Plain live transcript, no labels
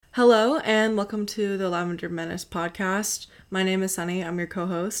Hello and welcome to the Lavender Menace podcast. My name is Sunny. I'm your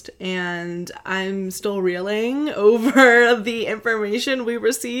co-host, and I'm still reeling over the information we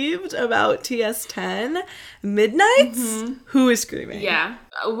received about TS10 Midnights. Mm-hmm. Who is screaming? Yeah,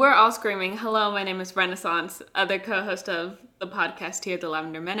 we're all screaming. Hello, my name is Renaissance, other co-host of the podcast here, the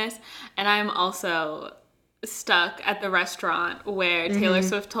Lavender Menace, and I'm also stuck at the restaurant where Taylor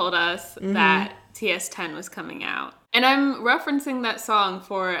Swift told us that TS10 was coming out. And I'm referencing that song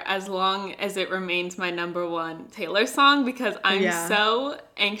for as long as it remains my number one Taylor song because I'm so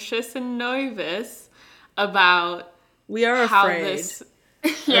anxious and nervous about we're afraid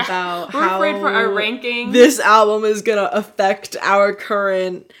for our ranking. This album is gonna affect our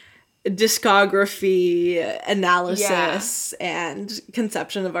current discography analysis and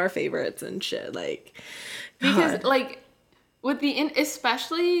conception of our favorites and shit. Because with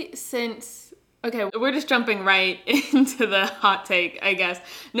especially since. Okay, we're just jumping right into the hot take, I guess.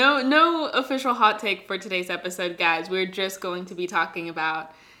 No official hot take for today's episode, guys. We're just going to be talking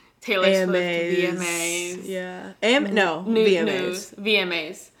about Taylor Swift VMAs. Yeah. VMAs.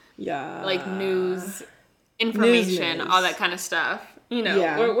 VMAs. Yeah. News, information, news. All that kind of stuff.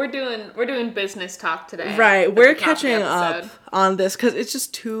 We're doing business talk today. Right. We're catching up on this because it's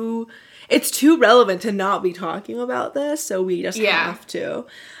just too relevant to not be talking about this, so we just have to.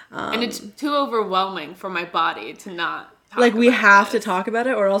 And it's too overwhelming for my body to not talk about we have to talk about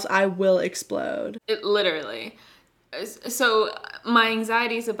it or else I will explode. It literally. So my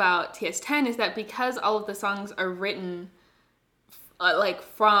anxieties about TS10 is that because all of the songs are written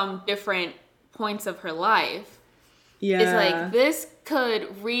from different points of her life, it's this could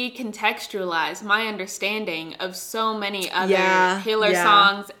recontextualize my understanding of so many other Taylor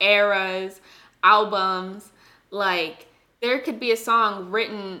songs, eras, albums. There could be a song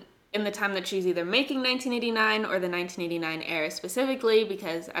written in the time that she's either making 1989 or the 1989 era specifically,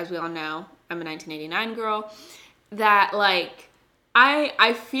 because as we all know, I'm a 1989 girl, that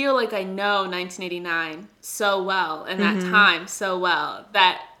I feel like I know 1989 so well and that time so well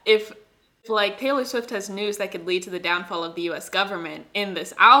that if Taylor Swift has news that could lead to the downfall of the US government in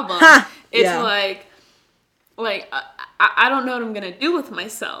this album, it's I don't know what I'm going to do with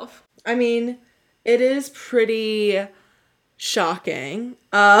myself. I mean, it is pretty shocking.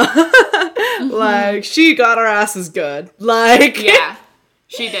 She got her asses good. Yeah,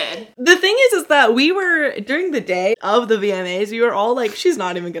 she did. The thing is that we were, during the day of the VMAs, we were all she's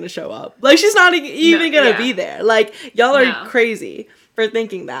not even gonna show up. She's not even gonna be there. Y'all are crazy for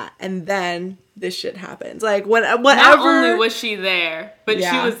thinking that. And then this shit happens. Whatever. Not only was she there, but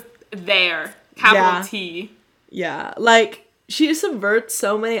she was there. Capital T. Yeah. She subverts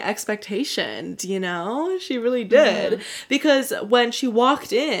so many expectations, She really did. Because when she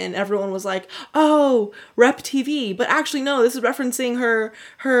walked in, everyone was like, oh, Rep TV. But actually, no, this is referencing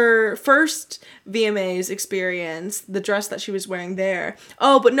her first VMAs experience, the dress that she was wearing there.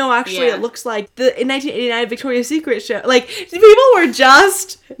 Oh, but no, actually, it looks like the 1989 Victoria's Secret show. People were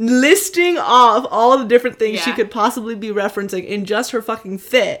just listing off all the different things she could possibly be referencing in just her fucking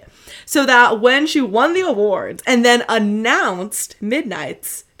fit. So that when she won the awards and then announced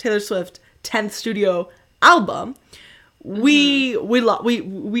Midnights, Taylor Swift 10th studio album, we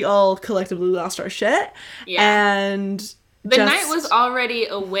all collectively lost our shit. Yeah. And the night was already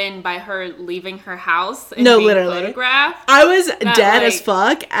a win by her leaving her house and being photographed. I was dead as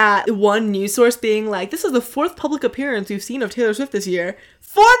fuck at one news source being like, this is the 4th public appearance we've seen of Taylor Swift this year.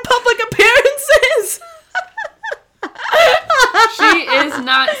 4 public appearances! She is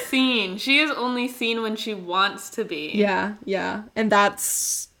not seen. She is only seen when she wants to be. Yeah. And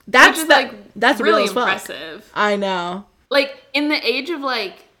that's really impressive. I know. In the age of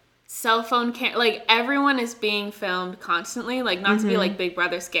cell phone everyone is being filmed constantly. Not to be Big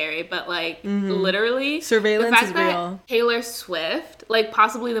Brother scary, but literally surveillance the fact is that real. Taylor Swift,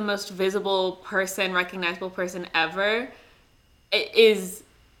 possibly the most visible person, recognizable person ever, is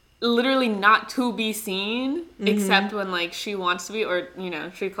literally not to be seen except when she wants to be, or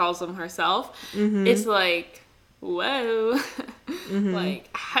she calls them herself. It's whoa.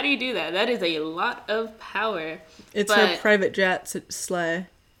 How do you do that? That is a lot of power. It's her private jet sleigh.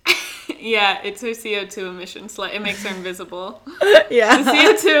 Yeah, it's her CO2 emissions. It makes her invisible. Yeah. The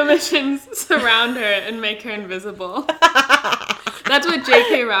CO2 emissions surround her and make her invisible. That's what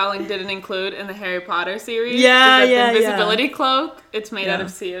J.K. Rowling didn't include in the Harry Potter series. The invisibility cloak, it's made out of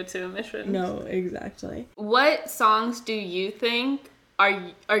CO2 emissions. No, exactly. What songs do you think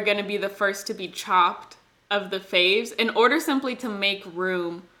are going to be the first to be chopped of the faves in order simply to make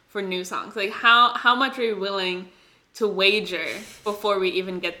room for new songs? How much are you willing to wager before we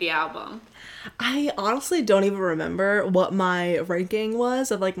even get the album? I honestly don't even remember what my ranking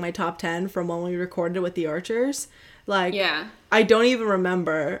was of, like, my top 10 from when we recorded with the Archers. Like, yeah. I don't even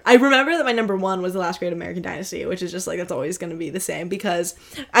remember. I remember that my number 1 was The Last Great American Dynasty, which is just, like, that's always going to be the same, because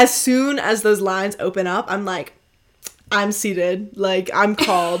as soon as those lines open up, I'm like, I'm seated. Like, I'm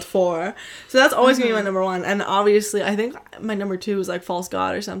called for. So that's always going to be my number 1. And obviously, I think my number 2 was, like, False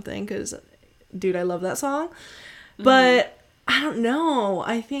God or something, because, dude, I love that song. But I don't know.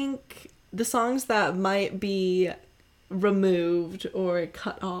 I think the songs that might be removed or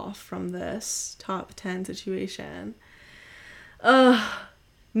cut off from this top 10 situation,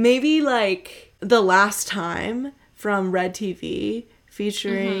 maybe, like, The Last Time from Red TV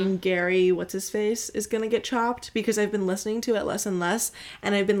featuring Gary what's-his-face is gonna get chopped, because I've been listening to it less and less,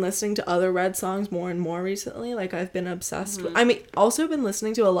 and I've been listening to other Red songs more and more recently. Like, I've been obsessed with, I mean, also been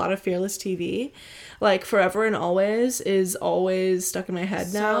listening to a lot of Fearless TV. Like, Forever and Always is always stuck in my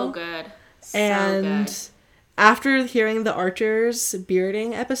head now. So good. And so good. After hearing the Archers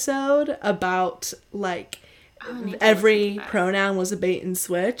bearding episode about, like, every pronoun was a bait and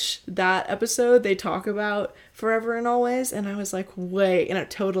switch, that episode, they talk about Forever and Always, and I was like, wait, and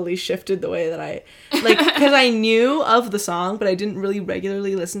it totally shifted the way that I, like, because I knew of the song, but I didn't really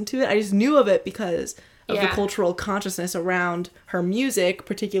regularly listen to it. I just knew of it because of the cultural consciousness around her music,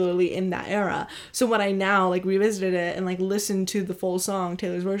 particularly in that era. So when I now, like, revisited it and, like, listened to the full song,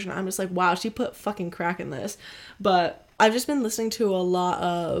 Taylor's version, I'm just like, wow, she put fucking crack in this. But I've just been listening to a lot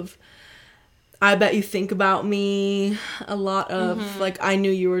of I Bet You Think About Me, a lot of, like, I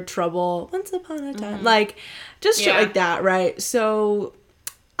Knew You Were Trouble, Once Upon a Time, like, just shit like that, right? So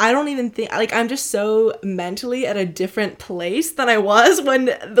I don't even think, like, I'm just so mentally at a different place than I was when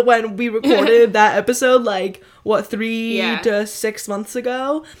we recorded that episode, like, what, 3 to 6 months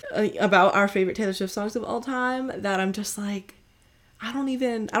ago, about our favorite Taylor Swift songs of all time, that I'm just like, I don't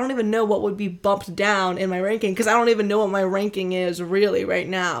even know what would be bumped down in my ranking, because I don't even know what my ranking is really right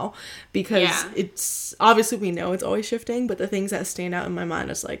now, because it's, obviously we know it's always shifting, but the things that stand out in my mind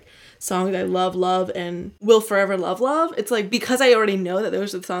is, like, songs I love, and will forever love. It's like, because I already know that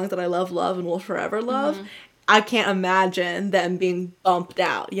those are the songs that I love, and will forever love, I can't imagine them being bumped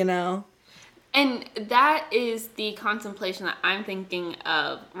out, you know? And that is the contemplation that I'm thinking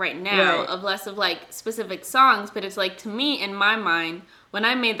of right now, of less of, like, specific songs, but it's like, to me, in my mind, when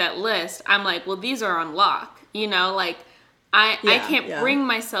I made that list, I'm like, well, these are on lock, you know? Like, I can't bring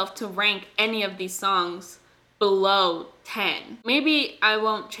myself to rank any of these songs below 10. Maybe I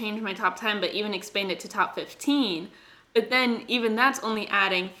won't change my top 10, but even expand it to top 15. But then even that's only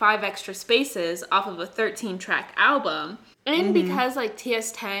adding 5 extra spaces off of a 13-track album. And because, like,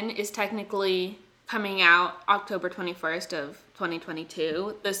 TS10 is technically coming out October 21st of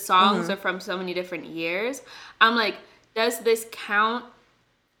 2022, the songs are from so many different years. I'm like, does this count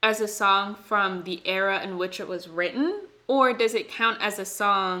as a song from the era in which it was written? Or does it count as a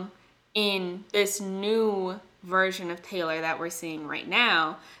song in this new version of Taylor that we're seeing right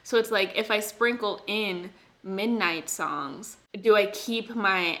now? So it's like, if I sprinkle in Midnight songs, do I keep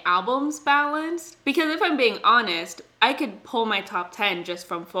my albums balanced? Because if I'm being honest, I could pull my top 10 just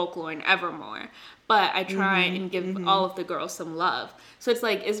from Folklore and Evermore, but I try and give all of the girls some love. So it's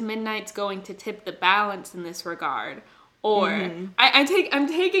like, is Midnight's going to tip the balance in this regard? Or I'm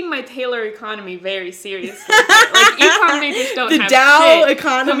taking my Taylor economy very seriously. Like, econ majors don't have the Dow shit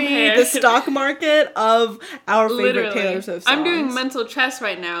economy, compared. The stock market of our favorite Taylor Swift songs. I'm doing mental chess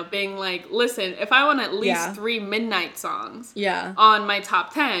right now, being like, listen, if I want at least 3 Midnight songs on my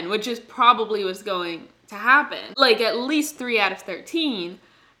top 10, which is probably what's going to happen, like, at least 3 out of 13,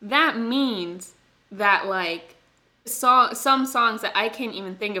 that means that, like, some songs that I can't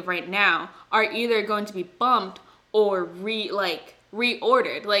even think of right now are either going to be bumped or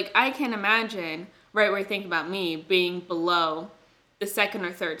reordered. Like, I can imagine, right where I think about me, being below the 2nd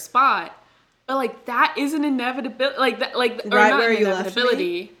or 3rd spot, but, like, that is an inevitability, like, that, like, or right not an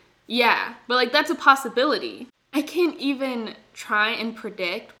inevitability. Yeah, but, like, that's a possibility. I can't even try and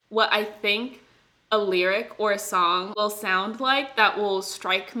predict what I think a lyric or a song will sound like that will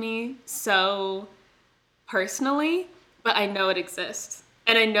strike me so personally, but I know it exists.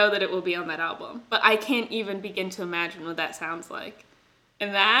 And I know that it will be on that album. But I can't even begin to imagine what that sounds like.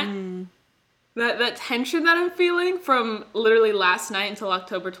 And that tension that I'm feeling from literally last night until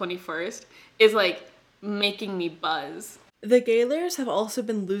October 21st is, like, making me buzz. The Gaylors have also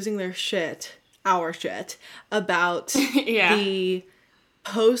been losing their shit, our shit, about the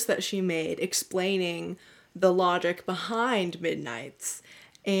post that she made explaining the logic behind Midnights.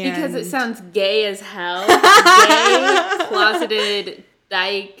 And because it sounds gay as hell. Gay, closeted,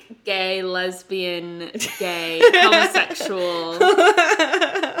 dyke, gay, lesbian, gay, homosexual.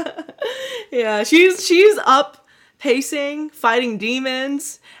 Yeah, she's up pacing, fighting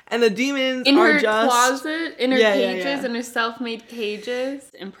demons, and the demons in are her just closet, in her cages, yeah. in her self-made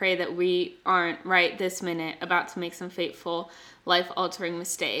cages, and pray that we aren't right this minute about to make some fateful, life-altering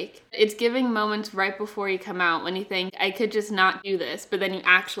mistake. It's giving moments right before you come out when you think, I could just not do this, but then you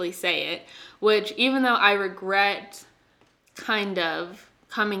actually say it, which even though I regret kind of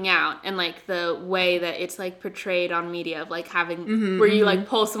coming out and like the way that it's like portrayed on media of like having where you like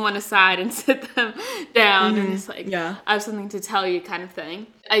pull someone aside and sit them down and it's like I have something to tell you kind of thing.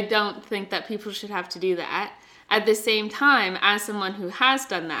 I don't think that people should have to do that. At the same time, as someone who has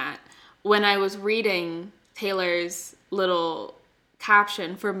done that, when I was reading Taylor's little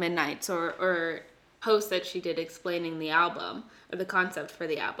caption for Midnights or post that she did explaining the album or the concept for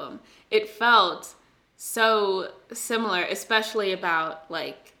the album, it felt so similar, especially about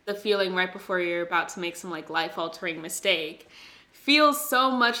like the feeling right before you're about to make some like life-altering mistake. Feels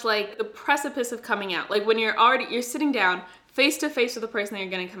so much like the precipice of coming out. Like when you're sitting down face to face with the person that you're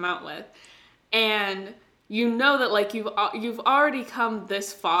going to come out with, and you know that like you've already come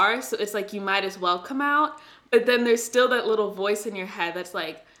this far, so it's like you might as well come out. But then there's still that little voice in your head that's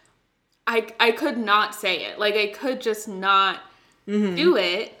like, I could not say it. Like I could just not do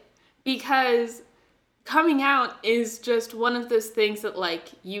it because coming out is just one of those things that like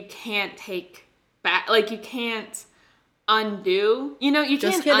you can't take back, like you can't undo, you know, you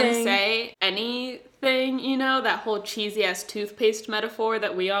can't unsay anything, you know, that whole cheesy ass toothpaste metaphor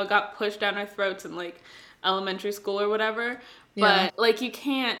that we all got pushed down our throats in like elementary school or whatever. But like you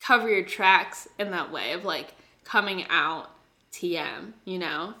can't cover your tracks in that way of like coming out TM, you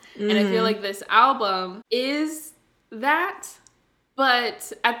know? And I feel like this album is that.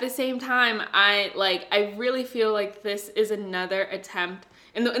 But at the same time, I really feel like this is another attempt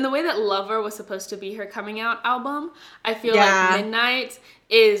in the way that Lover was supposed to be her coming out album. I feel like Midnight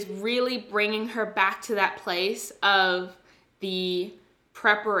is really bringing her back to that place of the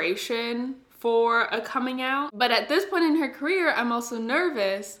preparation for a coming out. But at this point in her career, I'm also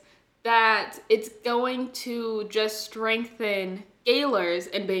nervous that it's going to just strengthen Gaylor's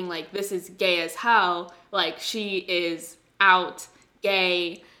and being like, this is gay as hell. Like she is out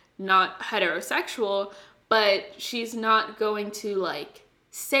gay, not heterosexual, but she's not going to like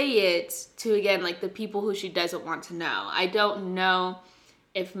say it to, again, like the people who she doesn't want to know. I don't know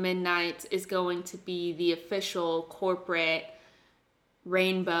if Midnight is going to be the official corporate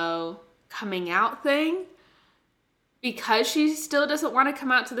rainbow coming out thing because she still doesn't want to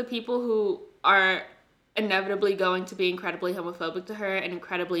come out to the people who are inevitably going to be incredibly homophobic to her and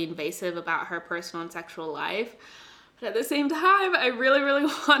incredibly invasive about her personal and sexual life. But at the same time, I really, really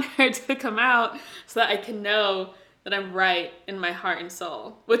want her to come out so that I can know that I'm right in my heart and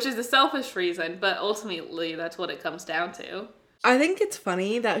soul, which is a selfish reason, but ultimately that's what it comes down to. I think it's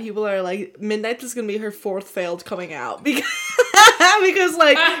funny that people are like, Midnight is going to be her fourth failed coming out because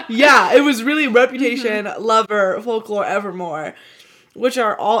like, yeah, it was really Reputation, Lover, Folklore, Evermore, which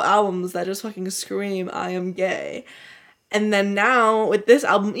are all albums that just fucking scream, I am gay. And then now with this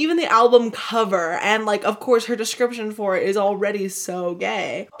album, even the album cover and like, of course, her description for it is already so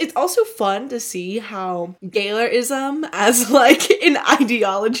gay. It's also fun to see how Gaylorism as like an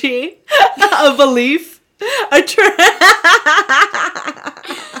ideology, a belief, a trend.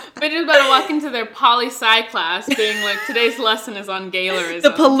 Bitches better walk into their poli-sci class being like, today's lesson is on Gaylorism.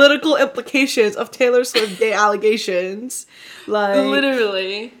 The political implications of Taylor Swift gay allegations. Like,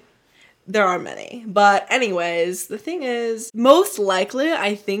 literally. There are many. But anyways, the thing is, most likely,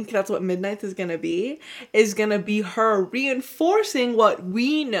 I think that's what Midnight is going to be her reinforcing what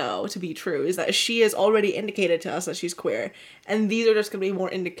we know to be true, is that she has already indicated to us that she's queer. And these are just going to be more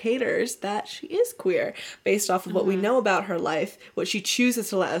indicators that she is queer, based off of what we know about her life, what she chooses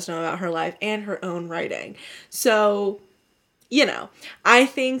to let us know about her life, and her own writing. So, you know, I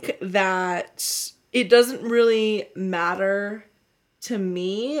think that it doesn't really matter to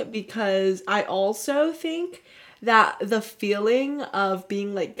me, because I also think that the feeling of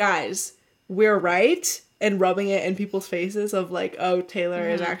being like, guys, we're right, and rubbing it in people's faces of like, oh, Taylor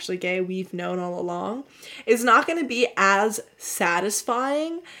is actually gay, we've known all along, is not going to be as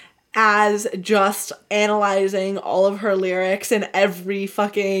satisfying as just analyzing all of her lyrics and every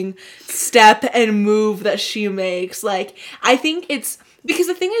fucking step and move that she makes. Like, I think it's, because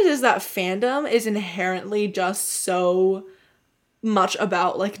the thing is that fandom is inherently just so much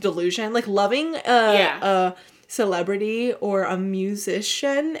about like delusion. Like loving a celebrity or a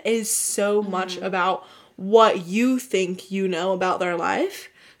musician is so much about what you think you know about their life.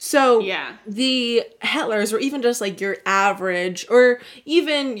 So the Hitlers, or even just like your average, or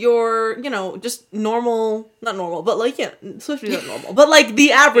even your, you know, just normal, not normal, but like, yeah, Swifties aren't normal, but like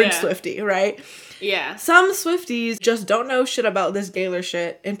the average Swiftie, right? Yeah. Some Swifties just don't know shit about this Gaylor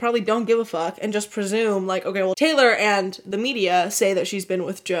shit and probably don't give a fuck and just presume like, okay, well, Taylor and the media say that she's been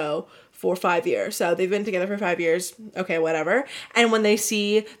with Joe for 5 years. So they've been together for 5 years. Okay, whatever. And when they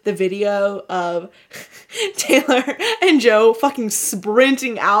see the video of Taylor and Joe fucking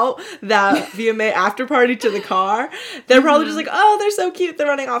sprinting out that VMA after party to the car, they're probably just like, oh, they're so cute, they're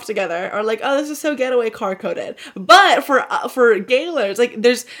running off together. Or like, oh, this is so getaway car coded. But for Gaylor, it's like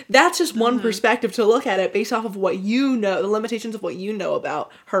that's just one perspective to look at it based off of what you know, the limitations of what you know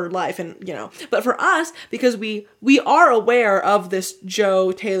about her life, and you know. But for us, because we are aware of this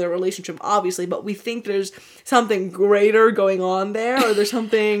Joe Taylor relationship, obviously, but we think there's something greater going on there, or there's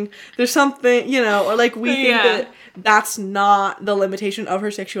something, you know, or like we think that that's not the limitation of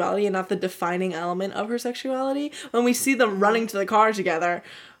her sexuality and not the defining element of her sexuality. When we see them running to the car together,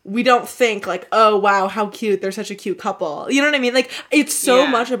 we don't think like, oh wow, how cute, they're such a cute couple. You know what I mean? Like, it's so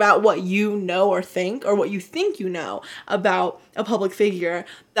much about what you know or think, or what you think you know about a public figure,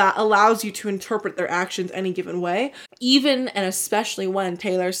 that allows you to interpret their actions any given way. Even and especially when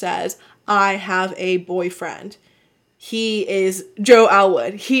Taylor says, I have a boyfriend. He is Joe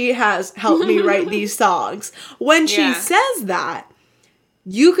Alwood. He has helped me write these songs. When she says that,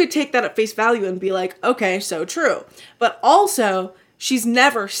 you could take that at face value and be like, okay, so true. But also, she's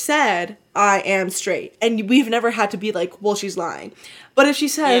never said, I am straight. And we've never had to be like, well, she's lying. But if she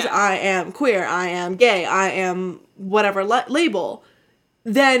says, I am queer, I am gay, I am whatever label,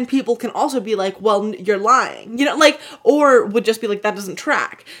 then people can also be like, well, you're lying. You know, like, or would just be like, that doesn't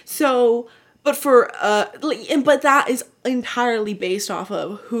track. So, but but that is entirely based off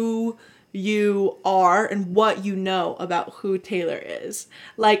of who you are and what you know about who Taylor is.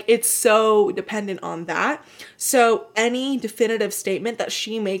 Like, it's so dependent on that. So any definitive statement that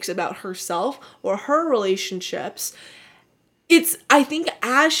she makes about herself or her relationships, I think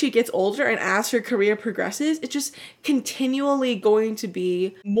as she gets older and as her career progresses, it's just continually going to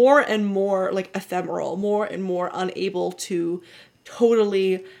be more and more like ephemeral, more and more unable to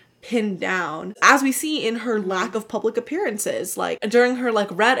totally pinned down, as we see in her lack of public appearances. Like during her like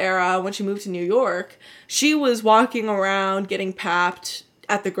Red era, when she moved to New York, she was walking around getting papped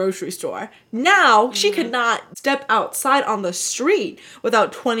at the grocery store. Now she could not step outside on the street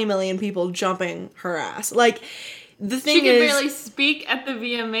without 20 million people jumping her ass. Like, the thing she could barely speak at the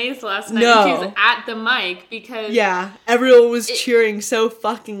VMAs last night. No. She was at the mic because everyone was cheering so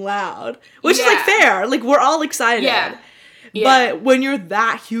fucking loud, which is like fair. Like, we're all excited. Yeah. But when you're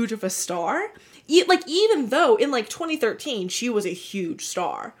that huge of a star, like, even though in like 2013 she was a huge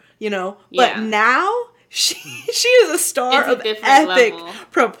star, you know, but now she is a star of epic level.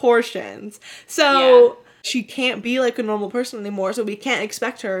 Proportions. So she can't be like a normal person anymore. So we can't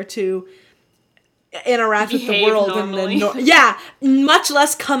expect her to interact with the world normally. Much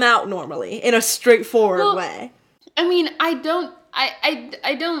less come out normally in a straightforward way. I mean, I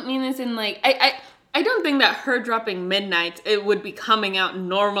don't mean this in like I don't think that her dropping Midnight, it would be coming out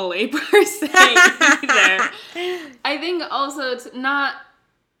normally per se either. I think also it's not,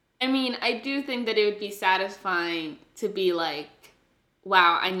 I mean, I do think that it would be satisfying to be like,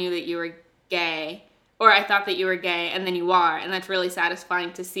 wow, I knew that you were gay, or I thought that you were gay, and then you are, and that's really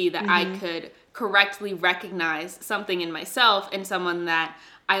satisfying to see that I could correctly recognize something in myself and someone that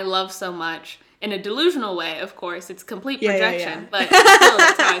I love so much, in a delusional way, of course. It's complete projection, but still,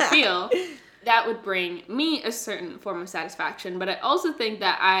 that's how I feel. That would bring me a certain form of satisfaction. But I also think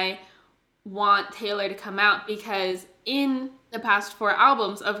that I want Taylor to come out because in the past 4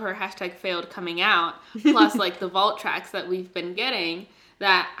 albums of her #failed coming out, plus like the vault tracks that we've been getting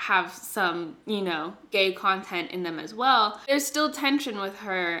that have some, you know, gay content in them as well, there's still tension with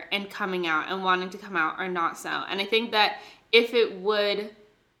her and coming out and wanting to come out or not so. And I think that if it would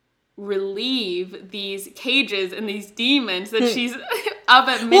relieve these cages and these demons that she's up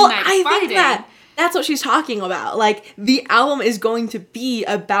at midnight fighting. Think that's what she's talking about. Like, the album is going to be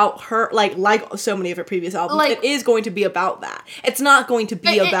about her, like so many of her previous albums, like, it is going to be about that. It's not going to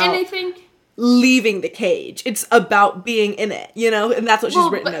be about and I think, leaving the cage. It's about being in it, you know? And that's what she's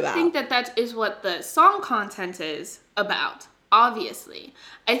written about. I think that is what the song content is about, obviously.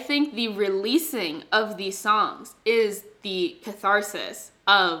 I think the releasing of these songs is the catharsis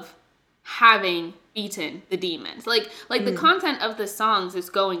of having beaten the demons. Like the content of the songs is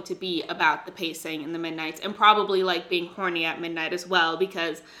going to be about the pacing and the midnights, and probably like being horny at midnight as well,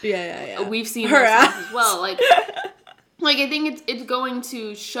 because we've seen her songs as well. Like, Like, I think it's going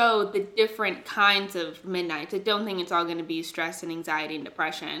to show the different kinds of midnights. I don't think it's all going to be stress and anxiety and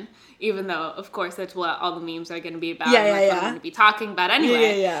depression, even though, of course, that's what all the memes are going to be about. Yeah, and that's what I'm going to be talking about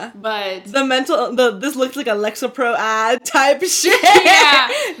anyway. Yeah. But this looks like a Lexapro ad type shit.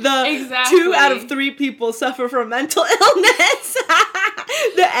 Yeah, exactly. 2 out of 3 people suffer from mental illness.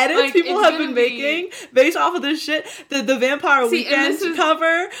 The edits people have been making based off of this shit. The Vampire Weekend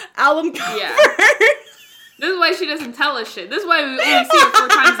cover, album cover. Yeah. This is why she doesn't tell us shit. This is why we only see her 4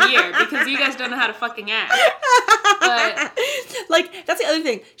 times a year, because you guys don't know how to fucking act. But like, that's the other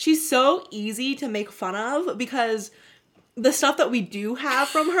thing. She's so easy to make fun of because the stuff that we do have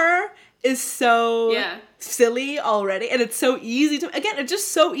from her is so silly already, and it's so easy to, again, it's just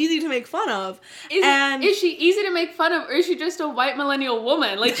so easy to make fun of. Is she easy to make fun of, or is she just a white millennial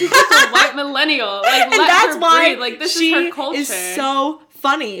woman? Like, she's just a white millennial. Like, and let her breathe. Like, this is her culture. She is so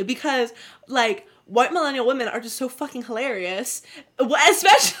funny because, like, white millennial women are just so fucking hilarious.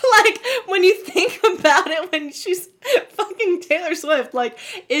 Especially, like, when you think about it, when she's fucking Taylor Swift. Like,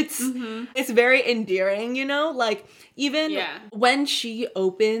 it's very endearing, you know? Like, even when she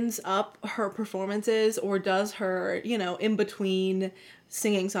opens up her performances or does her, you know, in between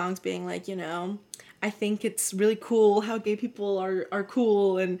singing songs being like, you know, I think it's really cool how gay people are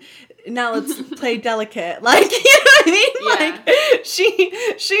cool, and now let's play delicate. Like, you know what I mean? Yeah. Like,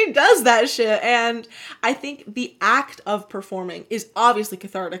 she does that shit, and I think the act of performing is obviously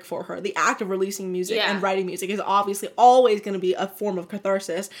cathartic for her. The act of releasing music and writing music is obviously always going to be a form of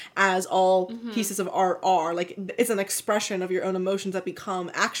catharsis, as all pieces of art are. Like, it's an expression of your own emotions that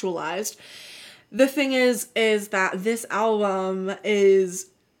become actualized. The thing is that this album is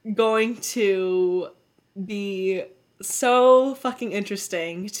going to be so fucking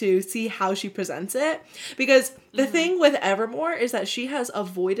interesting to see how she presents it, because the thing with Evermore is that she has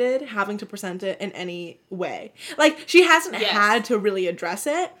avoided having to present it in any way. Like, she hasn't had to really address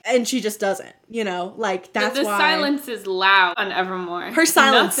it, and she just doesn't, you know? Like, that's why... The silence is loud on Evermore. Her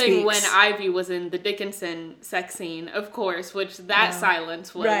silence Nothing speaks. When Ivy was in the Dickinson sex scene, of course, which that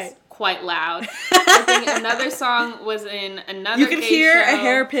silence was quite loud. I think another song was in another You could gay hear show. A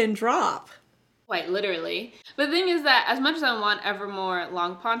hairpin drop. Quite literally. But the thing is that as much as I want Evermore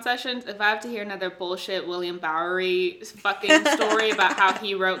Long Pond sessions, if I have to hear another bullshit William Bowery fucking story about how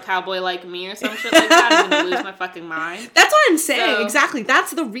he wrote Cowboy Like Me or some shit like that, I'm gonna lose my fucking mind. That's what I'm saying. So, exactly.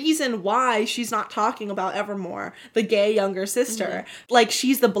 That's the reason why she's not talking about Evermore, the gay younger sister. Like,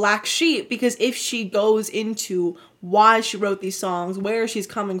 she's the black sheep, because if she goes into why she wrote these songs, where she's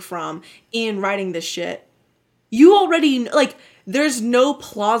coming from in writing this shit, you already, like, there's no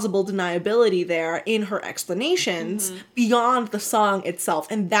plausible deniability there in her explanations beyond the song itself.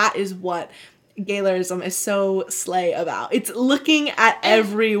 And that is what Gaylorism is so slay about. It's looking at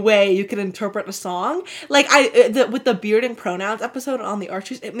every way you can interpret a song. Like, with the beard and pronouns episode on the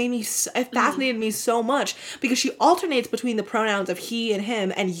Archies, it fascinated me so much, because she alternates between the pronouns of he and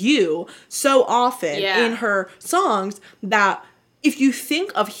him and you so often in her songs that if you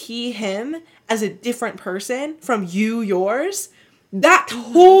think of he, him as a different person from you, yours, that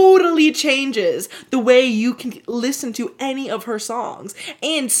totally changes the way you can listen to any of her songs.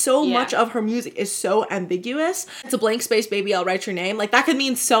 And so much of her music is so ambiguous. It's a blank space, baby, I'll write your name. Like, that could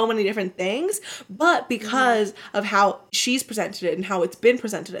mean so many different things. But because of how she's presented it and how it's been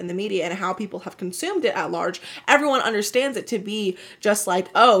presented in the media and how people have consumed it at large, everyone understands it to be just like,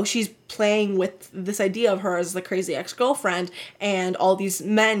 oh, she's playing with this idea of her as the crazy ex-girlfriend and all these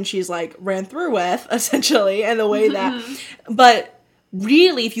men she's like ran through with, essentially, and the way that... But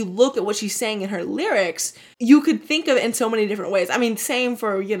really, if you look at what she's saying in her lyrics, you could think of it in so many different ways. I mean, same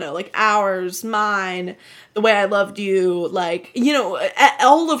for, you know, like Ours, Mine, The Way I Loved You, like, you know,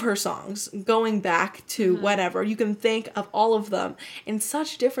 all of her songs going back to whatever, you can think of all of them in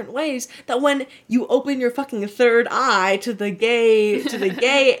such different ways that when you open your fucking third eye to the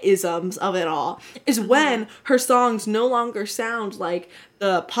gay-isms of it all, is when her songs no longer sound like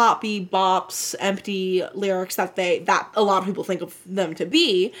the poppy bops, empty lyrics that a lot of people think of them to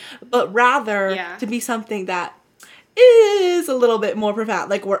be, but rather to be something that is a little bit more profound.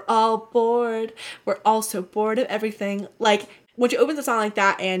 Like, we're all bored. We're all so bored of everything. Like, when you open a song like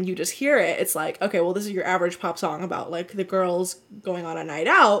that and you just hear it, it's like, okay, well, this is your average pop song about, like, the girls going on a night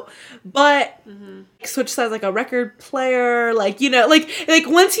out. But Switch says, like, a record player, like, you know, like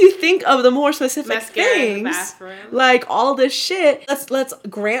once you think of the more specific things, like, all this shit, let's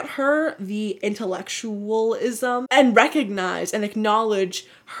grant her the intellectualism and recognize and acknowledge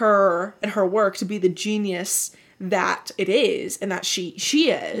her and her work to be the genius that it is and that she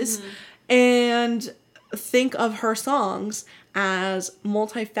is, and think of her songs as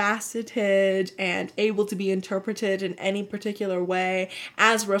multifaceted and able to be interpreted in any particular way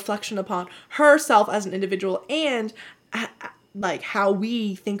as a reflection upon herself as an individual and like how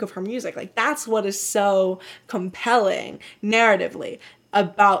we think of her music. Like that's what is so compelling narratively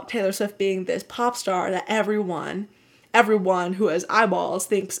about Taylor Swift being this pop star that everyone who has eyeballs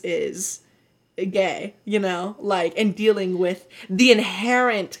thinks is gay, you know, like, and dealing with the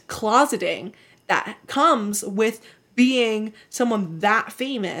inherent closeting that comes with being someone that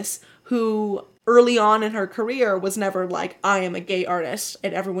famous who early on in her career was never like, I am a gay artist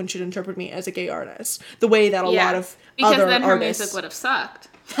and everyone should interpret me as a gay artist. The way that a lot of because other then her artists... music would have sucked.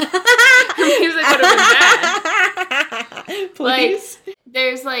 Her music would have been bad. Please? Like,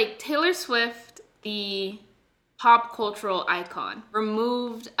 there's like Taylor Swift, the pop cultural icon,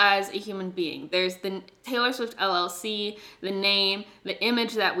 removed as a human being. There's the Taylor Swift LLC, the name, the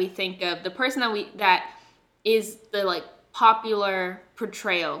image that we think of, the person that is the like popular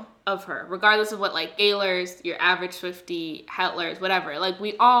portrayal of her, regardless of what like gaylors, your average Swiftie, Hetlers, whatever. Like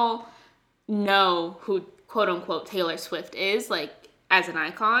we all know who quote unquote Taylor Swift is, like as an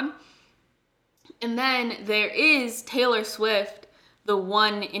icon. And then there is Taylor Swift, the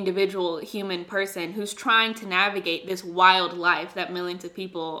one individual human person who's trying to navigate this wild life that millions of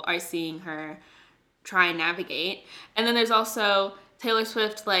people are seeing her try and navigate. And then there's also Taylor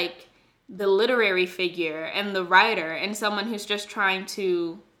Swift, like the literary figure and the writer and someone who's just trying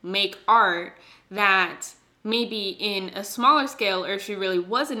to make art that maybe in a smaller scale, or if she really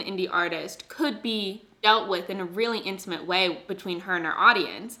was an indie artist, could be dealt with in a really intimate way between her and her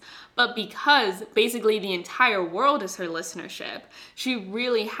audience. But because basically the entire world is her listenership, she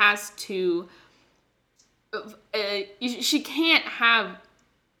really has to, she can't have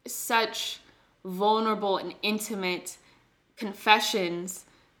such vulnerable and intimate confessions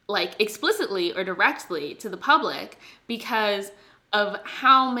like explicitly or directly to the public because of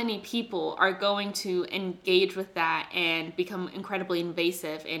how many people are going to engage with that and become incredibly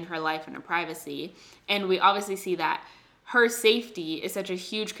invasive in her life and her privacy. And we obviously see that her safety is such a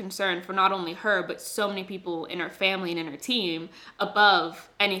huge concern for not only her, but so many people in her family and in her team above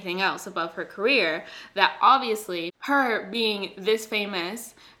anything else, above her career, that obviously her being this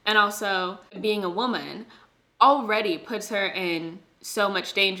famous and also being a woman already puts her in so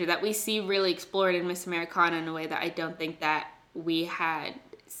much danger that we see really explored in Miss Americana in a way that I don't think that we had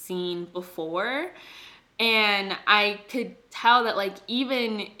seen before. And I could tell that like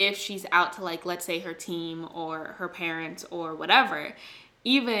even if she's out to like let's say her team or her parents or whatever,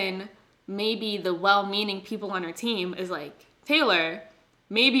 even maybe the well-meaning people on her team is like, Taylor,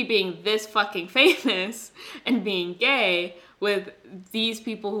 maybe being this fucking famous and being gay with these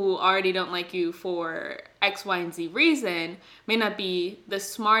people who already don't like you for X, Y, and Z reason may not be the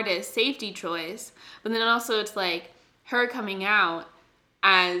smartest safety choice. But then also it's like her coming out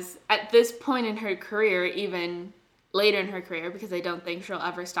as at this point in her career, even later in her career, because I don't think she'll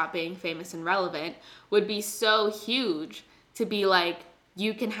ever stop being famous and relevant, would be so huge to be like,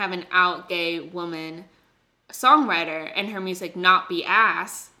 you can have an out gay woman songwriter and her music not be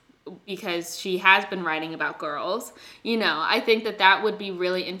ass because she has been writing about girls. You know, I think that that would be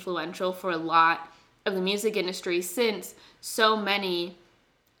really influential for a lot of the music industry, since so many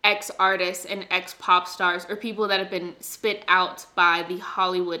ex-artists and ex-pop stars or people that have been spit out by the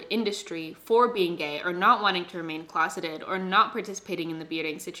Hollywood industry for being gay or not wanting to remain closeted or not participating in the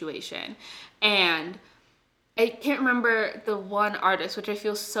bearding situation. And I can't remember the one artist, which I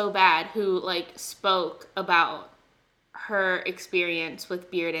feel so bad, who like spoke about her experience with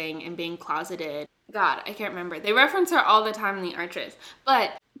bearding and being closeted. God, I can't remember. They reference her all the time in the Arches.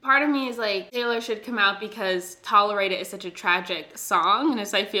 But part of me is like, Taylor should come out because Tolerate It is such a tragic song. And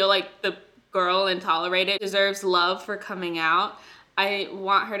as I feel like the girl in Tolerate It deserves love for coming out, I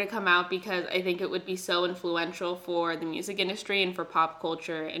want her to come out because I think it would be so influential for the music industry and for pop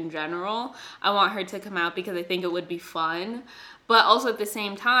culture in general. I want her to come out because I think it would be fun. But also at the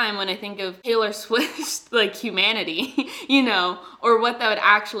same time, when I think of Taylor Swift's like humanity, you know, or what that would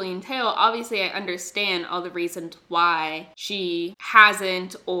actually entail, obviously I understand all the reasons why she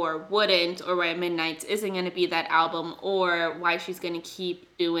hasn't or wouldn't, or why Midnights isn't going to be that album, or why she's going to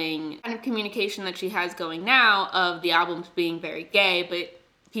keep doing kind of communication that she has going now of the albums being very gay, but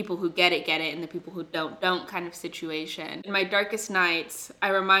people who get it, and the people who don't kind of situation. In my darkest nights, I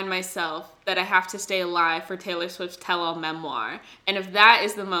remind myself that I have to stay alive for Taylor Swift's tell-all memoir. And if that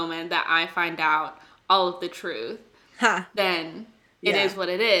is the moment that I find out all of the truth, then it is what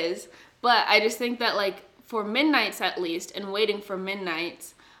it is. But I just think that like for Midnights at least, and waiting for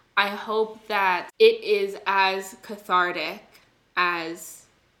Midnights, I hope that it is as cathartic as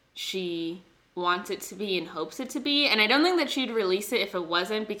she wants it to be and hopes it to be. And I don't think that she'd release it if it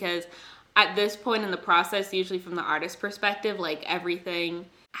wasn't, because at this point in the process, usually from the artist's perspective, like, everything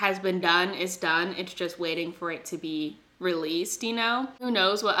has been done, is done. It's just waiting for it to be released, you know? Who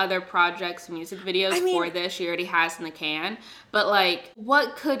knows what other projects, music videos for this she already has in the can. But, like,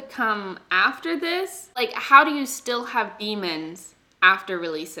 what could come after this? Like, how do you still have Demons after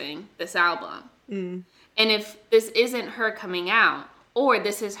releasing this album? And if this isn't her coming out, or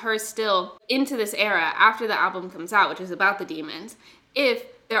this is her still into this era after the album comes out, which is about the demons, if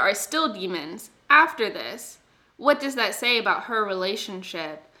there are still demons after this, what does that say about her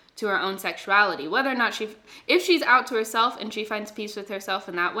relationship to her own sexuality? Whether or not if she's out to herself and she finds peace with herself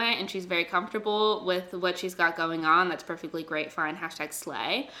in that way, and she's very comfortable with what she's got going on, that's perfectly great, fine,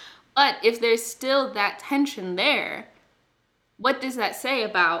 #slay. But if there's still that tension there, what does that say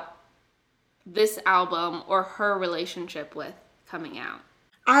about this album or her relationship with coming out?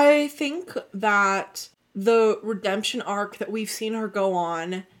 I think that the redemption arc that we've seen her go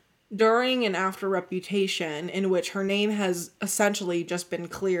on during and after Reputation, in which her name has essentially just been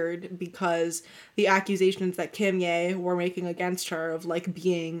cleared because the accusations that Kim Ye were making against her of, like,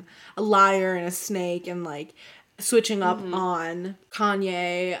 being a liar and a snake and, like, switching up on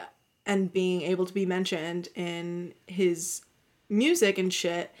Kanye and being able to be mentioned in his music and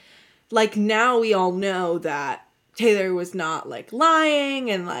shit, like, now we all know that Taylor was not, like,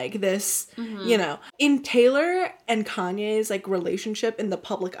 lying and, like, this, you know. In Taylor and Kanye's, like, relationship in the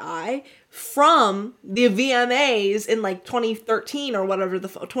public eye from the VMAs in, like, 2013 or whatever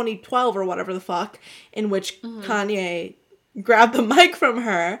 2012 or whatever the fuck, in which Kanye grabbed the mic from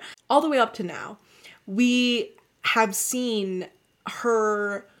her, all the way up to now, we have seen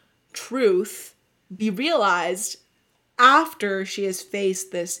her truth be realized after she has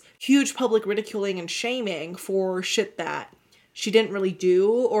faced this huge public ridiculing and shaming for shit that she didn't really do,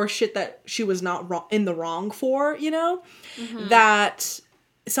 or shit that she was not in the wrong for, you know? That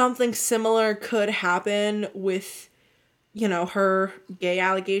something similar could happen with, you know, her gay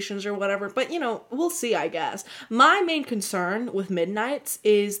allegations or whatever. But, you know, we'll see, I guess. My main concern with Midnights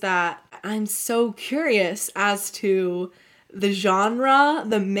is that I'm so curious as to the genre,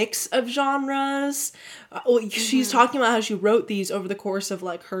 the mix of genres. She's talking about how she wrote these over the course of,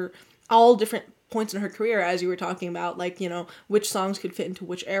 like, her all different points in her career, as you were talking about, like, you know, which songs could fit into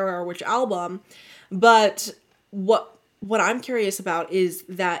which era or which album. But what I'm curious about is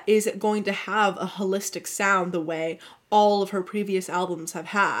it going to have a holistic sound the way all of her previous albums have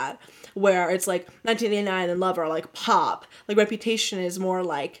had, where it's like 1989 and Love are like pop, like Reputation is more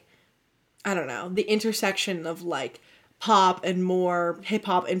like, I don't know, the intersection of, like, pop and more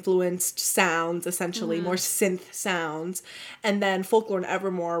hip-hop influenced sounds, essentially, more synth sounds. And then Folklore and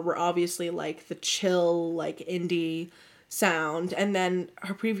Evermore were obviously, like, the chill, like, indie sound. And then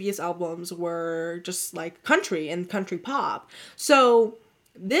her previous albums were just, like, country and country pop. So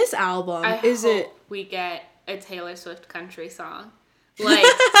this album, we get a Taylor Swift country song. Like,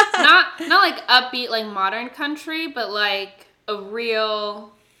 not like upbeat, like, modern country, but, like, a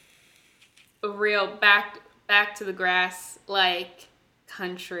real back to the grass, like,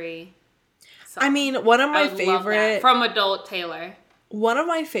 country song. I mean, one of my favorite from adult Taylor. One of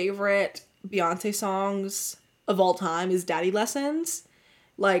my favorite Beyonce songs of all time is Daddy Lessons.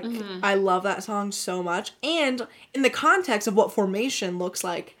 Like, I love that song so much. And in the context of what Formation looks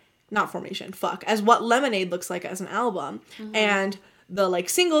like, as what Lemonade looks like as an album, and the, like,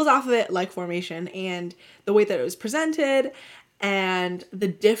 singles off of it, like Formation, and the way that it was presented, and the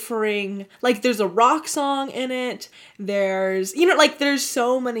differing, like, there's a rock song in it, there's, you know, like, there's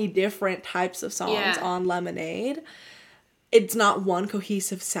so many different types of songs on Lemonade. It's not one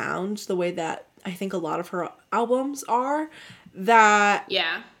cohesive sound the way that I think a lot of her albums are, that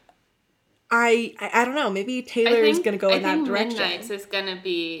I don't know, maybe Taylor is gonna go in that direction. Midnights is gonna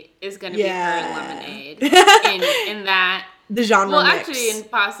be her Lemonade in that the genre mix. Actually, in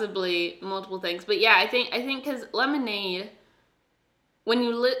possibly multiple things, but yeah, I think because Lemonade, when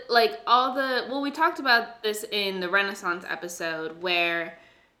you we talked about this in the Renaissance episode, where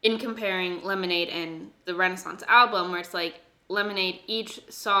in comparing Lemonade and the Renaissance album, where it's like Lemonade, each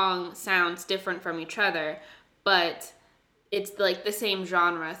song sounds different from each other, but it's like the same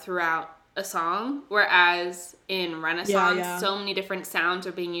genre throughout a song, whereas in Renaissance, so many different sounds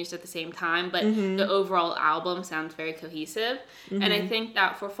are being used at the same time, but the overall album sounds very cohesive. And I think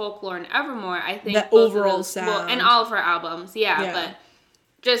that for Folklore and Evermore, I think the overall sound, well, and all of her albums, but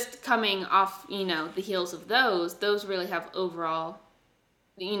just coming off, you know, the heels of those really have overall,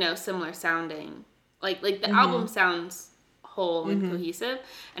 you know, similar sounding, like the album sounds whole and cohesive.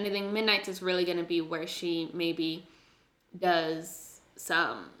 And I think Midnights is really going to be where she maybe does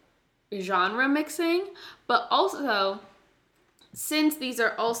some genre mixing, but also since these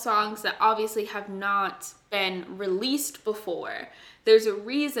are all songs that obviously have not been released before, there's a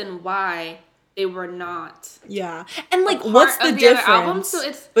reason why they were not. Yeah. And like, what's the difference so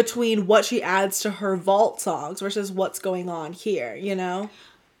it's between what she adds to her vault songs versus what's going on here, you know?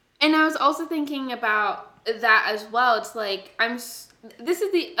 And I was also thinking about that as well. It's like, this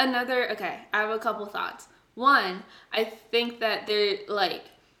is okay, I have a couple thoughts. One, I think that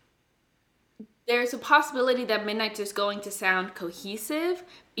there's a possibility that Midnight's is going to sound cohesive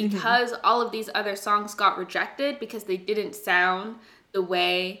because all of these other songs got rejected because they didn't sound the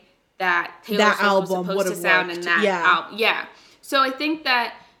way that Taylor Swift was supposed to sound in that album. Yeah. So I think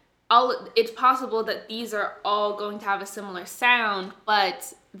that it's possible that these are all going to have a similar sound,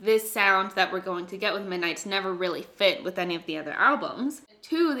 but this sound that we're going to get with Midnight's never really fit with any of the other albums.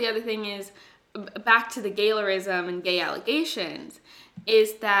 Two, the other thing is, back to the Gaylorism and gay allegations,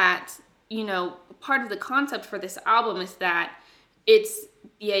 is that, you know, part of the concept for this album is that it's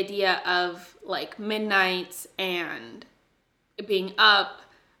the idea of, like, Midnight's and being up,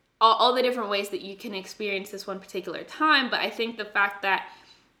 all the different ways that you can experience this one particular time. But I think the fact that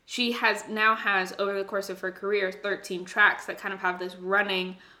she now has, over the course of her career, 13 tracks that kind of have this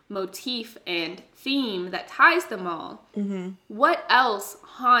running motif and theme that ties them all. Mm-hmm. What else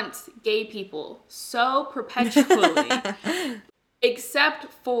haunts gay people so perpetually except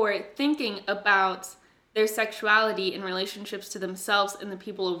for thinking about their sexuality in relationships to themselves and the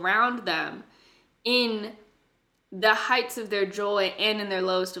people around them in the heights of their joy and in their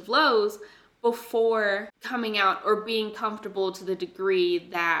lowest of lows before coming out or being comfortable to the degree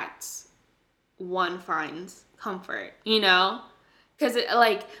that one finds comfort, you know? Because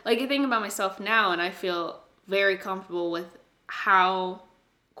like I think about myself now and I feel very comfortable with how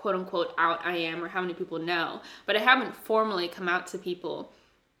quote unquote out I am or how many people know, but I haven't formally come out to people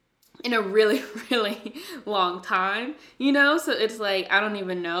in a really, really long time, you know? So it's like, I don't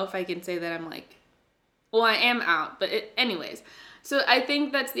even know if I can say that I'm like, well, I am out, but anyways. So I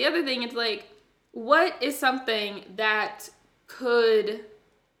think that's the other thing. It's like, what is something that could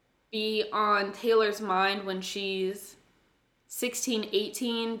be on Taylor's mind when she's 16,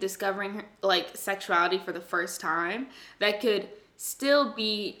 18, discovering her, like, sexuality for the first time that could still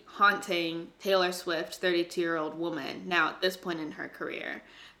be haunting Taylor Swift, 32-year-old woman, now at this point in her career,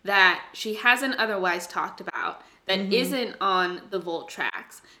 that she hasn't otherwise talked about, that isn't on the Volt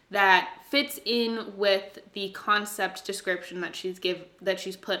tracks, that fits in with the concept description that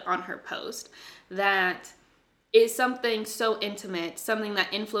she's put on her post, that is something so intimate, something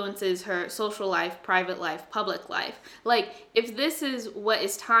that influences her social life, private life, public life. Like, if this is what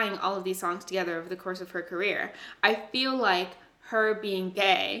is tying all of these songs together over the course of her career, I feel like her being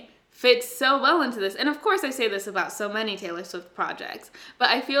gay fits so well into this. And of course I say this about so many Taylor Swift projects, but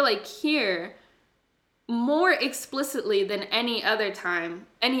I feel like here, more explicitly than any other time,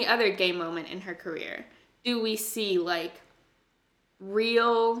 any other gay moment in her career, do we see, like,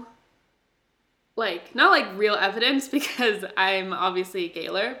 real, like, not like real evidence because I'm obviously a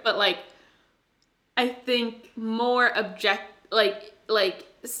gaylor, but like, I think more like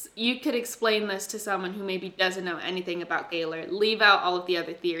you could explain this to someone who maybe doesn't know anything about gaylor, leave out all of the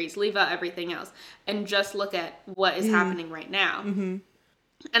other theories, leave out everything else, and just look at what is happening right now. Mm-hmm.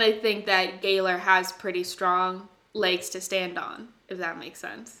 And I think that gaylor has pretty strong legs to stand on, if that makes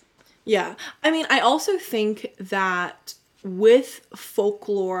sense. Yeah. I mean, I also think that with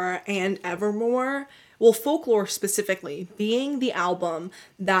Folklore and Evermore, well, Folklore specifically, being the album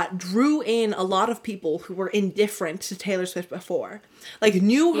that drew in a lot of people who were indifferent to Taylor Swift before. Like,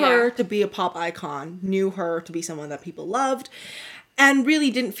 knew her to be a pop icon, knew her to be someone that people loved, and really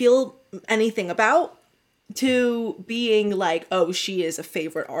didn't feel anything about, to being like, oh, she is a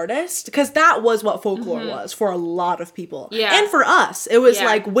favorite artist. Because that was what Folklore was for a lot of people. Yeah. And for us. It was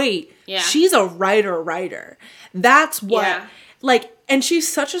like, wait, she's a writer. That's what, like, and she's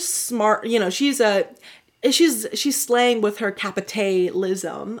such a smart, you know, she's slaying with her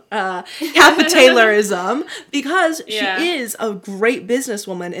capitalism, because she is a great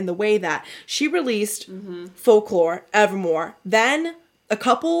businesswoman in the way that she released Folklore, Evermore, then a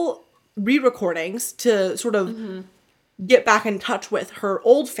couple re-recordings to sort of get back in touch with her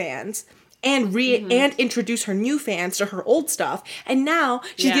old fans and and introduce her new fans to her old stuff. And now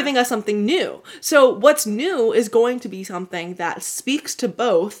she's giving us something new. So what's new is going to be something that speaks to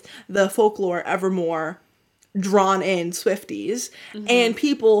both the Folklore, Evermore drawn in Swifties and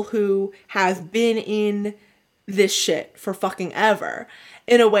people who have been in this shit for fucking ever,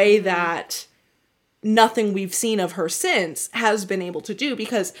 in a way that nothing we've seen of her since has been able to do,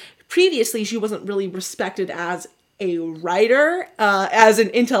 because previously she wasn't really respected as a writer, as an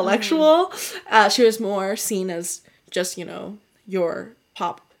intellectual. She was more seen as just, your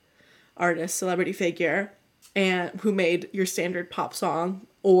pop artist, celebrity figure, and who made your standard pop song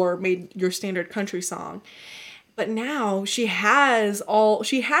or made your standard country song. But now she has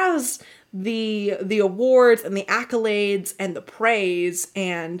the awards and the accolades and the praise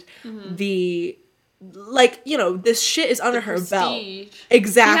and the, this shit is under her belt.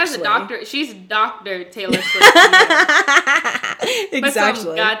 Exactly. She has a doctor. She's Dr. Taylor Swift. Exactly. Put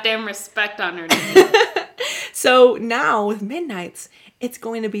some goddamn respect on her name. So now with Midnights, it's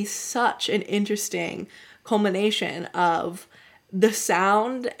going to be such an interesting culmination of the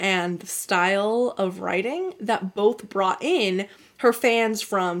sound and style of writing that both brought in her fans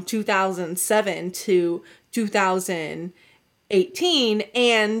from 2007 to 2018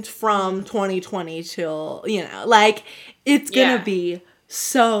 and from 2020 till, it's gonna be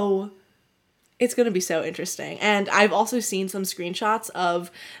so interesting. And I've also seen some screenshots of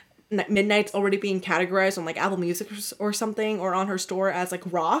Midnight's already being categorized on Apple Music or something, or on her store as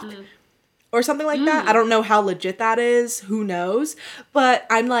rock or something like that. I don't know how legit that is. Who knows? But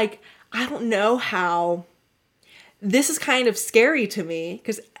I'm I don't know how. This is kind of scary to me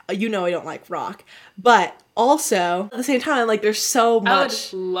because I don't like rock, but also at the same time, there's so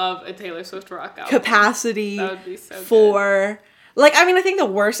much. I would love a Taylor Swift rock album. Capacity that would be so for good. I think the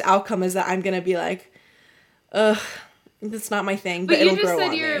worst outcome is that I'm gonna be ugh. That's not my thing, but it'll grow on me.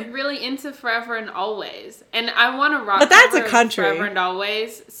 But you just said you're really into Forever and Always. And I want to rock but that's a country. Forever and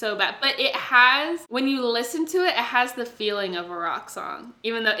Always so bad. But it has, when you listen to it has the feeling of a rock song.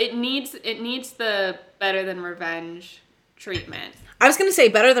 Even though it needs the Better Than Revenge treatment. I was going to say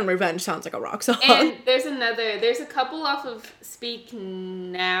Better Than Revenge sounds like a rock song. And there's a couple off of Speak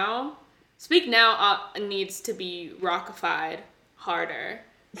Now. Speak Now needs to be rockified harder.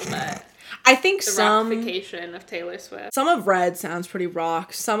 But... I think the rockification of Taylor Swift. Some of Red sounds pretty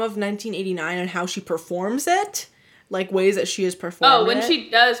rock. Some of 1989 and how she performs it, ways that she has performed. Oh, when she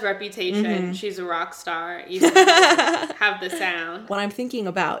does Reputation, she's a rock star. Even if she doesn't have the sound. What I'm thinking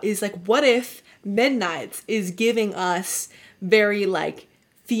about is what if Midnights is giving us very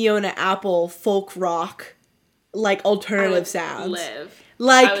Fiona Apple folk rock, alternative sounds. I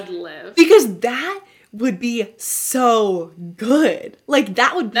would live because that would be so good.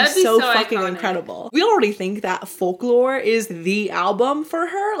 That would be so fucking iconic. Incredible. We already think that Folklore is the album for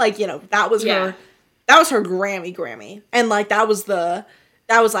her. That was her Grammy. And that was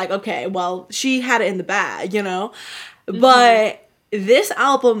okay, well, she had it in the bag, But this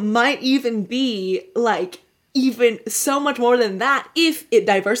album might even be even so much more than that if it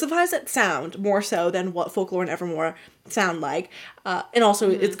diversifies its sound more so than what Folklore and Evermore sound like. And also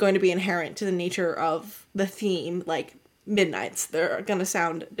it's going to be inherent to the nature of the theme, Midnights. They're going to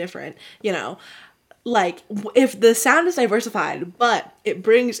sound different, if the sound is diversified, but it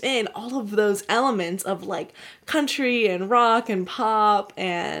brings in all of those elements of country and rock and pop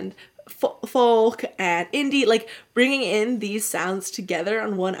and folk and indie, bringing in these sounds together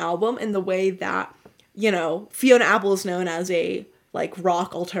on one album in the way that Fiona Apple is known as a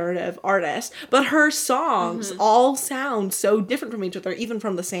rock alternative artist, but her songs all sound so different from each other, even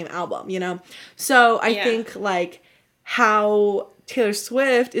from the same album, So I think how Taylor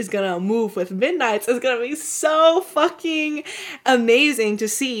Swift is gonna move with Midnights is gonna be so fucking amazing to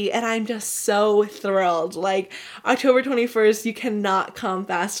see, and I'm just so thrilled. October 21st, you cannot come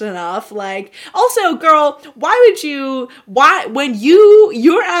fast enough. Also, girl, when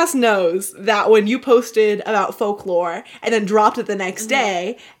your ass knows that when you posted about Folklore and then dropped it the next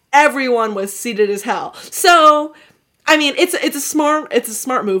day, everyone was seated as hell. So, I mean, it's a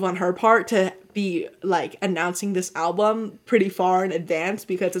smart move on her part to be announcing this album pretty far in advance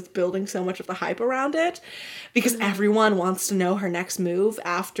because it's building so much of the hype around it, because everyone wants to know her next move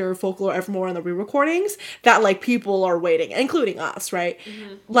after Folklore Evermore and the re-recordings, that people are waiting, including us, right?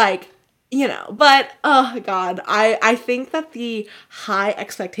 But oh god, I think that the high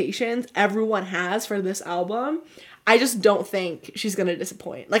expectations everyone has for this album, I just don't think she's gonna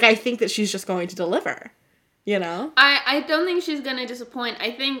disappoint. I think that she's just going to deliver. I don't think she's going to disappoint. I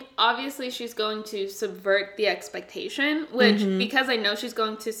think, obviously, she's going to subvert the expectation, which, because I know she's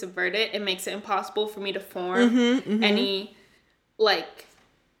going to subvert it, it makes it impossible for me to form any,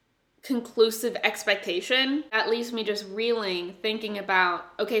 conclusive expectation. That leaves me just reeling, thinking about,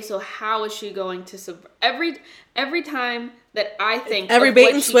 okay, so how is she going to subvert? Every time that I think every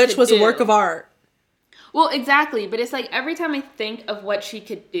bait and switch was a work of art. Well, exactly. But it's every time I think of what she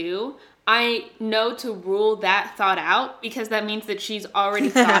could do, I know to rule that thought out because that means that she's already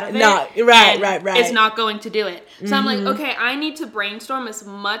thought of it. Right. It's not going to do it. So I'm like, okay, I need to brainstorm as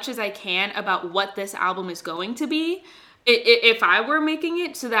much as I can about what this album is going to be. If I were making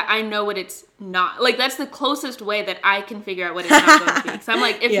it, so that I know what it's not. Like, that's the closest way that I can figure out what it's not going to be. So I'm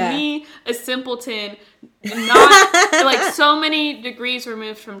like, if me, a simpleton, not, like, so many degrees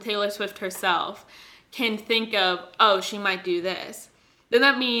removed from Taylor Swift herself, can think of, oh, she might do this, then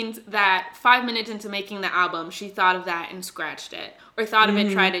that means that 5 minutes into making the album, she thought of that and scratched it. Or thought of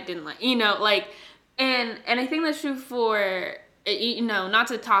it, tried it, didn't like, you know, like, and I think that's true for, you know, not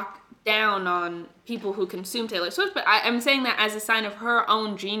to talk down on people who consume Taylor Swift, but I'm saying that as a sign of her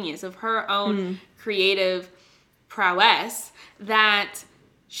own genius, of her own creative prowess, that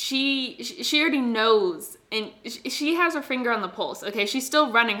she already knows, and she has her finger on the pulse. Okay, she's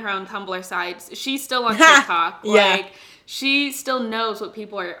still running her own Tumblr sites. She's still on TikTok. Like, she still knows what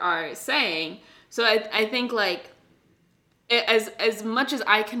people are saying. So I think, like, as much as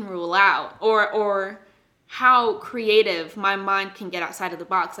I can rule out, or how creative my mind can get outside of the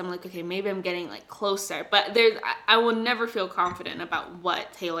box, I'm like, okay, maybe I'm getting, like, closer. But I will never feel confident about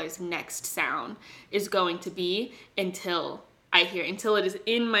what Taylor's next sound is going to be until I hear it, until it is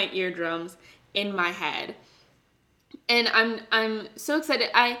in my eardrums, in my head. And I'm so excited.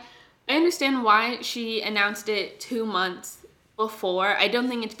 I understand why she announced it 2 months before. I don't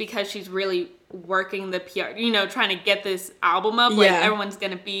think it's because she's really working the PR, you know, trying to get this album up. Like, everyone's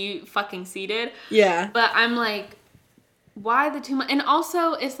gonna be fucking seated. Yeah. But I'm like, why the 2 months? And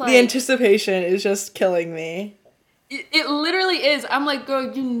also, it's like, the anticipation is just killing me. It literally is. I'm like,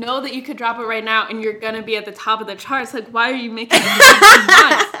 girl, you know that you could drop it right now and you're gonna be at the top of the charts. Like, why are you making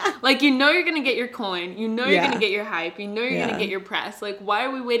it 2 months? Like, you know you're gonna get your coin. You know you're gonna get your hype. You know you're gonna get your press. Like, why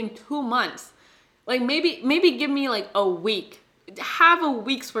are we waiting 2 months? Like, maybe give me, like, a week. Have a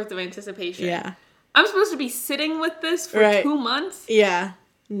week's worth of anticipation. Yeah. I'm supposed to be sitting with this for 2 months? Yeah.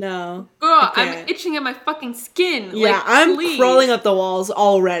 No. Girl, I'm itching at my fucking skin. Yeah, like, I'm crawling up the walls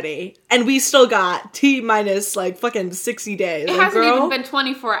already. And we still got T-minus, like, fucking 60 days. It like, hasn't even been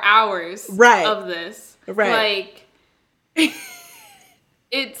 24 hours of this. Right. Like,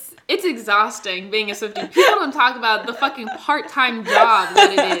 it's exhausting being a Swiftie. People don't talk about the fucking part-time job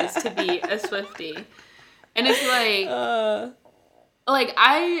that it is to be a Swiftie. And it's like,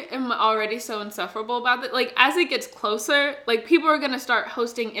 I am already so insufferable about it. Like, as it gets closer, like, people are going to start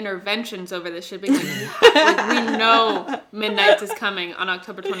hosting interventions over this shit. Because like, we know Midnights is coming on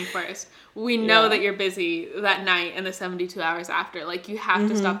October 21st. We know that you're busy that night and the 72 hours after. Like, you have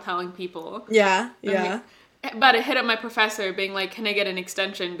to stop telling people. Yeah. About to hit up my professor being like, can I get an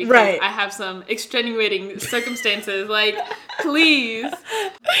extension? Because I have some extenuating circumstances. Like, please.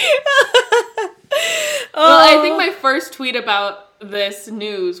 Well, I think my first tweet about this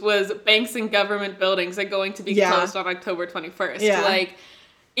news was banks and government buildings are going to be closed on October 21st. Yeah. Like,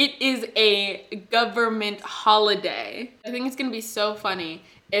 it is a government holiday. I think it's going to be so funny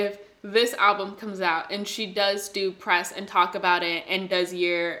if this album comes out and she does do press and talk about it and does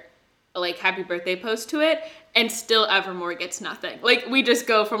your, like, happy birthday post to it, and still Evermore gets nothing. Like, we just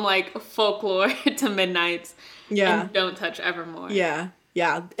go from, like, folklore to Midnights and don't touch Evermore.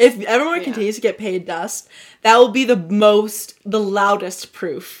 Yeah, if Evermore continues to get paid dust, that will be the loudest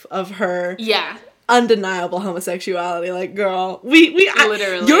proof of her undeniable homosexuality. Like, girl,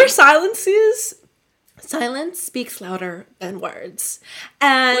 literally, your silence speaks louder than words.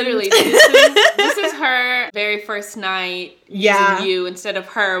 And literally, this is her very first night using you instead of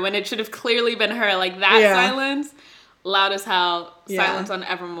her, when it should have clearly been her. Like, that silence, loud as hell. Silence on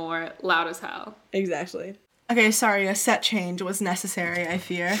Evermore, loud as hell. Exactly. Okay, sorry, a set change was necessary, I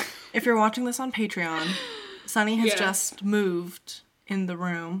fear. If you're watching this on Patreon, Sunny has just moved in the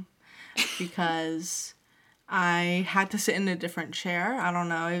room because I had to sit in a different chair. I don't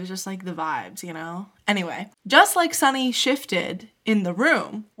know, it was just like the vibes, you know? Anyway, just like Sunny shifted in the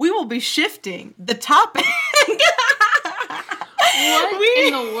room, we will be shifting the topic. What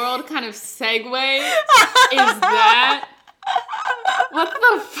in the world kind of segue is that? What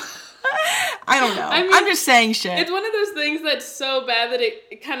the fuck? I don't know. I mean, I'm just saying shit. It's one of those things that's so bad that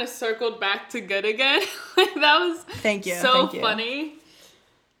it kind of circled back to good again. Like, that was so funny.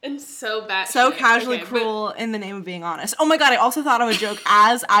 And so bad. So casually cruel in the name of being honest. Oh my god, I also thought of a joke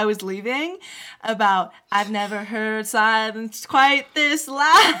as I was leaving about, I've never heard silence quite this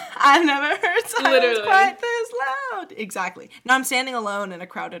loud. I've never heard silence quite this loud. Exactly. Now I'm standing alone in a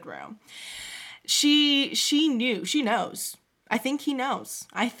crowded room. She knew. She knows. I think he knows.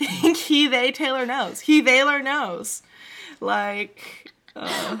 I think Taylor knows. Taylor knows. Like,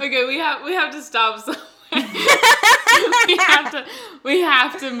 okay, we have to stop somewhere. we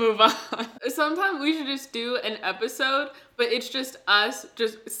have to move on. Sometimes we should just do an episode, but it's just us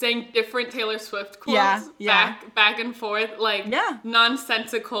just saying different Taylor Swift quotes back and forth, like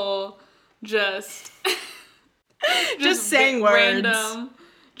nonsensical, just saying words. Random.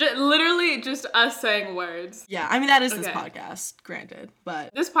 Literally just us saying words. Yeah, I mean, that is this podcast, granted,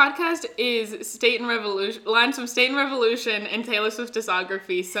 but... This podcast is State and Revolution, lines from State and Revolution and Taylor Swift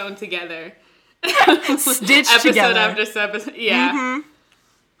discography sewn together. Stitched episode together. After episode, yeah. Mm-hmm.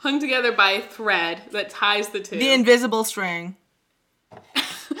 Hung together by a thread that ties the two. The invisible string.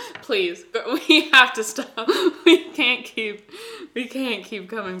 Please, we have to stop. We can't keep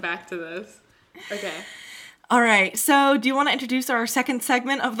coming back to this. Okay. All right, so do you want to introduce our second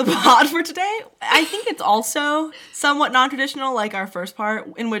segment of the pod for today? I think it's also somewhat non-traditional, like our first part,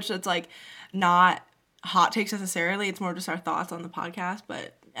 in which it's like not hot takes necessarily. It's more just our thoughts on the podcast,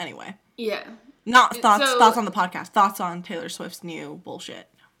 but anyway. Yeah. Not thoughts on the podcast, thoughts on Taylor Swift's new bullshit.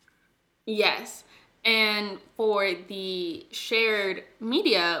 Yes, and for the shared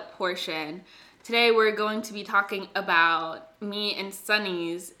media portion, today we're going to be talking about me and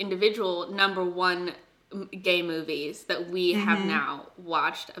Sunny's individual number one gay movies that we have now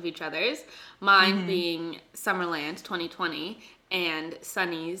watched of each other's. Mine being Summerland 2020 and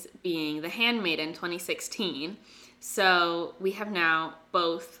Sunny's being The Handmaiden 2016. So we have now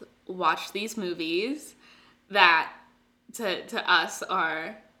both watched these movies that to us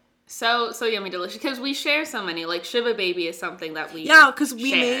are so yummy delicious because we share so many. Like Shiva Baby is something that we because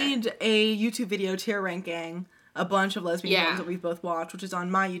we made a YouTube video tier ranking a bunch of lesbian films that we've both watched, which is on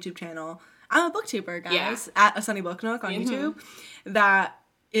my YouTube channel. I'm a booktuber, guys, at A Sunny Book Nook on YouTube. That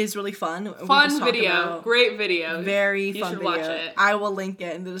is really fun. Fun video. Great video. Very fun you should video. Watch it. I will link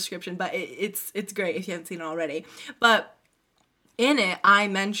it in the description, but it's great if you haven't seen it already. But in it, I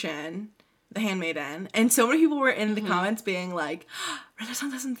mention The Handmaiden, and so many people were in the comments being like,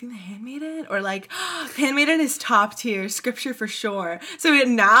 Renaissance hasn't seen The Handmaiden? Or like, The Handmaiden is top tier, scripture for sure. So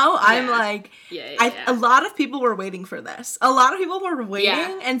now I'm like, a lot of people were waiting for this. A lot of people were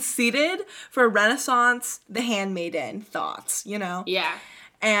waiting and seated for Renaissance, The Handmaiden thoughts, you know? Yeah.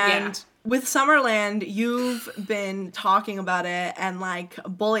 And with Summerland, you've been talking about it and like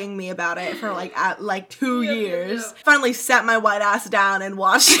bullying me about it for like 2 years. Yeah. Finally sat my white ass down and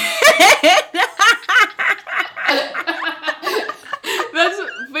watched it. That's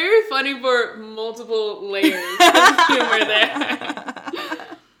very funny for multiple layers of humor there.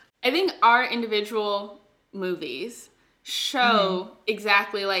 I think our individual movies show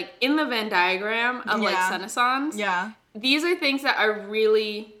exactly like in the Venn diagram of like Renaissance. Yeah. These are things that are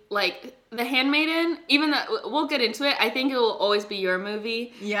really like The Handmaiden, even though we'll get into it, I think it will always be your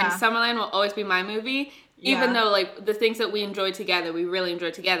movie. Yeah. And Summerland will always be my movie. Even though like the things that we enjoy together, we really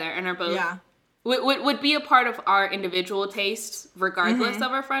enjoy together and are both would be a part of our individual tastes regardless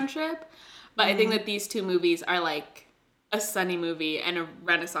of our friendship. But I think that these two movies are like a Sunny movie and a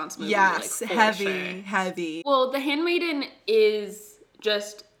Renaissance movie. Yes, like, heavy. Well, The Handmaiden is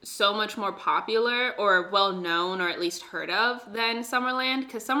just so much more popular or well known or at least heard of than Summerland,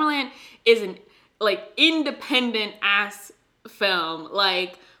 because Summerland is an like independent ass film.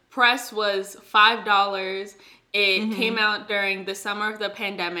 Like press was $5. It came out during the summer of the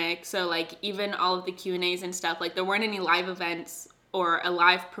pandemic, so like even all of the Q&As and stuff, like there weren't any live events or a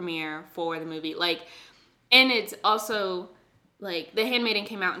live premiere for the movie. Like, and it's also like The Handmaiden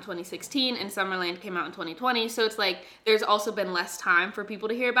came out in 2016 and Summerland came out in 2020. So it's like there's also been less time for people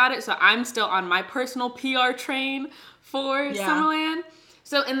to hear about it. So I'm still on my personal PR train for Summerland.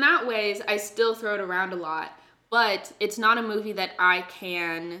 So in that ways, I still throw it around a lot. But it's not a movie that I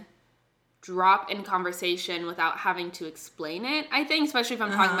can drop in conversation without having to explain it, I think, especially if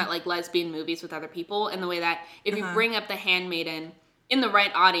I'm talking about like lesbian movies with other people, in the way that if you bring up The Handmaiden in the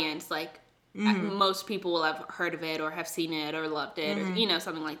right audience, like most people will have heard of it or have seen it or loved it or, you know,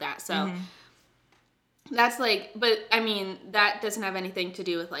 something like that. So that's like, but I mean, that doesn't have anything to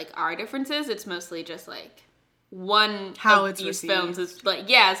do with like our differences. It's mostly just like one how of it's these received. films is like,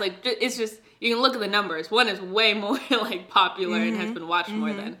 it's like, it's just, you can look at the numbers. One is way more like popular and has been watched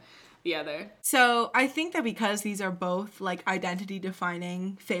more than the other. So I think that because these are both like identity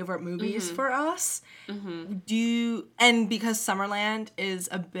defining favorite movies for us, and because Summerland is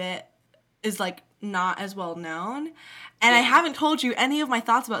like not as well known, and I haven't told you any of my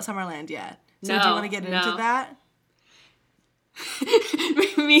thoughts about Summerland yet. So do you want to get into that?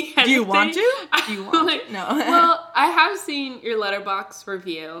 Do you want to? No. Well, I have seen your Letterboxd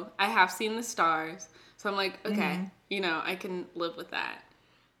review. I have seen the stars. So I'm like, okay, you know, I can live with that.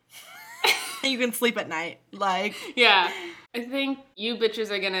 And you can sleep at night. Like, yeah. I think you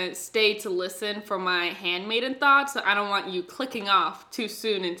bitches are gonna stay to listen for my Handmaiden thoughts, so I don't want you clicking off too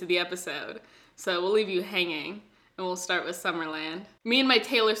soon into the episode. So we'll leave you hanging, and we'll start with Summerland. Me and my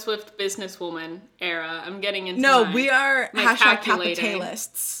Taylor Swift businesswoman era. I'm getting into we are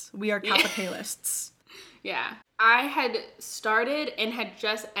 #capitalists. We are capitalists. Yeah. I had started and had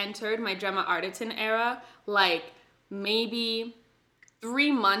just entered my Gemma Arterton era, like, maybe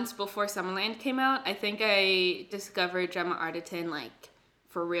 3 months before Summerland came out. I think I discovered Gemma Arterton, like,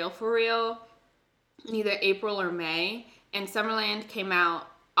 for real, in either April or May. And Summerland came out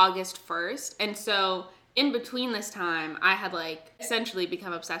August 1st. And so in between this time, I had, like, essentially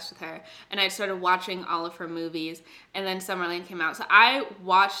become obsessed with her. And I started watching all of her movies. And then Summerland came out. So I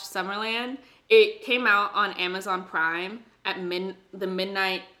watched Summerland. It came out on Amazon Prime at the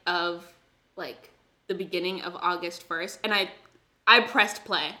midnight of, like, the beginning of August 1st. And I pressed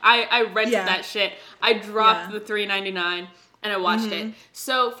play. I rented that shit. I dropped the $3.99 and I watched it.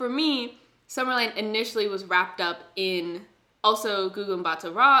 So for me, Summerland initially was wrapped up in, also Gugu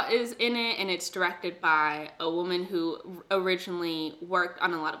Mbatha Raw is in it, and it's directed by a woman who originally worked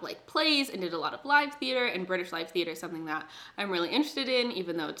on a lot of, like, plays and did a lot of live theater, and British live theater is something that I'm really interested in,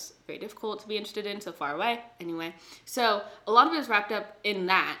 even though it's very difficult to be interested in so far away. Anyway, so a lot of it is wrapped up in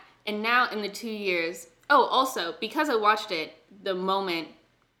that. And now in the 2 years, also, because I watched it the moment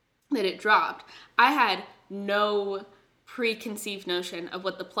that it dropped, I had no preconceived notion of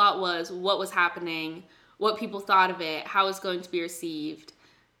what the plot was, what was happening, what people thought of it, how it's going to be received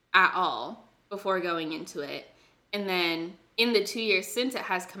at all before going into it. And then in the 2 years since it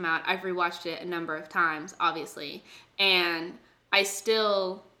has come out, I've rewatched it a number of times, obviously. And I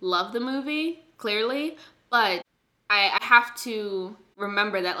still love the movie, clearly, but I have to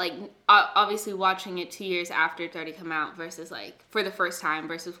remember that, like, obviously watching it 2 years after it's already come out versus, like, for the first time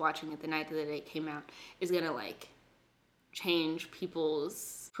versus watching it the night that it came out is gonna, like, change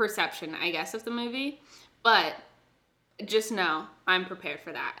people's perception, I guess, of the movie. But just know I'm prepared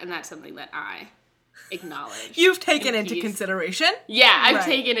for that, and that's something that I acknowledge. You've taken into consideration? Yeah, I've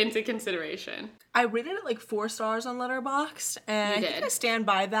taken into consideration. I rated it like 4 stars on Letterboxd, and I think I stand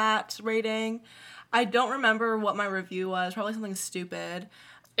by that rating. I don't remember what my review was. Probably something stupid.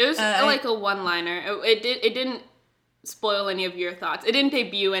 It was like a one-liner. It didn't spoil any of your thoughts. It didn't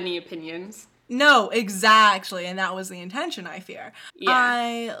debut any opinions. No, exactly, and that was the intention, I fear. Yeah.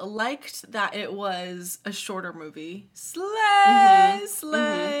 I liked that it was a shorter movie. Slay!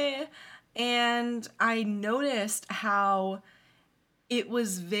 And I noticed how it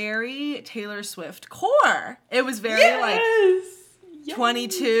was very Taylor Swift core. It was very, like,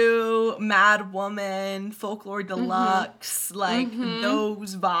 22, Mad Woman, Folklore Deluxe, like,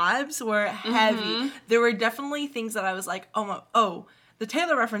 those vibes were heavy. There were definitely things that I was like, the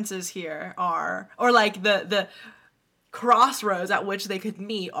Taylor references here are, or, like, the crossroads at which they could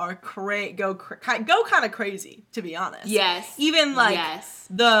meet are go kind of crazy, to be honest. Yes. Even, like,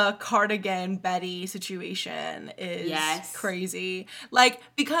 the Cardigan Betty situation is crazy. Like,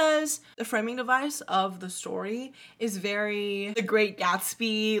 because the framing device of the story is very The Great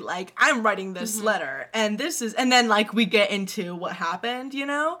Gatsby, like, I'm writing this letter, and then, like, we get into what happened, you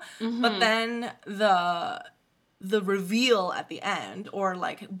know? But then the reveal at the end, or,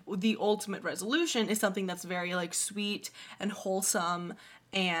 like, the ultimate resolution, is something that's very, like, sweet and wholesome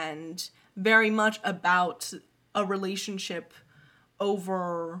and very much about a relationship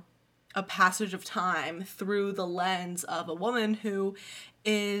over a passage of time through the lens of a woman who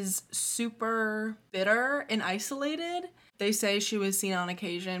is super bitter and isolated. They say she was seen on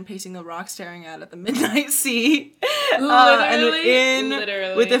occasion pacing the rock, staring out at the midnight sea.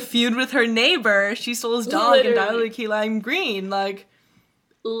 Literally. With a feud with her neighbor, she stole his dog and died with key lime green. Like,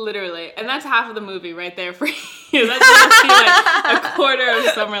 literally. And that's half of the movie right there for you. That's like a quarter of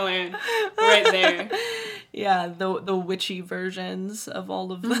Summerland right there. Yeah, the witchy versions of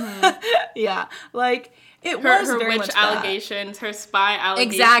all of them. Yeah, like, it was her very witch much allegations, her spy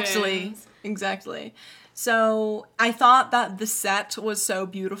allegations. Exactly. So I thought that the set was so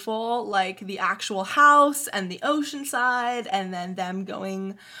beautiful, like the actual house and the ocean side, and then them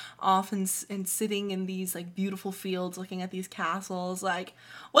going off and sitting in these, like, beautiful fields looking at these castles. Like,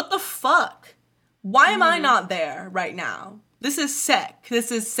 what the fuck? Why am I not there right now? This is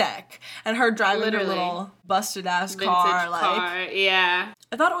sick. And her driving her little busted ass car, like, yeah.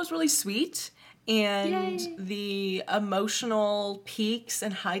 I thought it was really sweet. And Yay. The emotional peaks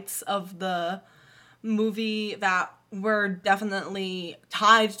and heights of the movie that were definitely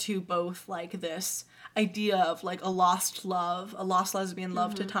tied to both, like, this idea of like a lost love, a lost lesbian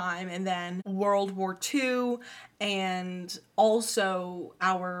love to time, and then World War II, and also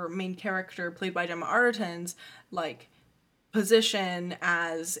our main character played by Gemma Arterton's like position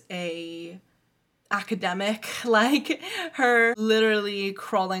as a academic, like her literally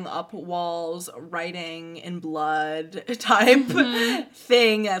crawling up walls, writing in blood type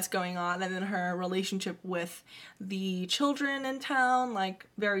thing that's going on, and then her relationship with the children in town, like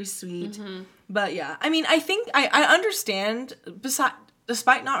very sweet. But yeah, I mean, I think I understand,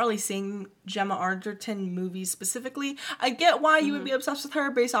 despite not really seeing Gemma Arterton movies specifically, I get why you would be obsessed with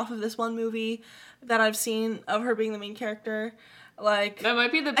her based off of this one movie that I've seen of her being the main character. Like, that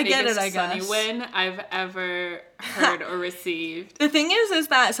might be the biggest Sunny win I've ever heard or received. The thing is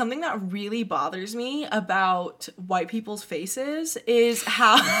that something that really bothers me about white people's faces is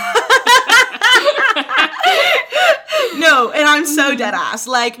how... No, and I'm so dead ass.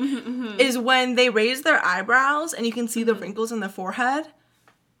 Like, is when they raise their eyebrows and you can see the wrinkles in the forehead.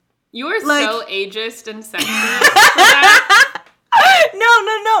 You are like, so ageist and sexist for that. No.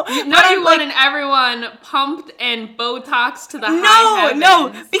 You wanted everyone pumped and Botox to the high heavens. No,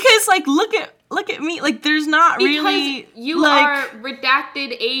 because like look at me, like there's not because really you like, are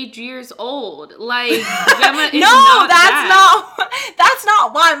redacted age years old. Like Gemma is that's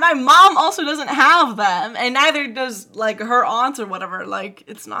not why. My mom also doesn't have them, and neither does like her aunts or whatever. Like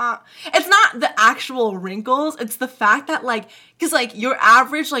it's not the actual wrinkles. It's the fact that like, because like your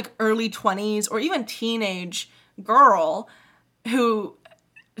average like early 20s or even teenage girl who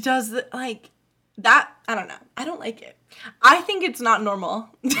does like that, I don't know. I don't like it. I think it's not normal.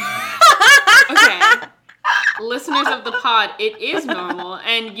 Okay. Listeners of the pod, it is normal,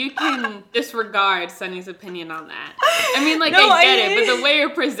 and you can disregard Sunny's opinion on that. I mean, like, I get it, but the way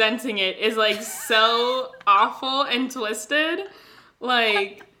you're presenting it is, like, so awful and twisted.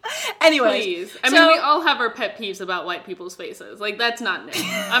 Like... Anyways, please. I mean, we all have our pet peeves about white people's faces. Like, that's not new.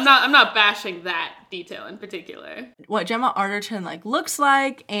 I'm not bashing that detail in particular. What Gemma Arterton like looks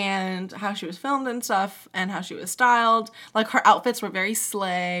like, and how she was filmed and stuff, and how she was styled. Like her outfits were very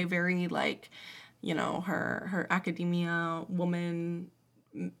slay, very like, you know, her academia woman,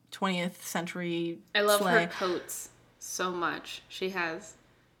 20th century. I love slay. her coats so much. She has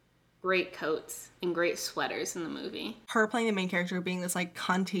great coats and great sweaters in the movie. Her playing the main character, being this like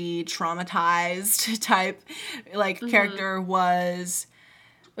cunty, traumatized type like character was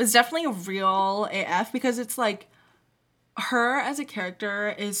definitely real AF, because it's like her as a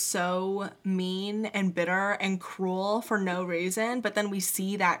character is so mean and bitter and cruel for no reason, but then we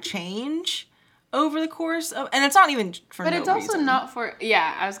see that change over the course of, and it's not even for no reason. But it's also not for,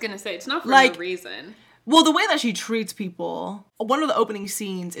 I was gonna say, it's not for like, no reason. Well, the way that she treats people, one of the opening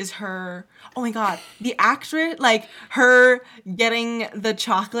scenes is her, oh my god, the actress, like, her getting the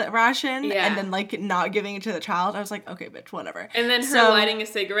chocolate ration and then, like, not giving it to the child. I was like, okay, bitch, whatever. And then her lighting a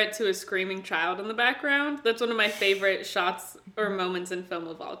cigarette to a screaming child in the background. That's one of my favorite shots or moments in film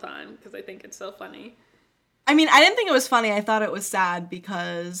of all time, because I think it's so funny. I mean, I didn't think it was funny. I thought it was sad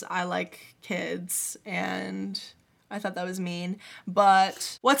because I like kids, and I thought that was mean.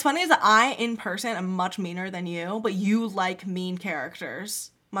 But what's funny is that I, in person, am much meaner than you, but you like mean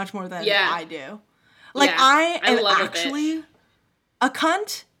characters much more than I do. Like, I am actually a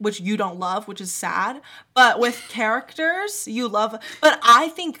cunt, which you don't love, which is sad. But with characters, you love. But I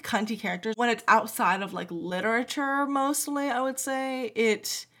think cunty characters, when it's outside of, like, literature mostly, I would say,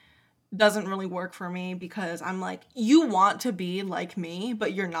 it doesn't really work for me, because I'm like, you want to be like me,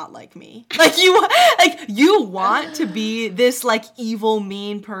 but you're not like me. Like you want to be this like evil,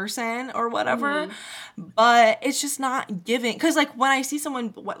 mean person or whatever, but it's just not giving. Because like when I see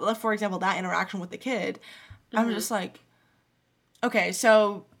someone, for example, that interaction with the kid, I'm just like, okay,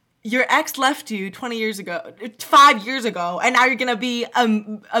 so your ex left you 5 years ago, and now you're gonna be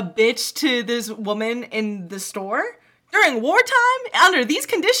a bitch to this woman in the store during wartime under these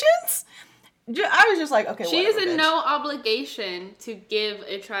conditions? I was just like, okay, she whatever, is in bitch. no obligation to give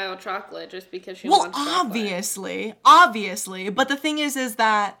a child chocolate just because she wants chocolate. Obviously. But the thing is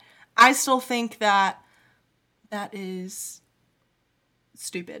that I still think that is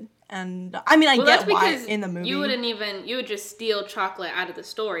stupid. And I mean, I get why in the movie. You would just steal chocolate out of the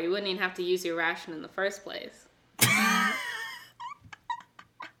store. You wouldn't even have to use your ration in the first place.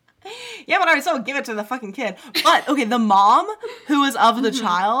 Yeah, but I would still give it to the fucking kid. But, okay, the mom who is of the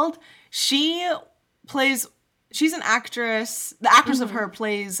child, she's an actress. The actress of her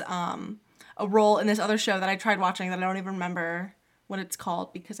plays a role in this other show that I tried watching that I don't even remember what it's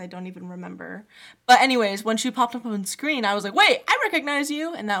called, because I don't even remember. But anyways, when she popped up on screen, I was like, wait, I recognize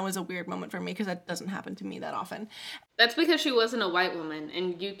you. And that was a weird moment for me, because that doesn't happen to me that often. That's because she wasn't a white woman,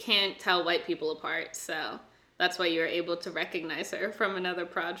 and you can't tell white people apart, so that's why you're able to recognize her from another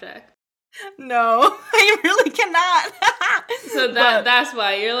project. No, I really cannot. So that's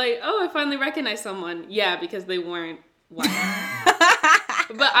why you're like, oh, I finally recognize someone. Yeah, because they weren't white.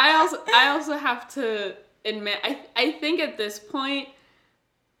 But I also have to admit, I think at this point,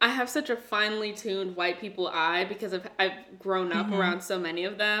 I have such a finely tuned white people eye because I've grown up around so many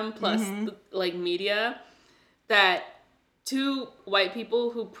of them, plus like media, that two white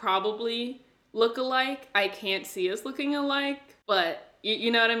people who probably look alike, I can't see as looking alike, but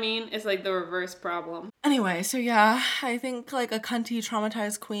you know what I mean? It's like the reverse problem. Anyway, so yeah, I think like a cunty,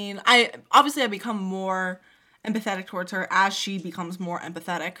 traumatized queen. I become more empathetic towards her as she becomes more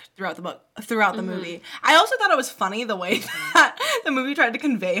empathetic throughout the movie. I also thought it was funny the way that the movie tried to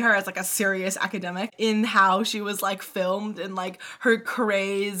convey her as like a serious academic in how she was like filmed and like her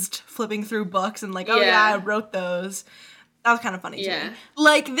crazed flipping through books and like, oh yeah, I wrote those. That was kind of funny to me.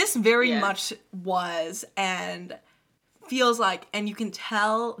 Like this very much was and feels like, and you can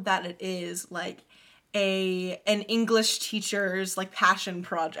tell that it is like an English teacher's like passion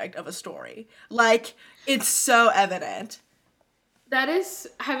project of a story. Like it's so evident. That is,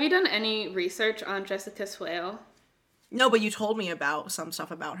 have you done any research on Jessica Swale? No, but you told me about some stuff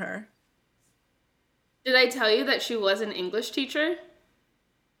about her. Did I tell you that she was an English teacher?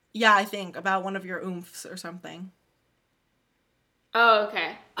 Yeah, I think about one of your oomphs or something. Oh,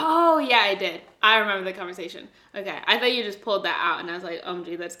 okay. Oh, yeah, I did. I remember the conversation. Okay. I thought you just pulled that out, and I was like,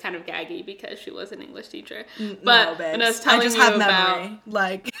 gee, that's kind of gaggy because she was an English teacher. But no, when I was telling I just you have about... memory.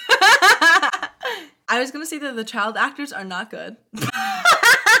 Like, I was going to say that the child actors are not good.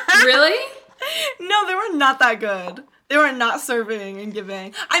 Really? No, they were not that good. They were not serving and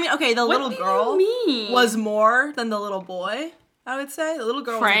giving. I mean, okay, the little girl was more than the little boy, I would say. The little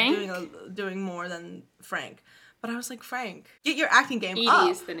girl was doing more than Frank. But I was like, Frank, get your acting game up.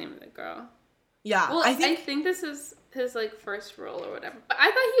 Edie is the name of the girl. Yeah. Well, I think this is his, like, first role or whatever. But I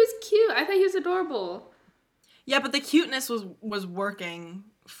thought he was cute. I thought he was adorable. Yeah, but the cuteness was working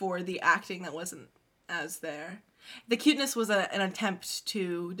for the acting that wasn't as there. The cuteness was an attempt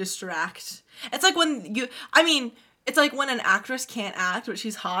to distract. It's like it's like when an actress can't act, but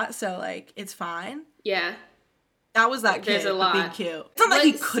she's hot, so, like, it's fine. Yeah. That was that kid being cute. It's not that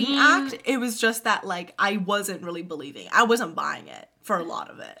he couldn't act. It was just that, like, I wasn't really believing. I wasn't buying it for a lot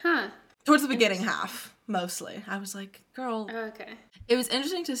of it. Huh. Towards the beginning half, mostly. I was like, girl. Okay. It was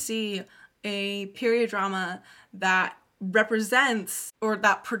interesting to see a period drama that represents or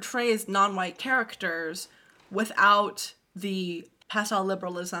that portrays non-white characters without the pastel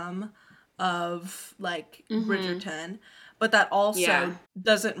liberalism of, like, Bridgerton. But that also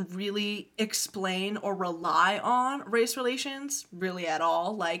doesn't really explain or rely on race relations really at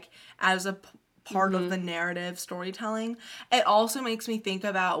all, like as a part of the narrative storytelling. It also makes me think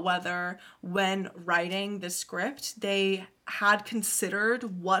about whether when writing the script, they had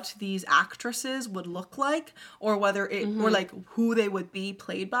considered what these actresses would look like or whether it or like who they would be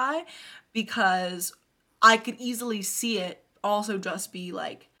played by, because I could easily see it also just be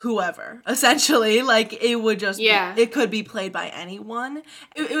like whoever, essentially. Like it would just it could be played by anyone.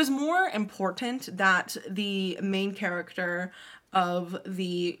 It was more important that the main character of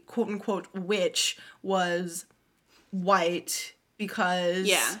the quote-unquote witch was white,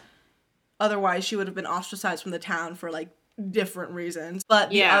 because otherwise she would have been ostracized from the town for like different reasons.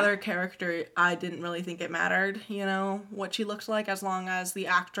 But the other character, I didn't really think it mattered, you know, what she looked like, as long as the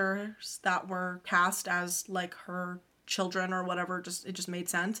actors that were cast as like her children or whatever, it just made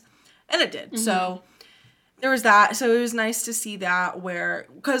sense. And it did. So there was that. So it was nice to see that, where,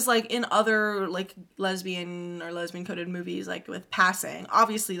 because like in other like lesbian or lesbian coded movies, like with Passing,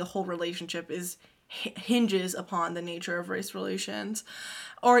 obviously the whole relationship hinges upon the nature of race relations.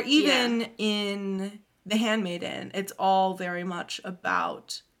 Or even in The Handmaiden, it's all very much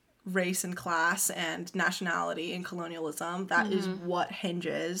about race and class and nationality and colonialism. That is what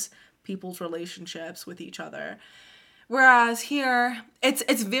hinges people's relationships with each other. Whereas here,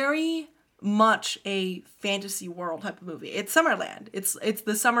 it's very much a fantasy world type of movie. It's Summerland. It's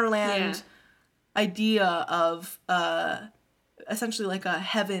the Summerland idea of essentially like a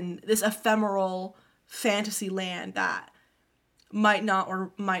heaven, this ephemeral fantasy land that might not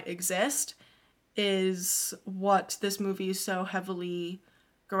or might exist, is what this movie is so heavily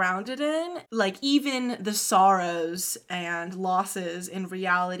grounded in. Like even the sorrows and losses and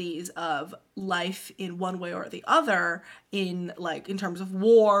realities of life in one way or the other, in like in terms of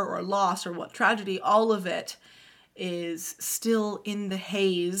war or loss or what tragedy, all of it is still in the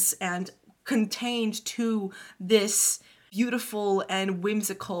haze and contained to this beautiful and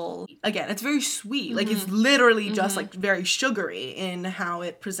whimsical. Again, it's very sweet. Like, it's literally just, like, very sugary in how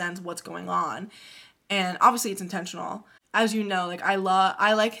it presents what's going on. And obviously it's intentional. As you know, like, I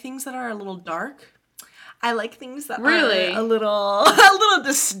like things that are a little dark. I like things that are a little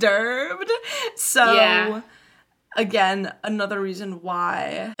disturbed. So, again, another reason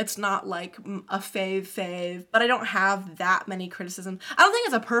why it's not, like, a fave, but I don't have that many criticisms. I don't think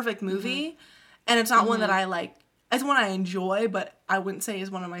it's a perfect movie, and it's not one that I, like, it's one I enjoy, but I wouldn't say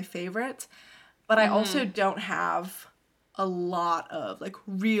is one of my favorites. But I also don't have a lot of, like,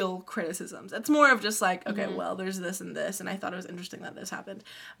 real criticisms. It's more of just, like, okay, well, there's this, and I thought it was interesting that this happened.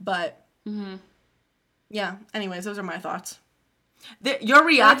 But, yeah, anyways, those are my thoughts. You're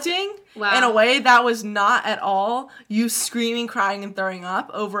reacting in a way that was not at all you screaming, crying, and throwing up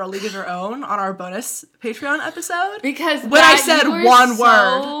over A League of Your Own on our bonus Patreon episode. Because when I said one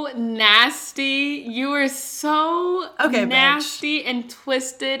word, so nasty. You were so nasty and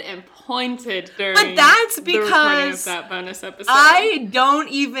twisted and pointed during. But that's because the recording of that bonus episode. I don't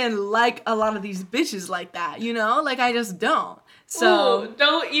even like a lot of these bitches like that. You know, like I just don't. So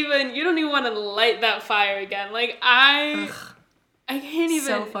you don't even want to light that fire again. Like I can't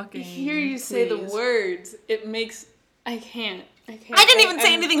even hear you say the words. It makes I can't. I didn't even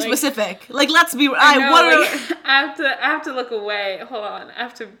say anything specific. Like, let's be. I have to look away. Hold on. I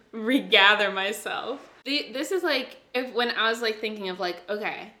have to regather myself. This is like when I was like thinking of like,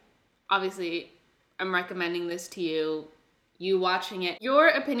 okay, obviously, I'm recommending this to you. You watching it, your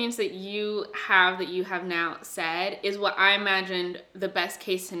opinions that you have now said is what I imagined the best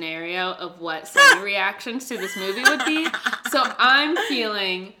case scenario of what Sunny reactions to this movie would be. So I'm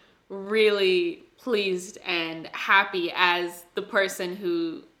feeling really pleased and happy as the person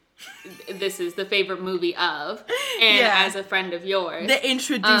who this is the favorite movie of, and as a friend of yours. The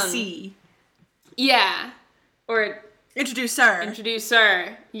introducee. Or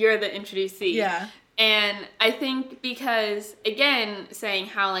introducer. You're the introducee. Yeah. And I think because, again, saying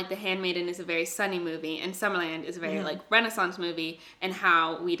how, like, The Handmaiden is a very sunny movie and Summerland is a very, like, Renaissance movie and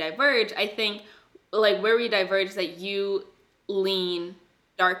how we diverge, I think, like, where we diverge is that you lean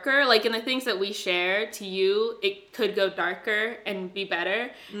darker. Like, in the things that we share to you, it could go darker and be better.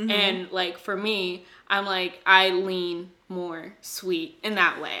 And, like, for me, I'm, like, I lean more sweet in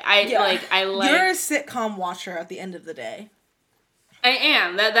that way. You're a sitcom watcher at the end of the day. I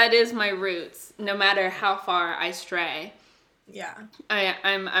am. That is my roots, no matter how far I stray. Yeah.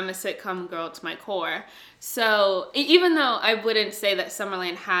 I'm a sitcom girl to my core. So even though I wouldn't say that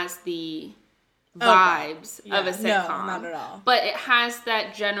Summerland has the vibes of a sitcom. No, not at all. But it has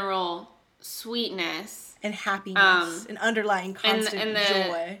that general sweetness. And happiness. And underlying constant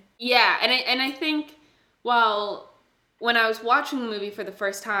joy. Yeah, and I think when I was watching the movie for the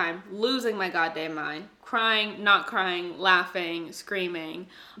first time, losing my goddamn mind, crying, not crying, laughing, screaming,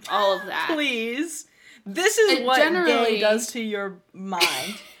 all of that. Please. This is what gay does to your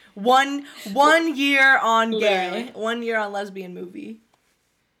mind. One year on gay, 1 year on lesbian movie.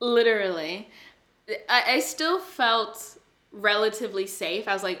 Literally. I still felt relatively safe.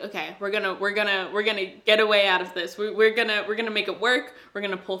 I was like, okay, we're gonna get away out of this. We're gonna make it work. We're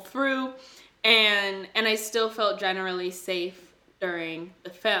gonna pull through. And I still felt generally safe during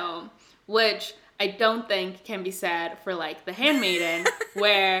the film, which I don't think can be said for, like, The Handmaiden,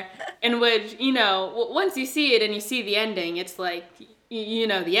 in which, you know, once you see it and you see the ending, it's like, you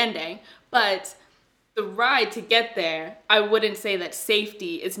know the ending. But the ride to get there, I wouldn't say that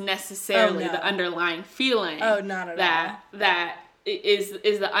safety is necessarily the underlying feeling. Oh, not at all. That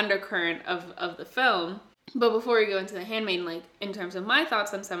is the undercurrent of the film. But before we go into The Handmaiden, like, in terms of my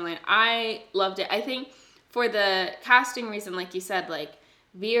thoughts on Summerland, I loved it. I think for the casting reason, like you said, like,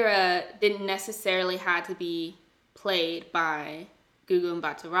 Vera didn't necessarily have to be played by Gugu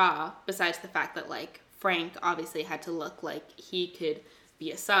Mbatha-Raw, besides the fact that, like, Frank obviously had to look like he could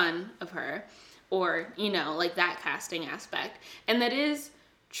be a son of her, or, you know, like, that casting aspect. And that is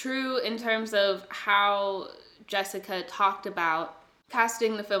true in terms of how Jessica talked about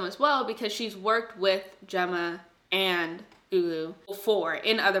casting the film as well, because she's worked with Gemma and Gugu before,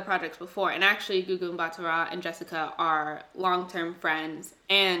 in other projects before. And actually, Gugu Mbatha-Raw and Jessica are long-term friends,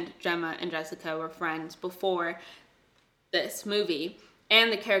 and Gemma and Jessica were friends before this movie.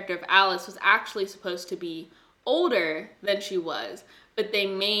 And the character of Alice was actually supposed to be older than she was, but they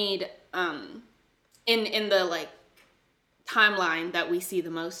made, in the, like, timeline that we see the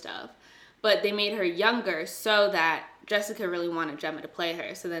most of, but they made her younger so that Jessica really wanted Gemma to play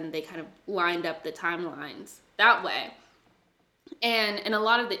her, so then they kind of lined up the timelines that way. And in a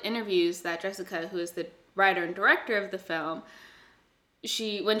lot of the interviews that Jessica, who is the writer and director of the film,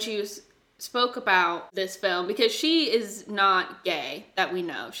 when she was spoke about this film because she is not gay that we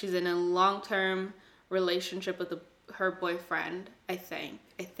know. She's in a long-term relationship with her boyfriend, I think.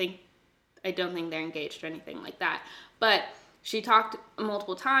 I don't think they're engaged or anything like that. But she talked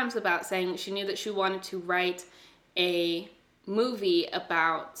multiple times about saying she knew that she wanted to write a movie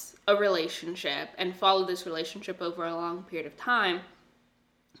about a relationship and follow this relationship over a long period of time.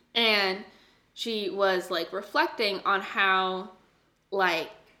 And she was like reflecting on how like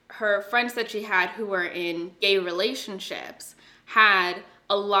her friends that she had who were in gay relationships had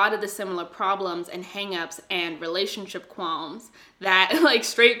a lot of the similar problems and hangups and relationship qualms that like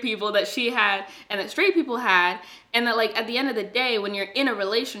straight people that she had and that straight people had, and that like at the end of the day when you're in a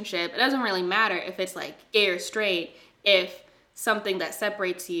relationship, it doesn't really matter if it's like gay or straight, if something that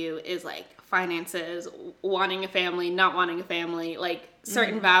separates you is like finances, wanting a family, not wanting a family, like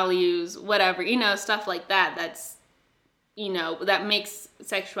certain values, whatever, you know, stuff like that. That's, you know, that makes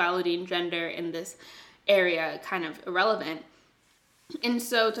sexuality and gender in this area kind of irrelevant. And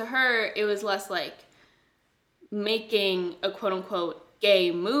so to her, it was less like making a quote unquote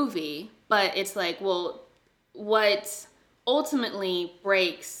gay movie, but it's like, well, what ultimately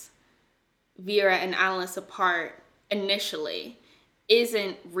breaks Vera and Alice apart initially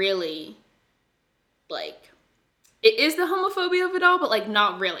isn't really like, it is the homophobia of it all, but like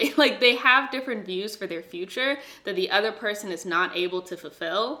not really. Like they have different views for their future that the other person is not able to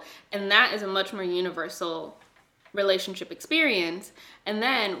fulfill. And that is a much more universal relationship experience. And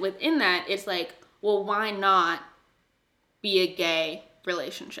then within that, it's like, well, why not be a gay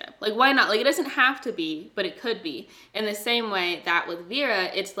relationship? Like, why not? Like, it doesn't have to be, but it could be. In the same way that with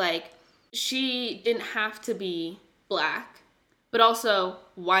Vera, it's like, she didn't have to be Black, but also,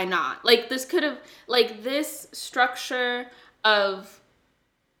 why not? Like, this could have, like, this structure of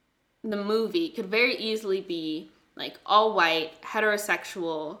the movie could very easily be, like, all white,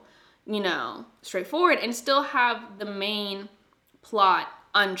 heterosexual, you know, straightforward, and still have the main plot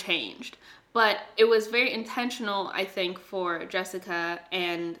unchanged. But it was very intentional, I think, for Jessica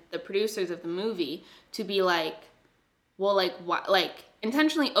and the producers of the movie to be like, well, like, what, like,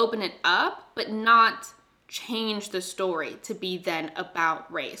 intentionally open it up, but not change the story to be then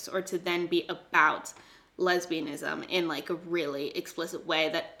about race or to then be about lesbianism in like a really explicit way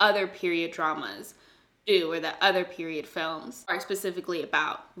that other period dramas do, or that other period films are specifically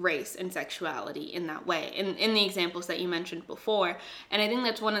about race and sexuality in that way, in the examples that you mentioned before. And I think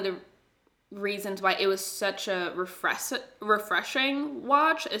that's one of the reasons why it was such a refreshing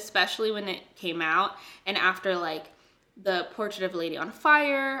watch, especially when it came out and after like the Portrait of a Lady on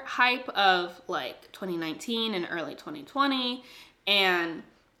Fire hype of like 2019 and early 2020, and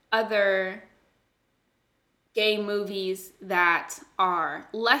other gay movies that are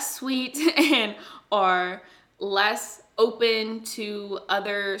less sweet and are less open to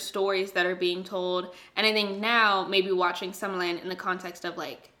other stories that are being told. And I think now, maybe watching Summerland in the context of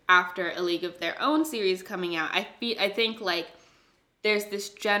like after A League of Their Own series coming out, I think like there's this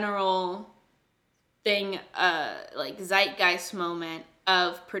general thing, like zeitgeist moment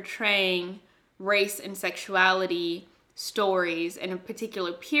of portraying race and sexuality stories in a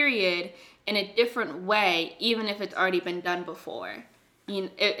particular period in a different way, even if it's already been done before, you know,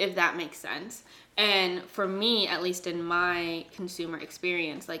 if that makes sense. And for me, at least in my consumer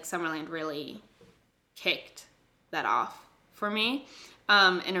experience, like Summerland really kicked that off for me,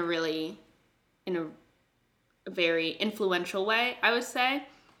 in a very influential way, I would say.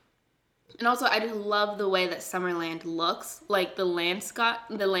 And also, I just love the way that Summerland looks. Like, the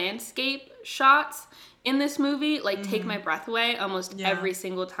landscape shots in this movie, like, take my breath away almost every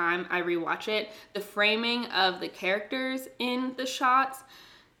single time I rewatch it. The framing of the characters in the shots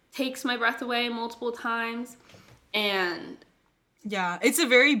takes my breath away multiple times. And yeah, it's a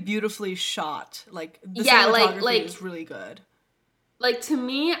very beautifully shot. Like, the cinematography is really good. Like, to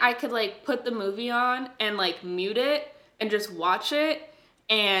me, I could, like, put the movie on and, like, mute it and just watch it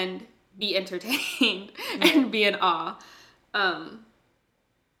and be entertained and be in awe.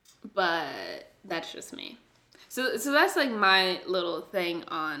 But that's just me. So that's like my little thing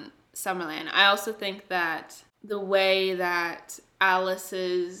on Summerland. I also think that the way that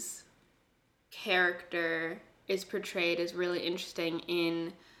Alice's character is portrayed is really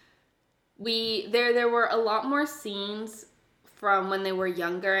interesting. There were a lot more scenes from when they were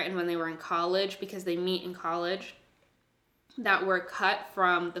younger and when they were in college, because they meet in college, that were cut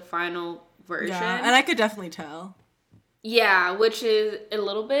from the final version. Yeah, and I could definitely tell. Yeah, which is a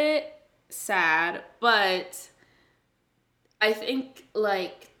little bit sad, but I think,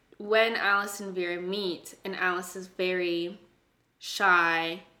 like, when Alice and Vera meet, and Alice is very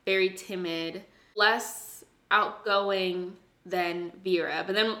shy, very timid, less outgoing than Vera.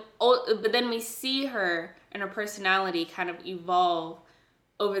 But then we see her and her personality kind of evolve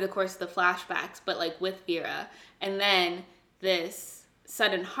over the course of the flashbacks, but like with Vera. And then this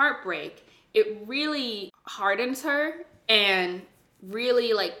sudden heartbreak, it really hardens her and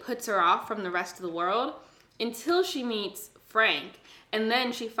really like puts her off from the rest of the world until she meets Frank. And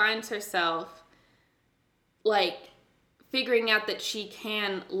then she finds herself like figuring out that she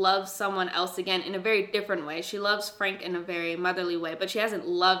can love someone else again in a very different way. She loves Frank in a very motherly way, but she hasn't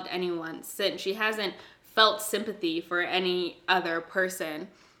loved anyone since. She hasn't felt sympathy for any other person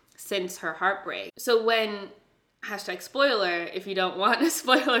since her heartbreak. So when, #spoiler, if you don't want a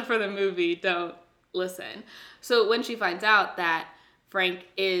spoiler for the movie, don't listen. So when she finds out that Frank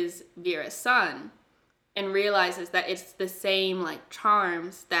is Vera's son and realizes that it's the same like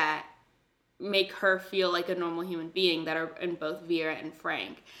charms that make her feel like a normal human being that are in both Vera and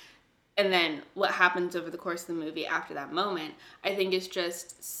Frank. And then what happens over the course of the movie after that moment, I think is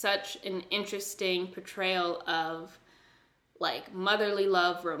just such an interesting portrayal of like motherly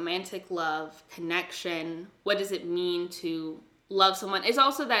love, romantic love, connection. What does it mean to love someone? It's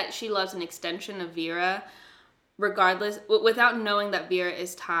also that she loves an extension of Vera, regardless, without knowing that Vera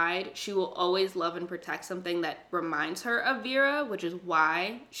is tied. She will always love and protect something that reminds her of Vera, which is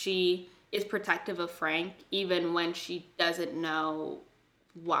why she is protective of Frank, even when she doesn't know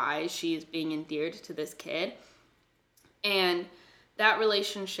why she is being endeared to this kid. And that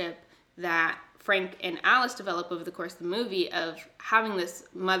relationship that Frank and Alice develop over the course of the movie of having this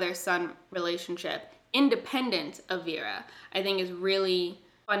mother-son relationship independent of Vera, I think is really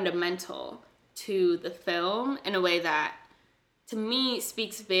fundamental to the film in a way that, to me,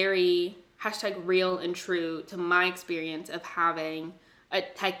 speaks very #real and true to my experience of having a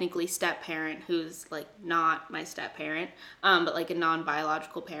technically step-parent who's like not my step-parent, but like a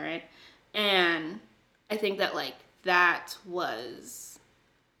non-biological parent. And I think that like that was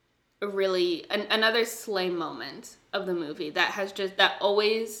a really another slay moment of the movie that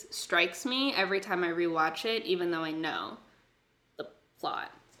always strikes me every time I rewatch it, even though I know the plot.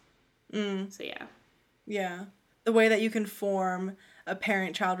 So yeah, the way that you can form a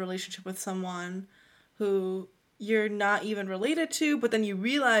parent-child relationship with someone who you're not even related to, but then you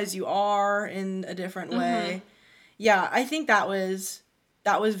realize you are in a different way. Yeah, I think that was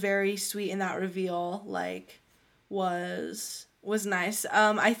very sweet, and that reveal like was nice.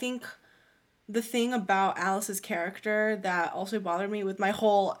 I think the thing about Alice's character that also bothered me with my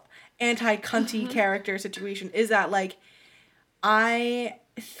whole anti-cunty character situation is that like I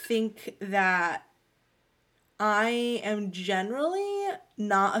think that I am generally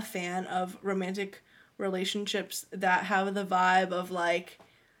not a fan of romantic relationships that have the vibe of like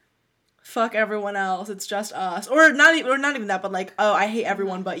fuck everyone else, it's just us, or not even that, but like, oh, I hate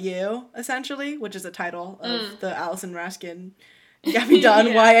everyone but you, essentially, which is the title of the Alison Raskin Gabby Dunn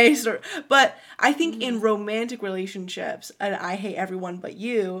YA story. But I think in romantic relationships, an I hate everyone but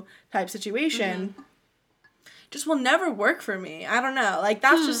you type situation just will never work for me. I don't know, like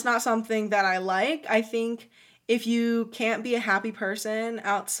that's just not something that I like. I think if you can't be a happy person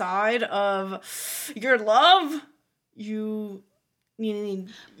outside of your love, you need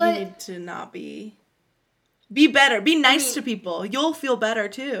to not be better. Be nice to people. You'll feel better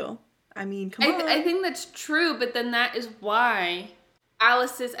too. I mean, come on. I think that's true, but then that is why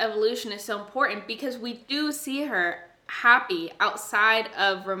Alice's evolution is so important, because we do see her happy outside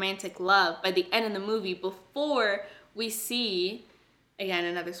of romantic love by the end of the movie, before we see, again,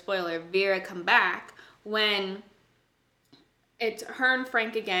 another spoiler, Vera come back, when it's her and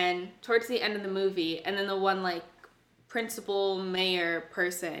Frank again towards the end of the movie, and then the one like principal mayor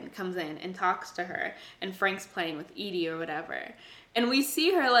person comes in and talks to her, and Frank's playing with Edie or whatever, and we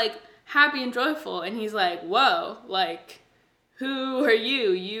see her like happy and joyful, and he's like, whoa, like, who are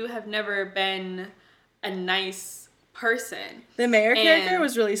you? You have never been a nice person. The mayor character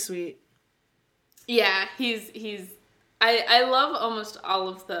was really sweet. Yeah, I love almost all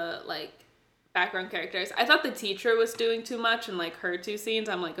of the like background characters. I thought the teacher was doing too much in like her 2 scenes.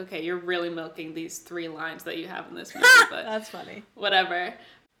 I'm like, okay, you're really milking these 3 lines that you have in this movie, but that's funny. Whatever.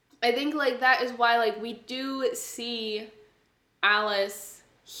 I think like that is why like we do see Alice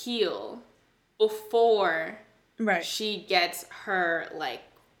heal before she gets her like,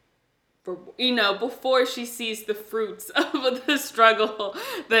 before she sees the fruits of the struggle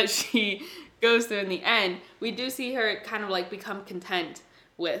that she goes through in the end. We do see her kind of like become content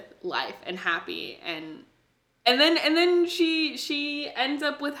with life and happy, and then she ends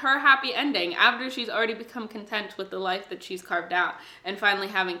up with her happy ending after she's already become content with the life that she's carved out, and finally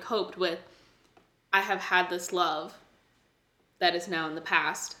having coped with, I have had this love that is now in the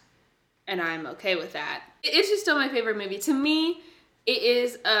past, and I'm okay with that. It's just still my favorite movie. To me, it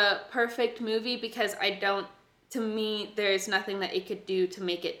is a perfect movie because to me, there's nothing that it could do to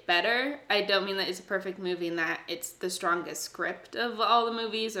make it better. I don't mean that it's a perfect movie in that it's the strongest script of all the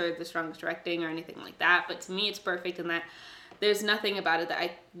movies or the strongest directing or anything like that. But to me, it's perfect in that there's nothing about it that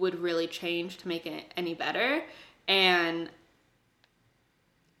I would really change to make it any better. And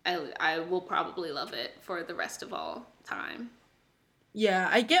I will probably love it for the rest of all time. Yeah,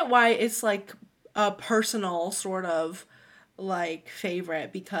 I get why it's like a personal sort of like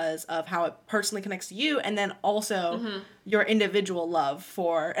favorite because of how it personally connects to you, and then also your individual love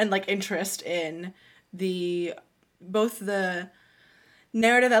for and like interest in both the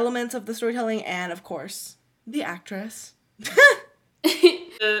narrative elements of the storytelling and of course the actress.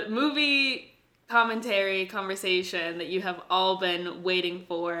 The movie commentary conversation that you have all been waiting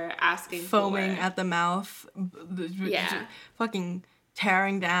for, asking foaming for. at the mouth. Yeah. Fucking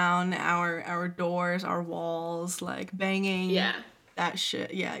tearing down our doors, our walls, like banging. Yeah. That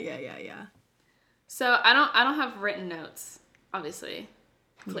shit. Yeah. So I don't have written notes, obviously,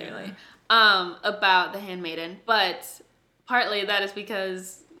 clearly, about The Handmaiden, but partly that is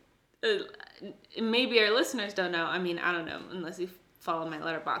because maybe our listeners don't know. I mean, I don't know unless you follow my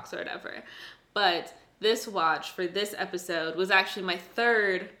letterbox or whatever. But this watch for this episode was actually my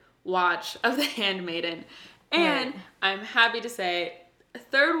third watch of The Handmaiden. And I'm happy to say, a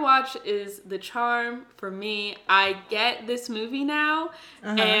third watch is the charm for me. I get this movie now.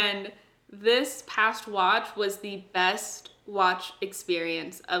 And this past watch was the best watch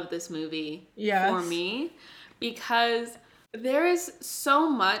experience of this movie for me. Because there is so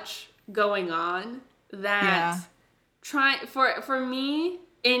much going on that for me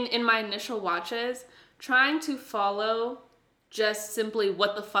in my initial watches, trying to follow just simply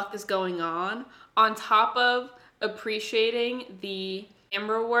what the fuck is going on top of appreciating the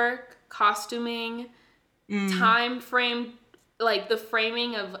camera work, costuming, time frame, like the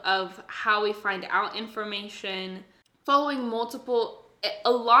framing of how we find out information, following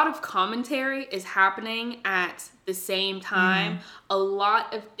a lot of commentary is happening at the same time. A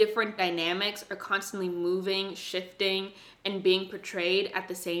lot of different dynamics are constantly moving, shifting, and being portrayed at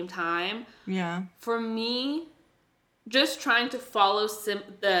the same time. Yeah. For me, just trying to follow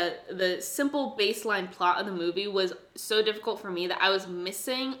the simple baseline plot of the movie was so difficult for me that I was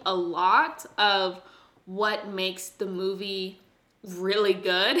missing a lot of what makes the movie really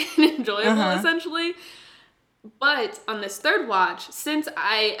good and enjoyable, essentially. But on this third watch, since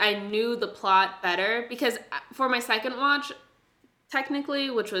I knew the plot better, because for my second watch, technically,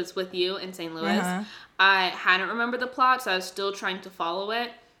 which was with you in St. Louis, I hadn't remembered the plot, so I was still trying to follow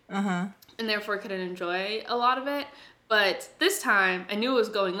it, and therefore couldn't enjoy a lot of it. But this time, I knew what was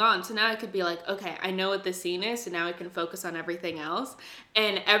going on, so now I could be like, okay, I know what this scene is, so now I can focus on everything else.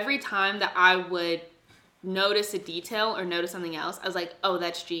 And every time that I would notice a detail or notice something else, I was like, oh,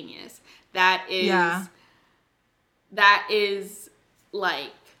 that's genius. That is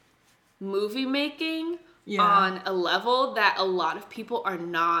like movie making on a level that a lot of people are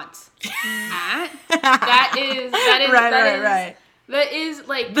not at. That is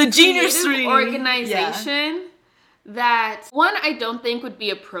like the genius organization that one I don't think would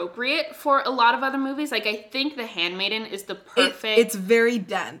be appropriate for a lot of other movies. Like I think The Handmaiden is the perfect. It's very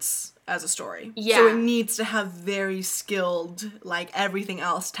dense as a story. Yeah. So it needs to have very skilled, like everything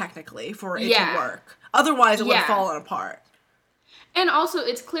else technically for it to work. Otherwise, it would have fallen apart. And also,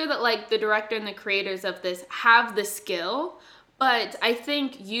 it's clear that, like, the director and the creators of this have the skill, but I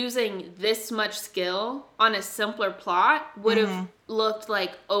think using this much skill on a simpler plot would have looked,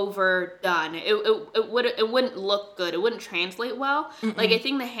 like, overdone. It wouldn't look good. It wouldn't translate well. Like, I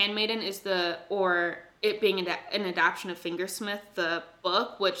think The Handmaiden is it being an adaptation of Fingersmith, the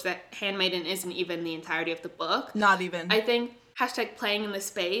book, which The Handmaiden isn't even the entirety of the book. Not even. I think... #playing in the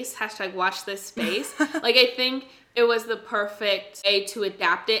space, #watch this space. Like, I think it was the perfect way to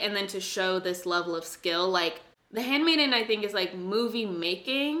adapt it and then to show this level of skill. Like, The Handmaiden, I think, is like movie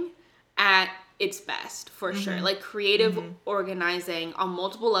making at its best, for sure. Like, creative organizing on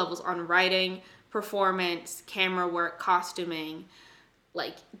multiple levels, on writing, performance, camera work, costuming,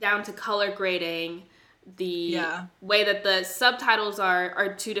 like, down to color grading, the way that the subtitles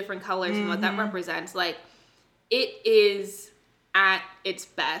are two different colors and what that represents. Like, it is at its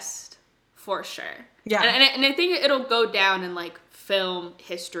best, for sure. Yeah. And I think it'll go down in, like, film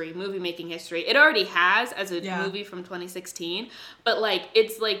history, movie making history. It already has as a movie from 2016, but like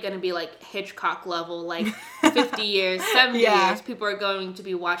it's like going to be like Hitchcock level, like 50 years, 70 years, people are going to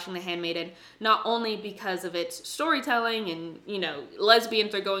be watching The Handmaiden, not only because of its storytelling and, you know,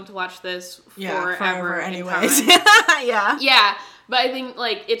 lesbians are going to watch this forever anyways. Yeah, but I think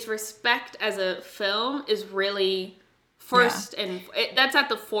like its respect as a film is really first and that's at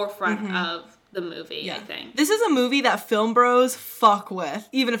the forefront of the movie, I think. This is a movie that film bros fuck with,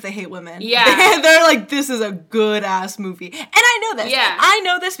 even if they hate women. Yeah. They're like, this is a good-ass movie. And I know this. Yeah. I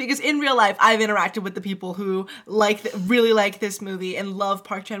know this because in real life, I've interacted with the people who really like this movie and love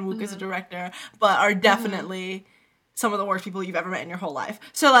Park Chan-wook as a director, but are definitely some of the worst people you've ever met in your whole life.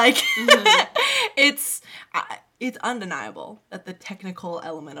 So, like, it's undeniable that the technical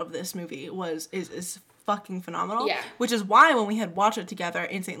element of this movie is fucking phenomenal. Yeah. Which is why when we had watched it together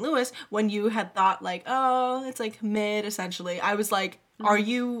in St. Louis, when you had thought like, oh, it's like mid essentially, I was like, are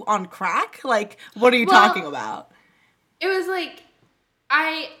you on crack? Like, what are you talking about? It was like,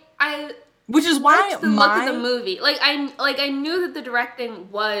 I which is why look at the movie. Like I knew that the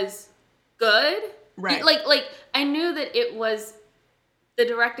directing was good. Right. Like I knew that the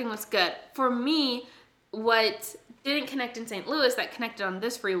directing was good. For me, what didn't connect in St. Louis that connected on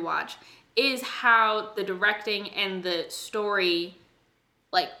this rewatch is how the directing and the story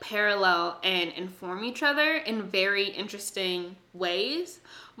like parallel and inform each other in very interesting ways,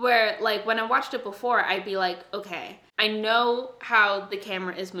 where like when I watched it before, I'd be like, okay, I know how the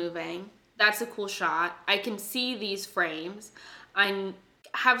camera is moving. That's a cool shot. I can see these frames. I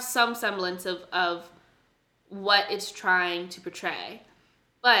have some semblance of what it's trying to portray.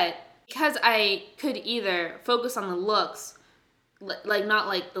 But because I could either focus on the looks, like not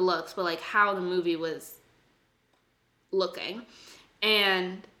like the looks, but like how the movie was looking,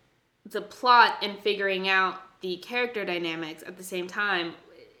 and the plot and figuring out the character dynamics at the same time,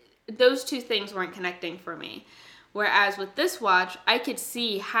 those two things weren't connecting for me. Whereas with this watch, I could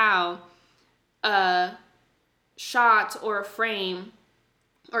see how a shot or a frame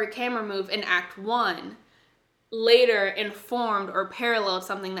or a camera move in Act 1 later informed or paralleled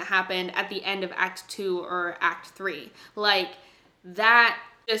something that happened at the end of Act 2 or Act 3. Like, that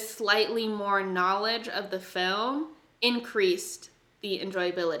just slightly more knowledge of the film increased the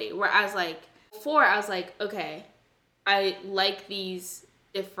enjoyability. Whereas, like, before I was like, okay, I like these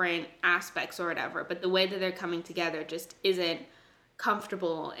different aspects or whatever, but the way that they're coming together just isn't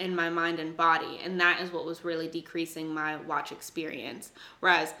comfortable in my mind and body. And that is what was really decreasing my watch experience.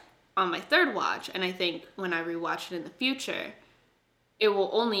 Whereas on my third watch, and I think when I rewatch it in the future, it will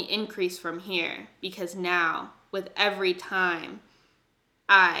only increase from here, because now with every time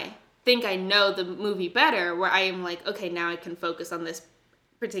I think I know the movie better, where I am like, okay, now I can focus on this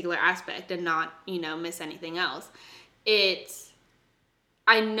particular aspect and not, miss anything else.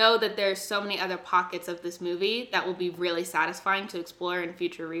 I know that there's so many other pockets of this movie that will be really satisfying to explore in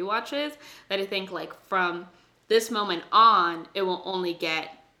future rewatches, that I think like from this moment on, it will only get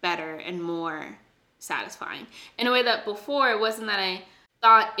better and more satisfying. In a way that before, it wasn't that I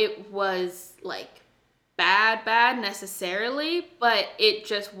thought it was like bad necessarily, but it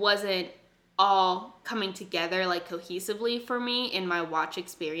just wasn't all coming together like cohesively for me in my watch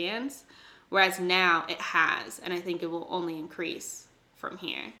experience. Whereas now it has, and I think it will only increase from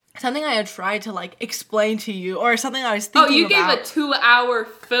here. Something I had tried to like explain to you, or something I was thinking about. Oh, you gave a 2-hour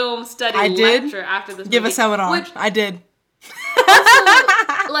film study lecture after this give movie. A seminar. I did.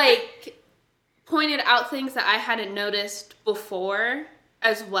 Also, like, pointed out things that I hadn't noticed before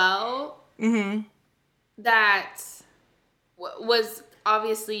as well. Mm-hmm. That was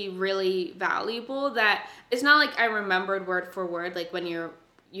obviously really valuable. That it's not like I remembered word for word, like when you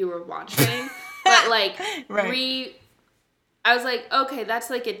were watching, but like right. I was like, okay,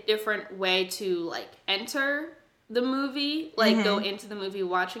 that's like a different way to like enter the movie, like go into the movie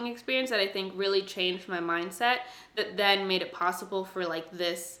watching experience, that I think really changed my mindset, that then made it possible for like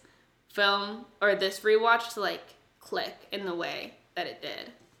this film or this rewatch to like click in the way that it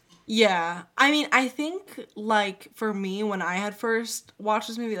did. Yeah. I mean, I think like for me, when I had first watched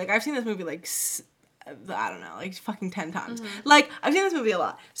this movie, like I've seen this movie like I don't know, like fucking 10 times. Like, I've seen this movie a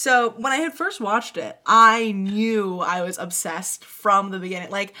lot. So, when I had first watched it, I knew I was obsessed from the beginning.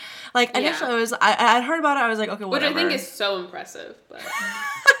 Like initially I had heard about it, I was like, okay, whatever. Which I think is so impressive, but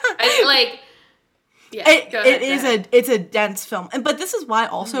it's a dense film. But this is why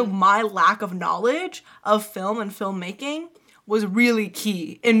also my lack of knowledge of film and filmmaking was really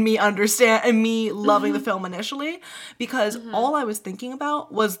key in me loving the film initially, because all I was thinking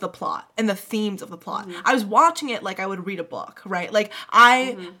about was the plot and the themes of the plot. I was watching it like I would read a book, right? Like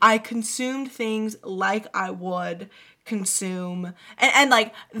I consumed things like I would consume, and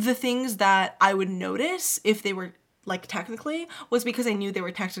like the things that I would notice if they were like technically was because I knew they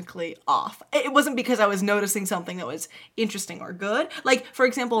were technically off. It wasn't because I was noticing something that was interesting or good. Like, for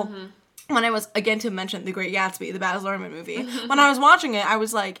example, when I was, again, to mention The Great Gatsby, the Baz Luhrmann movie, when I was watching it, I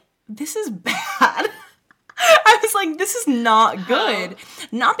was like, this is bad. I was like, this is not good.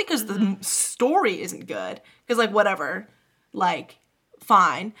 Not because the story isn't good, because like whatever, like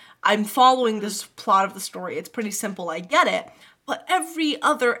fine, I'm following this plot of the story, it's pretty simple, I get it. But every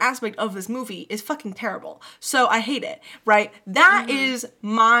other aspect of this movie is fucking terrible. So I hate it, right? That is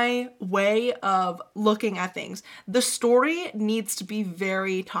my way of looking at things. The story needs to be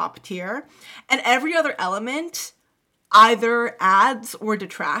very top tier. And every other element either adds or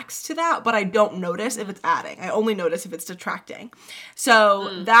detracts to that, but I don't notice if it's adding. I only notice if it's detracting.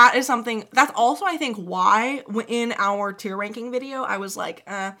 So that is something, that's also, I think, why in our tier ranking video, I was like,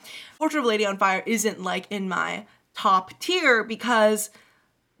 Portrait of a Lady on Fire isn't like in my top tier because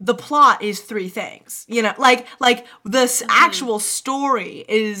the plot is three things, you know, like this actual story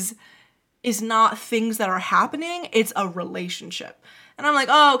is not things that are happening, it's a relationship. And I'm like,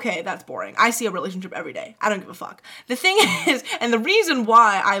 oh, okay, that's boring. I see a relationship every day. I don't give a fuck. The thing is, and the reason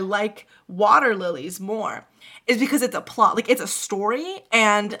why I like Water Lilies more is because it's a plot, like it's a story,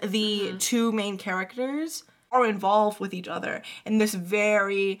 and the two main characters are involved with each other in this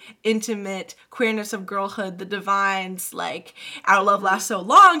very intimate queerness of girlhood, the divines, like our love lasts so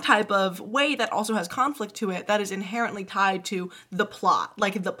long type of way that also has conflict to it that is inherently tied to the plot,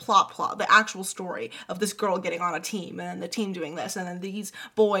 like the plot, the actual story of this girl getting on a team and then the team doing this and then these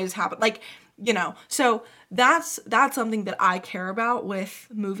boys happen, like, you know. So that's something that I care about with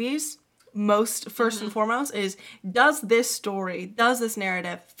movies most, first and foremost, is does this story, does this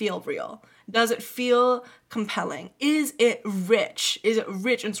narrative feel real? Does it feel compelling? Is it rich? Is it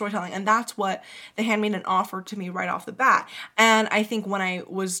rich in storytelling? And that's what The Handmaiden offered to me right off the bat. And I think when I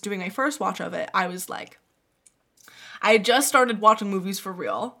was doing my first watch of it, I was like, I had just started watching movies for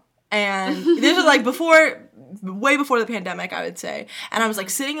real. And this was like way before the pandemic, I would say. And I was like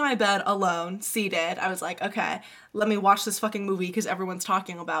sitting in my bed alone, seated. I was like, okay, let me watch this fucking movie because everyone's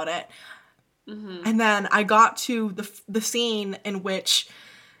talking about it. And then I got to the scene in which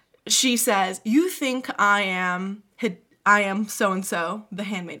she says, you think I am so-and-so, the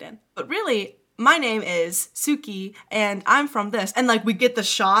handmaiden. But really, my name is Suki, and I'm from this. And, like, we get the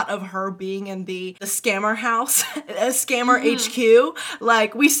shot of her being in the scammer house, scammer HQ.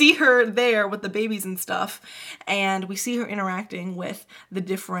 Like, we see her there with the babies and stuff, and we see her interacting with the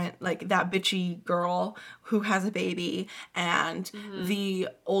different, like, that bitchy girl who has a baby, and the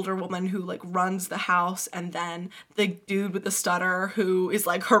older woman who, like, runs the house, and then the dude with the stutter who is,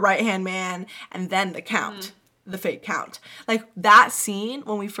 like, her right-hand man, and then the count. The fake count. Like, that scene,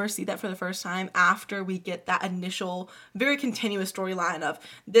 when we first see that for the first time, after we get that initial, very continuous storyline of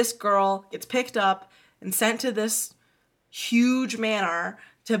this girl gets picked up and sent to this huge manor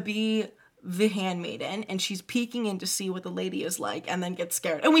to be the handmaiden, and she's peeking in to see what the lady is like, and then gets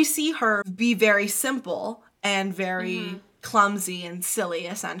scared. And we see her be very simple and very clumsy and silly,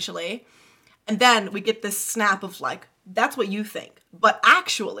 essentially. And then we get this snap of, like, that's what you think. But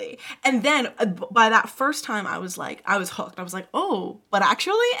actually, and then by that first time, I was hooked. I was like, oh, but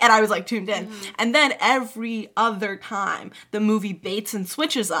actually, and I was like tuned in. And then every other time the movie baits and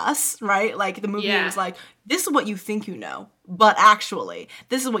switches us, right? Like the movie was like, this is what you think you know, but actually,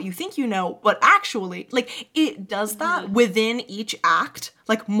 this is what you think you know, but actually, like it does that within each act,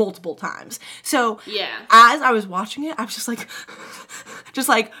 like multiple times. So as I was watching it, I was just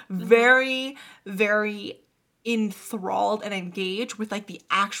like very, very enthralled and engaged with like the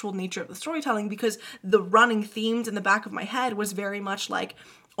actual nature of the storytelling, because the running themes in the back of my head was very much like,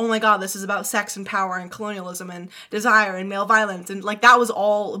 oh my god, this is about sex and power and colonialism and desire and male violence, and like that was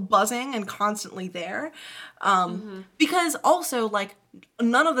all buzzing and constantly there. Because also like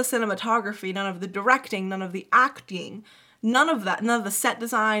none of the cinematography, none of the directing, none of the acting, none of the set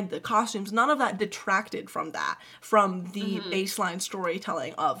design, the costumes, none of that detracted from the baseline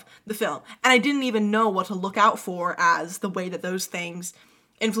storytelling of the film. And I didn't even know what to look out for as the way that those things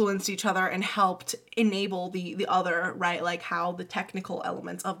influenced each other and helped enable the other, right? Like how the technical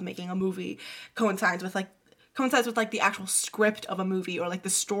elements of making a movie coincides with the actual script of a movie or like the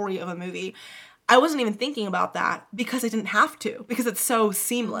story of a movie. I wasn't even thinking about that because I didn't have to, because it's so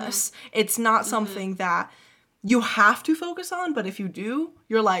seamless. It's not something that you have to focus on, but if you do,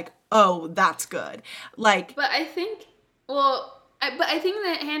 you're like, oh, that's good. Like, but I think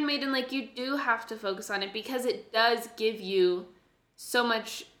that Handmaiden, like, you do have to focus on it because it does give you so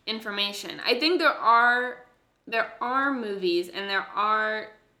much information. I think there are movies and there are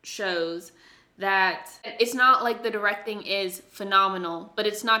shows that it's not like the directing is phenomenal, but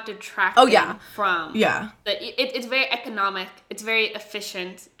it's not detracting from it's very economic, it's very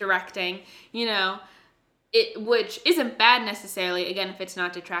efficient directing, you know, which isn't bad necessarily, again, if it's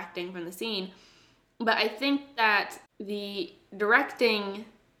not detracting from the scene. But I think that the directing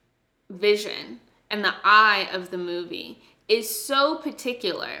vision and the eye of the movie is so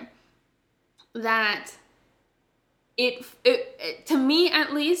particular that it to me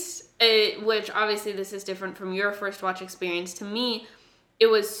at least, which obviously this is different from your first watch experience, to me it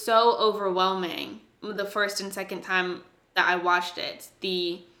was so overwhelming the first and second time that I watched it,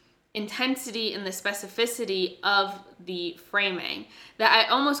 the intensity and the specificity of the framing, that I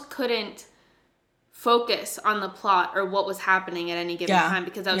almost couldn't focus on the plot or what was happening at any given time,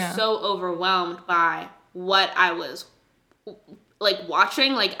 because I was so overwhelmed by what I was like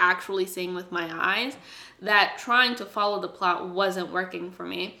watching, like actually seeing with my eyes, that trying to follow the plot wasn't working for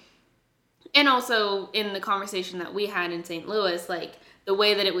me. And also in the conversation that we had in St. Louis, like the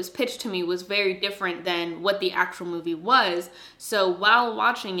way that it was pitched to me was very different than what the actual movie was. So while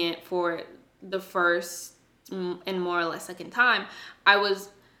watching it for the first and more or less second time, I was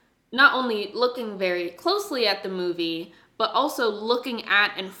not only looking very closely at the movie, but also looking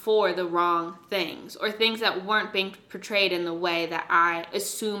at and for the wrong things, or things that weren't being portrayed in the way that I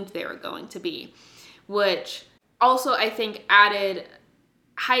assumed they were going to be, which also I think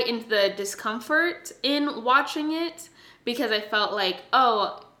heightened the discomfort in watching it, because I felt like,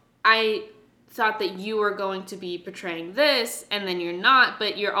 oh, I thought that you were going to be portraying this, and then you're not,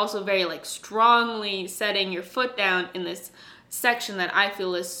 but you're also very like strongly setting your foot down in this section that I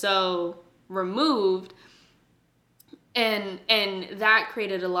feel is so removed, and that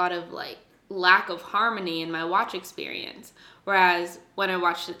created a lot of like lack of harmony in my watch experience. Whereas when I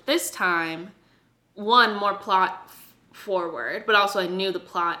watched it this time, one, more plot forward, but also I knew the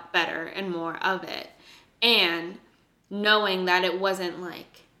plot better and more of it, and knowing that it wasn't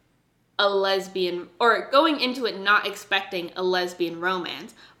like a lesbian, or going into it not expecting a lesbian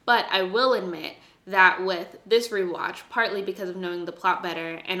romance. But I will admit that with this rewatch, partly because of knowing the plot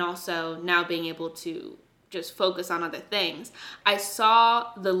better and also now being able to just focus on other things, I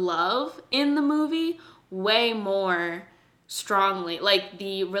saw the love in the movie way more strongly. Like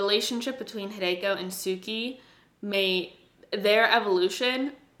the relationship between Hideko and Suki their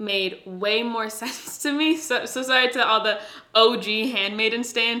evolution made way more sense to me. So sorry to all the OG Handmaiden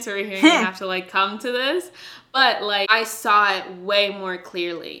stans who are hearing me have to like come to this. But like I saw it way more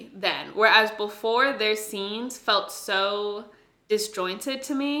clearly then. Whereas before, their scenes felt so disjointed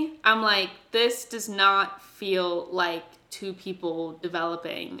to me. I'm like, this does not feel like two people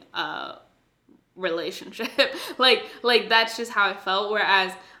developing a relationship. like that's just how I felt.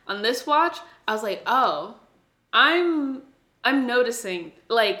 Whereas on this watch, I was like, oh, I'm noticing,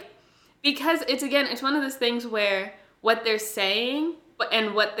 like, because it's one of those things where what they're saying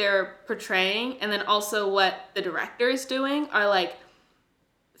and what they're portraying, and then also what the director is doing, are like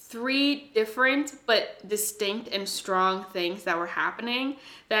three different but distinct and strong things that were happening,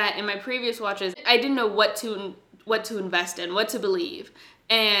 that in my previous watches I didn't know what to invest in, what to believe,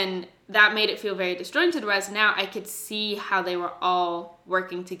 and that made it feel very disjointed. Whereas now I could see how they were all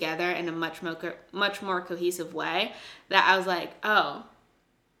working together in a much more cohesive way, that I was like, oh,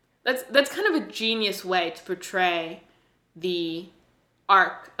 that's kind of a genius way to portray the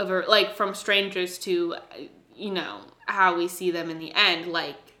arc of like from strangers to, you know, how we see them in the end.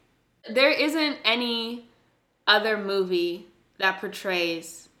 Like, there isn't any other movie that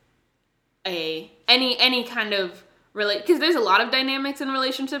portrays any kind of because there's a lot of dynamics in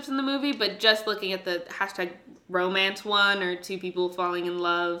relationships in the movie, but just looking at the #romance one, or two people falling in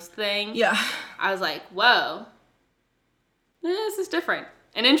love thing, I was like, whoa, this is different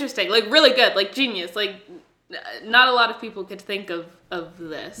and interesting, like really good, like genius, like not a lot of people could think of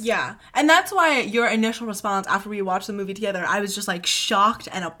this. Yeah, and that's why your initial response after we watched the movie together, I was just like shocked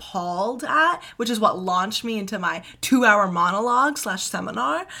and appalled at, which is what launched me into my 2-hour monologue /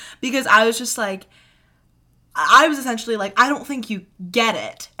 seminar, because I was just like, I was essentially like, I don't think you get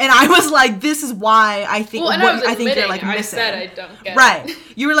it. And I was like, this is why I think I think you're like missing. I said I don't get it. Right.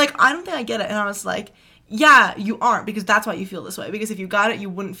 You were like, I don't think I get it. And I was like, yeah, you aren't, because that's why you feel this way. Because if you got it, you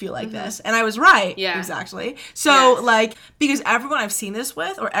wouldn't feel like this. And I was right. Yeah. Exactly. So like, because everyone I've seen this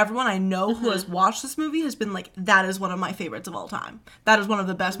with, or everyone I know who has watched this movie, has been like, that is one of my favorites of all time. That is one of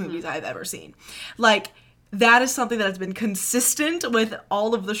the best movies I've ever seen. Like, that is something that has been consistent with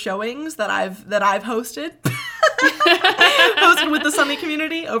all of the showings that I've hosted. Hosted with the Sunny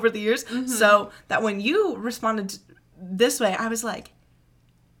community over the years. So that when you responded this way, I was like,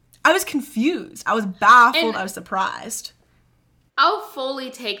 I was confused. I was baffled. I was surprised. I'll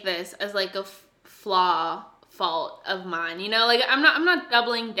fully take this as like fault of mine, you know, like I'm not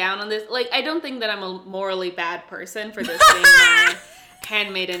doubling down on this. Like, I don't think that I'm a morally bad person for this being my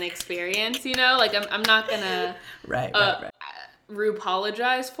Handmaiden experience, you know, like I'm not gonna right.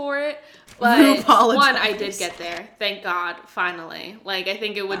 Rue-apologize for it, but one, I did get there, thank God, finally. Like, I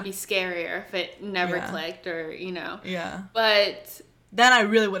think it would be scarier if it never clicked, or, you know. Yeah. But then I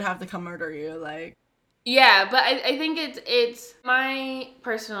really would have to come murder you, like. Yeah, but I think it's my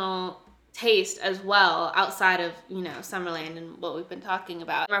personal taste as well, outside of, you know, Summerland and what we've been talking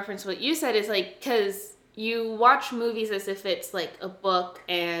about. In reference to what you said is, like, because you watch movies as if it's like a book,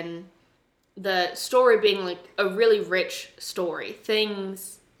 and the story being like a really rich story,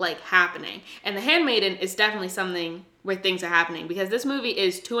 things like happening. And The Handmaiden is definitely something where things are happening, because this movie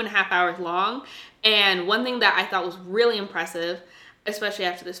is 2.5 hours long. And one thing that I thought was really impressive, especially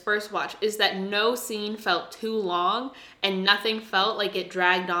after this first watch, is that no scene felt too long and nothing felt like it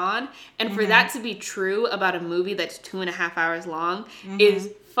dragged on. And for that to be true about a movie that's 2.5 hours long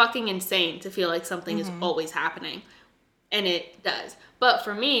is fucking insane, to feel like something is always happening. And it does. But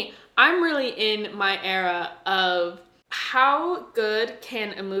for me, I'm really in my era of how good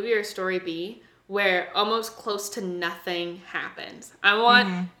can a movie or story be where almost close to nothing happens. I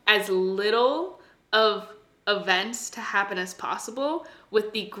want as little of events to happen as possible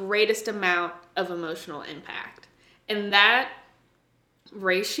with the greatest amount of emotional impact. And that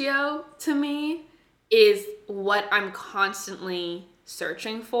ratio, to me, is what I'm constantly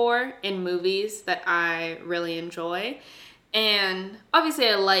searching for in movies that I really enjoy. And obviously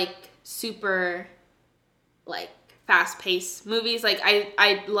I like super, like, fast-paced movies. Like,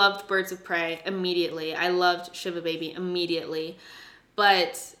 I loved Birds of Prey immediately. I loved Shiva Baby immediately.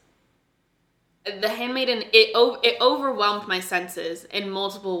 But The Handmaiden, it overwhelmed my senses in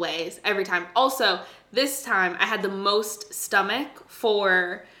multiple ways every time. Also, this time I had the most stomach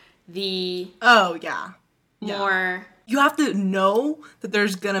for the more. You have to know that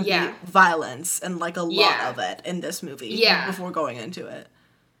there's gonna be violence and, like, a lot of it in this movie before going into it.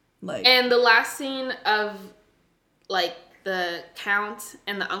 Like, and the last scene of, like, the count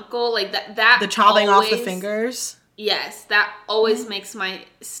and the uncle, like that the chopping off the fingers. Yes, that always makes my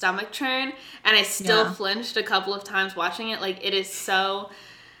stomach turn, and I still flinched a couple of times watching it. Like, it's so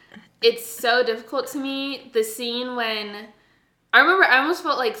difficult to me. The scene when I remember I almost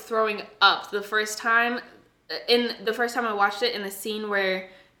felt like throwing up the first time I watched it, in the scene where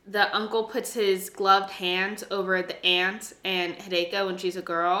the uncle puts his gloved hand over the aunt and Hideko when she's a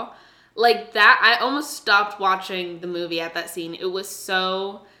girl. Like that, I almost stopped watching the movie at that scene. It was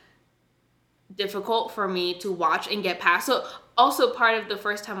so difficult for me to watch and get past. So also part of the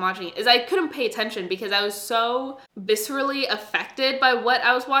first time watching it is I couldn't pay attention because I was so viscerally affected by what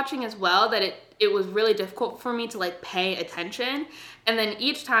I was watching as well, that it was really difficult for me to, like, pay attention. And then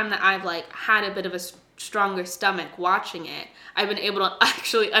each time that I've, like, had a bit of a stronger stomach watching it, I've been able to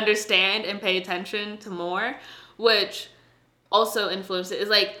actually understand and pay attention to more, which also influenced it. Is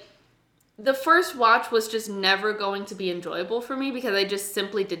like, the first watch was just never going to be enjoyable for me because I just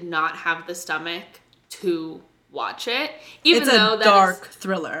simply did not have the stomach to watch it. Even though it's a dark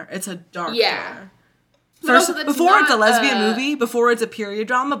thriller. It's a dark thriller. Before it's a lesbian movie, before it's a period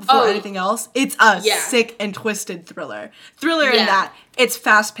drama, before anything else, it's a sick and twisted thriller. In that it's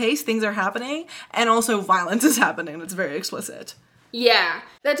fast-paced, things are happening, and also violence is happening. It's very explicit. Yeah.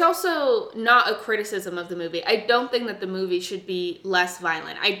 That's also not a criticism of the movie. I don't think that the movie should be less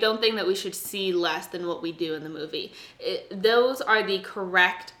violent. I don't think that we should see less than what we do in the movie. Those are the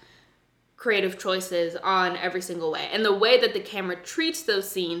correct creative choices on every single way. And the way that the camera treats those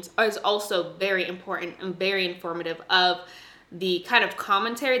scenes is also very important and very informative of the kind of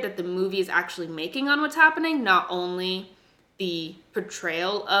commentary that the movie is actually making on what's happening, not only the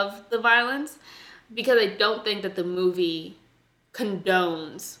portrayal of the violence, because I don't think that the movie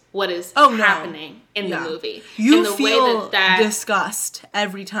condones what is happening in the movie. You feel disgust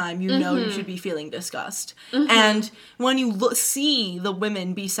every time you know you should be feeling disgust. And when you see the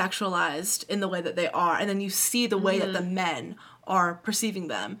women be sexualized in the way that they are, and then you see the way that the men are perceiving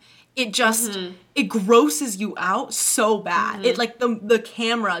them, it just, it grosses you out so bad. It, like, the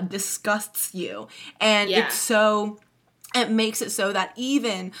camera disgusts you. And it's so... It makes it so that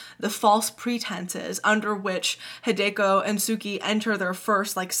even the false pretenses under which Hideko and Suki enter their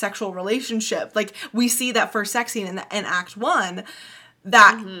first, like, sexual relationship, like, we see that first sex scene in Act 1,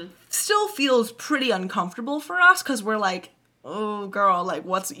 that still feels pretty uncomfortable for us, because we're like, oh, girl, like,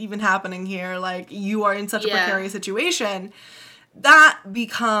 what's even happening here? Like, you are in such a precarious situation. That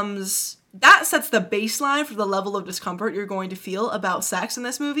sets the baseline for the level of discomfort you're going to feel about sex in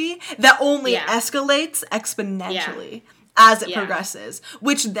this movie that only escalates exponentially. as it progresses.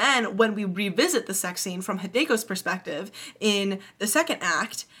 Which then, when we revisit the sex scene from Hideko's perspective in the second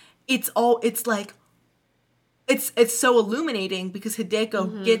act, it's so illuminating because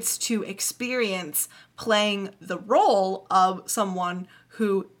Hideko gets to experience playing the role of someone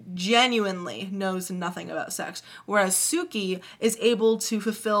who genuinely knows nothing about sex, whereas Suki is able to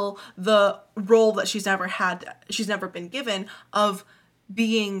fulfill the role that she's never been given of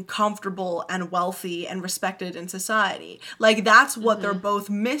being comfortable and wealthy and respected in society. Like, that's what they're both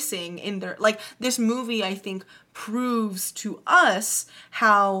missing in their, like, this movie, I think, proves to us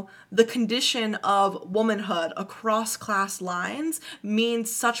how the condition of womanhood across class lines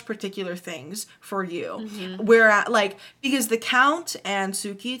means such particular things for you. Whereas, like, because the Count and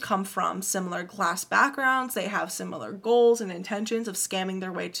Suki come from similar class backgrounds, they have similar goals and intentions of scamming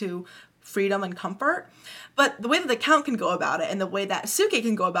their way to freedom and comfort. But the way that the Count can go about it and the way that Suki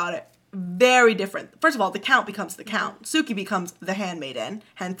can go about it, very different. First of all, the Count becomes the Count. Suki becomes the Handmaiden,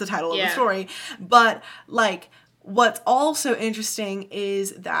 hence the title of the story. But, like, what's also interesting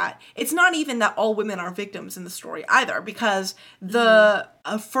is that it's not even that all women are victims in the story either, because the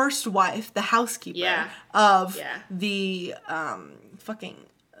first wife, the housekeeper of the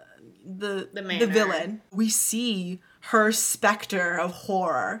the villain, we see her specter of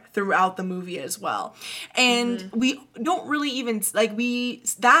horror throughout the movie as well. And we don't really even,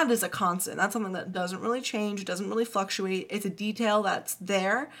 that is a constant. That's something that doesn't really change, doesn't really fluctuate. It's a detail that's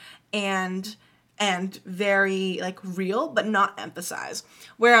there and very, like, real, but not emphasized.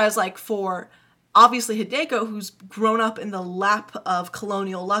 Whereas, like, for obviously Hideko, who's grown up in the lap of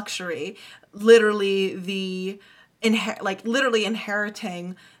colonial luxury, literally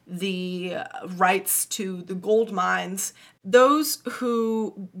inheriting the rights to the gold mines, those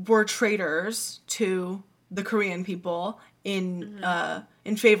who were traitors to the Korean people in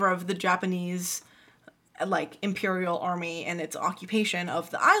favor of the Japanese, like, imperial army and its occupation of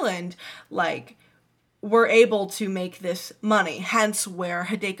the island, like, were able to make this money, hence where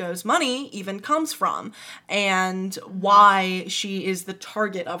Hideko's money even comes from, and why she is the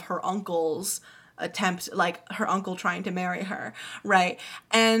target of her uncle's attempt, like, her uncle trying to marry her, right?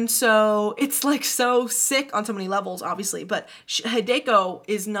 And so it's, like, so sick on so many levels, obviously, but Hideko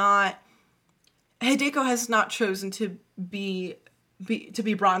has not chosen to be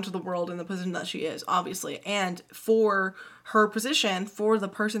brought into the world in the position that she is, obviously. And for her position, for the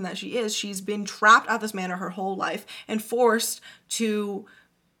person that she is, she's been trapped at this manor her whole life and forced to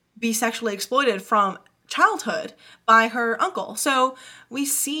be sexually exploited from childhood by her uncle. So we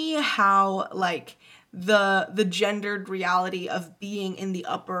see how, like, the gendered reality of being in the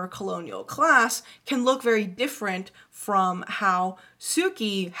upper colonial class can look very different from how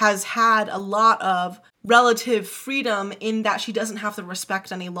Suki has had a lot of relative freedom in that she doesn't have to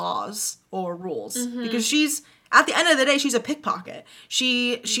respect any laws or rules, because she's, at the end of the day, she's a pickpocket.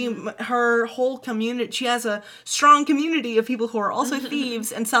 Her whole community, she has a strong community of people who are also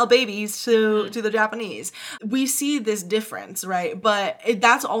thieves and sell babies to the Japanese. We see this difference, right? But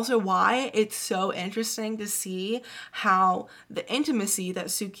that's also why it's so interesting to see how the intimacy that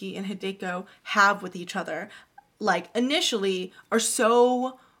Suki and Hideko have with each other, like, initially are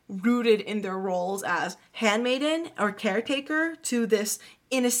so rooted in their roles as handmaiden or caretaker to this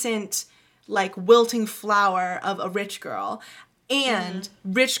innocent, like, wilting flower of a rich girl, and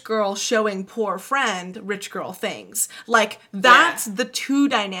rich girl showing poor friend rich girl things. Like, that's the two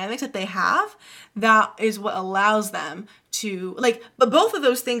dynamics that they have. That is what allows them to, like, but both of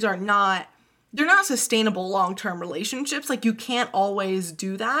those things are not, they're not sustainable long-term relationships. Like, you can't always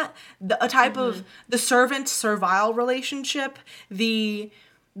do that. A type of the servant-servile relationship, the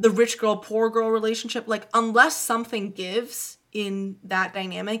rich girl, poor girl relationship, like, unless something gives in that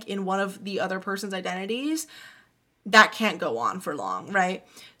dynamic in one of the other person's identities, that can't go on for long, right?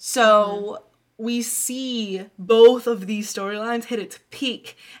 So we see both of these storylines hit its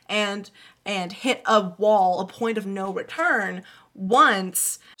peak and hit a wall, a point of no return,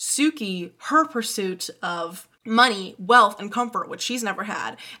 once Suki, her pursuit of money, wealth, and comfort, which she's never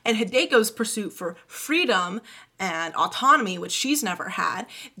had, and Hideko's pursuit for freedom and autonomy, which she's never had,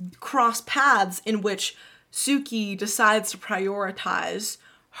 cross paths in which Suki decides to prioritize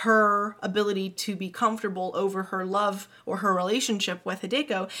her ability to be comfortable over her love or her relationship with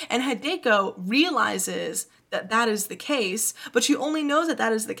Hideko, and Hideko realizes that that is the case, but she only knows that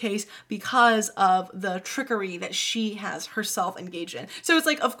that is the case because of the trickery that she has herself engaged in. So it's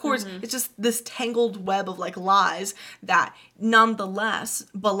like, of course, it's just this tangled web of, like, lies that nonetheless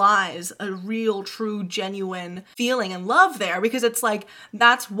belies a real, true, genuine feeling and love there, because it's like,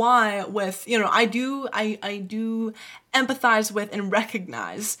 that's why with, you know, I do empathize with and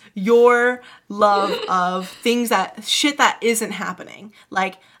recognize your love of things shit that isn't happening.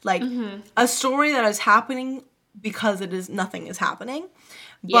 Like a story that is happening because nothing is happening.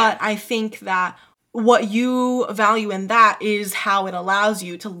 But I think that what you value in that is how it allows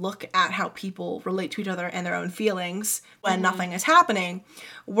you to look at how people relate to each other and their own feelings when nothing is happening.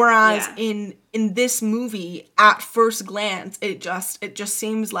 Whereas in this movie, at first glance, it just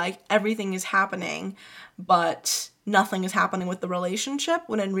seems like everything is happening, but nothing is happening with the relationship,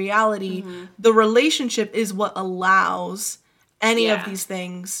 when in reality, the relationship is what allows any of these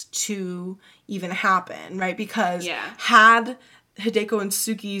things to even happen, right? Because had Hideko and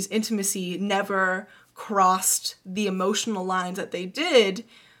Suki's intimacy never crossed the emotional lines that they did,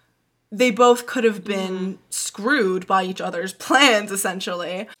 they both could have been screwed by each other's plans,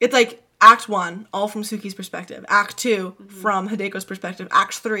 essentially. It's like Act 1, all from Suki's perspective. Act 2, from Hideko's perspective.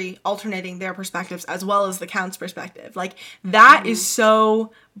 Act 3, alternating their perspectives as well as the Count's perspective. Like, that is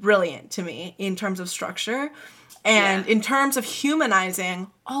so brilliant to me in terms of structure. And in terms of humanizing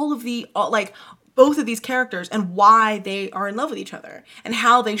both of these characters and why they are in love with each other and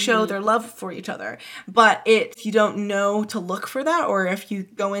how they show their love for each other. But if you don't know to look for that, or if you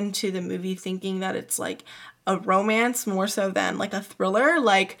go into the movie thinking that it's like a romance more so than like a thriller,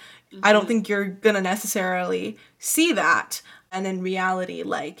 like, I don't think you're gonna necessarily see that. And in reality,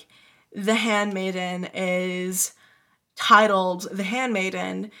 like, The Handmaiden is titled The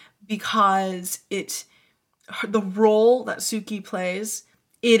Handmaiden because the role that Suki plays,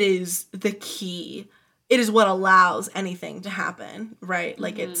 it is the key. It is what allows anything to happen, right?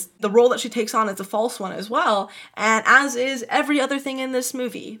 Like, it's the role that she takes on is a false one as well. And as is every other thing in this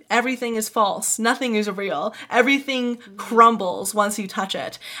movie. Everything is false. Nothing is real. Everything crumbles once you touch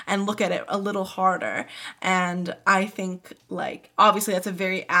it and look at it a little harder. And I think, like, obviously that's a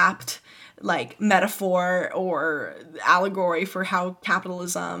very apt, like, metaphor or allegory for how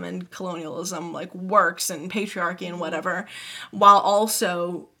capitalism and colonialism, like, works, and patriarchy and whatever, while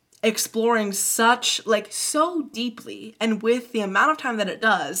also exploring so deeply, and with the amount of time that it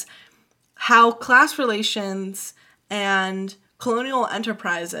does, how class relations and colonial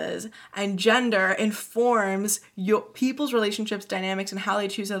enterprises and gender informs people's relationships, dynamics, and how they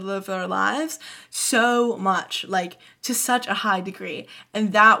choose to live their lives so much, like, to such a high degree.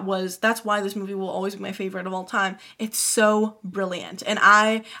 And that's why this movie will always be my favorite of all time. It's so brilliant. And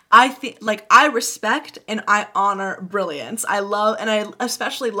I think, like, I respect and I honor brilliance. I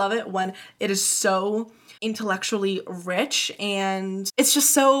especially love it when it is so intellectually rich, and it's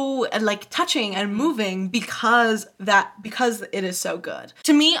just so, like, touching and moving because it is so good.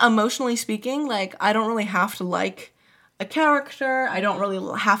 To me, emotionally speaking, like, I don't really have to like a character. I don't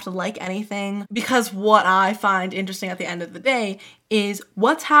really have to like anything, because what I find interesting at the end of the day is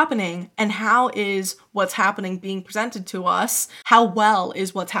what's happening, and how is what's happening being presented to us, how well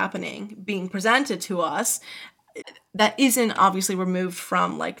is what's happening being presented to us, that isn't obviously removed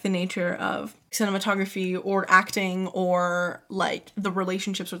from, like, the nature of cinematography or acting or, like, the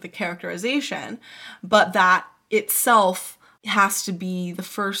relationships with the characterization, but that itself has to be the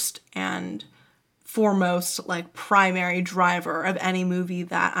first and foremost, like, primary driver of any movie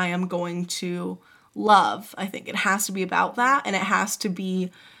that I am going to love. I think it has to be about that, and it has to be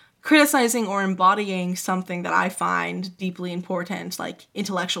criticizing or embodying something that I find deeply important, like,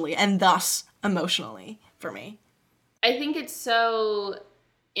 intellectually and thus emotionally for me. I think it's so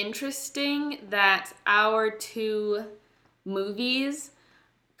interesting that our two movies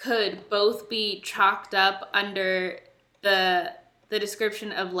could both be chalked up under the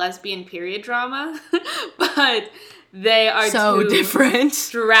description of lesbian period drama, but they are so two different,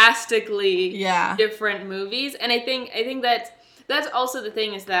 drastically different movies. And I think that's also the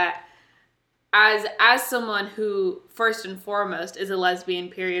thing, is that as someone who first and foremost is a lesbian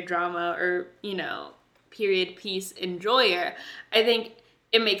period drama or, you know, period piece enjoyer, I think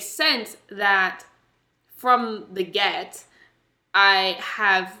it makes sense that from the get,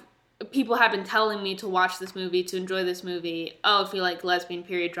 people have been telling me to watch this movie, to enjoy this movie. Oh, if you like lesbian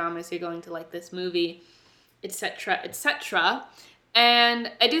period dramas, you're going to like this movie, etc., etc. And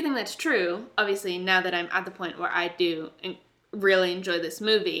I do think that's true. Obviously, now that I'm at the point where I do really enjoy this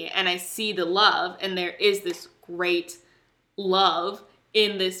movie, and I see the love, and there is this great love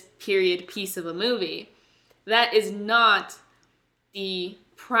in this period piece of a movie, that is not the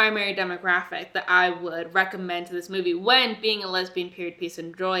primary demographic that I would recommend to this movie, when being a lesbian period piece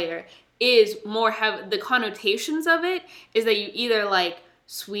enjoyer is more the connotations of it is that you either like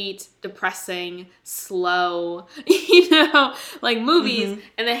sweet, depressing, slow, like movies.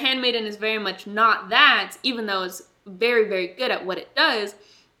 And The Handmaiden is very much not that, even though it's very, very good at what it does.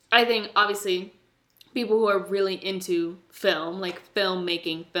 I think, obviously, people who are really into film, like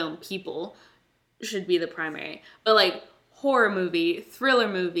filmmaking, film people, should be the primary. But, like, horror movie, thriller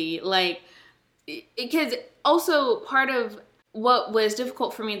movie, like, because also part of what was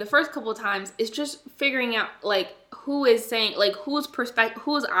difficult for me the first couple of times is just figuring out, like, who is saying, like, whose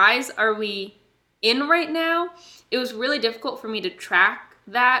eyes are we in right now? It was really difficult for me to track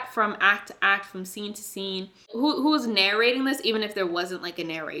that from act to act, from scene to scene. Who was narrating this, even if there wasn't, like, a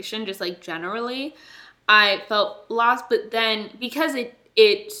narration, just, like, generally. I felt lost, but then, because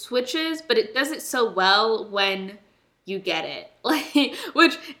it switches, but it does it so well when you get it, like,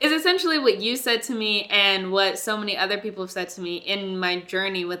 which is essentially what you said to me and what so many other people have said to me in my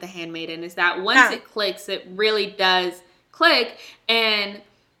journey with The Handmaiden, is that once it clicks, it really does click. And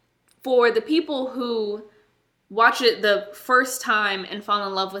for the people who watch it the first time and fall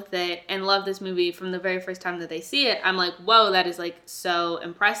in love with it and love this movie from the very first time that they see it, I'm like, whoa, that is, like, so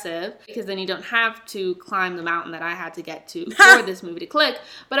impressive, because then you don't have to climb the mountain that I had to get to for this movie to click.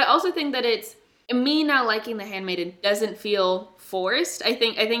 But I also think that it's, me now liking The Handmaiden doesn't feel forced. I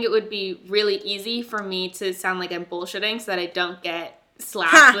think it would be really easy for me to sound like I'm bullshitting so that I don't get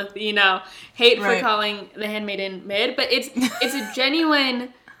slapped with, hate for calling The Handmaiden mid. But it's a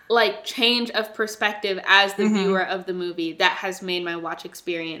genuine, like, change of perspective as the viewer of the movie that has made my watch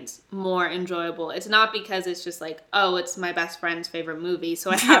experience more enjoyable. It's not because it's just like, oh, it's my best friend's favorite movie, so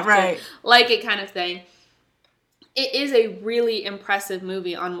I have to like it kind of thing. It is a really impressive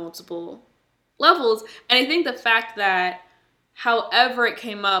movie on multiple levels. And I think the fact that, however it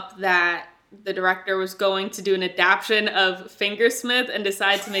came up that the director was going to do an adaptation of Fingersmith and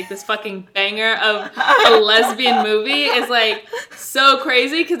decide to make this fucking banger of a lesbian movie is, like, so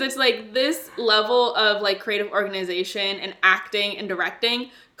crazy, because it's like this level of, like, creative organization and acting and directing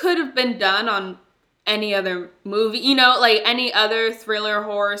could have been done on any other movie, like any other thriller,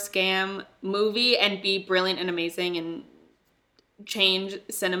 horror, scam movie, and be brilliant and amazing and change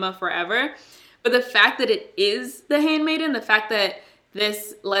cinema forever. But the fact that it is The Handmaiden, the fact that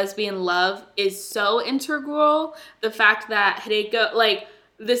this lesbian love is so integral, the fact that Hideko, like,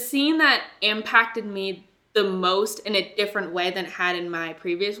 the scene that impacted me the most in a different way than it had in my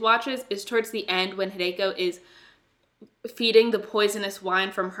previous watches is towards the end when Hideko is feeding the poisonous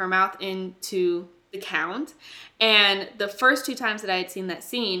wine from her mouth into the Count. And the first 2 times that I had seen that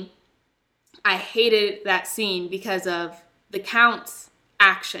scene, I hated that scene because of the Count's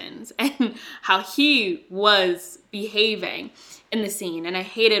actions and how he was behaving in the scene. And I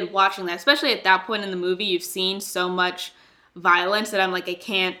hated watching that, especially at that point in the movie. You've seen so much violence that I'm like, I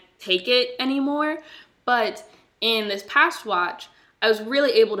can't take it anymore. But in this past watch, I was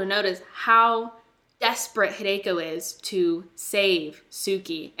really able to notice how desperate Hideko is to save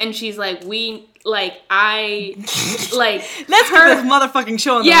Suki. And she's like, let's get this motherfucking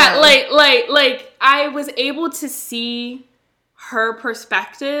show on the road. Like I was able to see her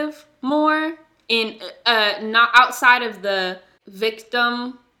perspective more in not outside of the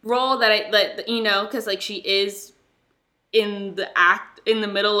victim role because like she is in the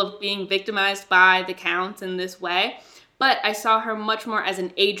middle of being victimized by the Count in this way. But I saw her much more as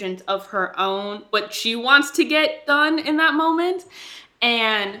an agent of her own, what she wants to get done in that moment,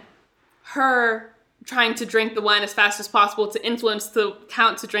 and her trying to drink the wine as fast as possible to influence the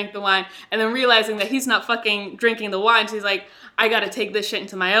Count to drink the wine, and then realizing that he's not fucking drinking the wine. She's like, I gotta take this shit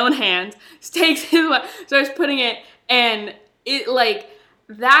into my own hands. Takes his wine, starts putting it, and it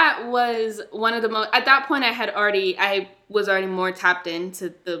that was one of the most. At that point, I was already more tapped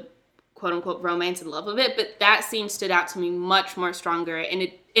into the quote unquote romance and love of it, but that scene stood out to me much more stronger in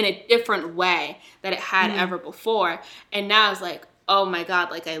a different way that it had ever before. And now I was like, oh my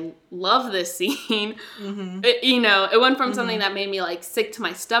God, like I love this scene. It went from something that made me like sick to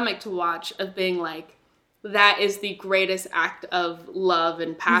my stomach to watch, of being like, that is the greatest act of love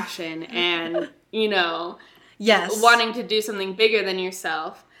and passion and, yes, wanting to do something bigger than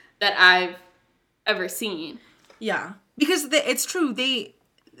yourself that I've ever seen. Yeah, because it's true.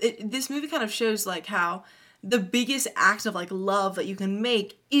 This movie kind of shows like how the biggest act of like love that you can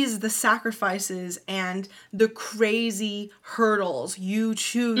make is the sacrifices and the crazy hurdles you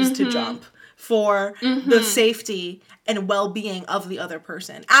choose to jump for the safety and well-being of the other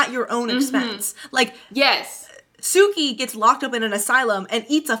person at your own expense. Like, yes, Suki gets locked up in an asylum and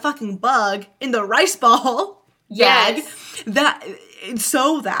eats a fucking bug in the rice ball bag.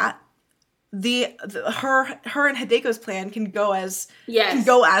 So that her and Hideko's plan can go as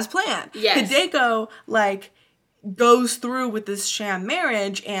planned. Yes. Hideko goes through with this sham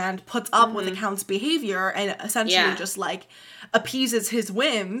marriage and puts up with the Count's behavior and essentially just, like, appeases his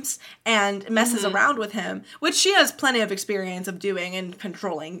whims and messes around with him, which she has plenty of experience of doing and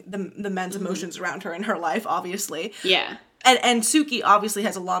controlling the men's emotions around her in her life, obviously. Yeah. And Suki obviously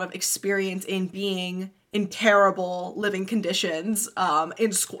has a lot of experience in being in terrible living conditions,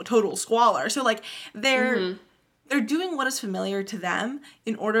 in total squalor. So, like, they're doing what is familiar to them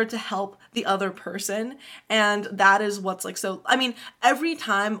in order to help the other person. And that is what's, like, so... I mean, every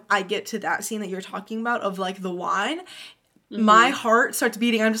time I get to that scene that you're talking about of, like, the wine... my heart starts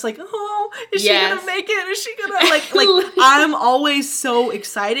beating. I'm just like, oh, is she gonna make it? Is she gonna, like I'm always so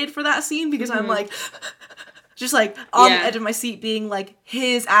excited for that scene because I'm like, just like on the edge of my seat being like,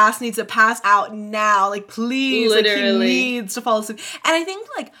 his ass needs to pass out now. Like, please, literally. Like, he needs to fall asleep. And I think,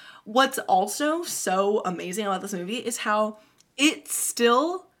 like, what's also so amazing about this movie is how it's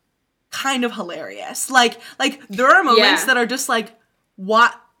still kind of hilarious. Like there are moments that are just like,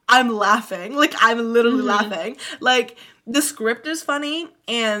 what? I'm laughing. Like, I'm literally laughing. Like, the script is funny,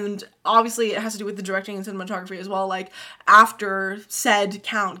 and obviously it has to do with the directing and cinematography as well. Like, after said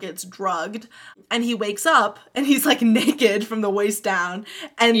Count gets drugged, and he wakes up, and he's, like, naked from the waist down,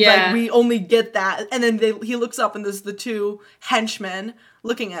 and, like, we only get that, and then he looks up, and there's the two henchmen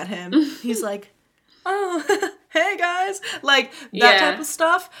looking at him. He's like, oh, hey, guys. Like, that type of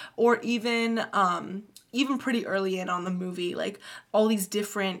stuff, or even pretty early in on the movie, like, all these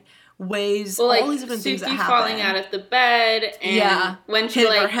different ways, all these different things that happen. Falling out of the bed, and when she,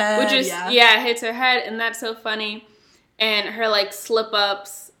 like, her head, hits her head, and that's so funny. And her, like,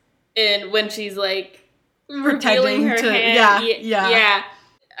 slip-ups, and when she's, like, revealing her hand. Yeah.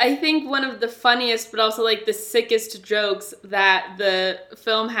 I think one of the funniest, but also, like, the sickest jokes that the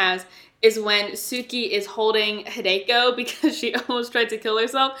film has is when Suki is holding Hideko because she almost tried to kill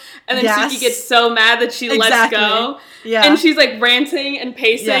herself. And then Suki gets so mad that she lets go. Yeah. And she's, like, ranting and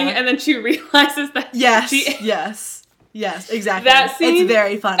pacing. And then she realizes that Yes, exactly. That scene, it's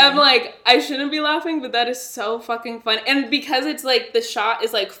very funny. I'm like, I shouldn't be laughing, but that is so fucking funny. And because it's, like, the shot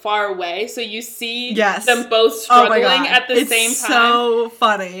is, like, far away, so you see them both struggling at the same time. It's so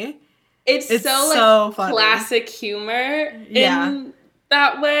funny. It's so like, funny. Classic humor in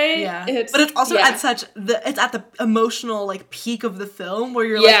that way. Yeah. But it's also at it's at the emotional, like, peak of the film where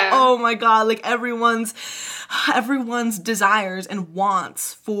you're like, oh my god, like, everyone's desires and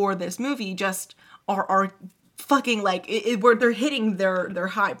wants for this movie just are fucking, like, where they're hitting their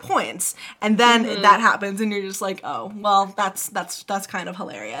high points, and then that happens, and you're just like, oh, well, that's kind of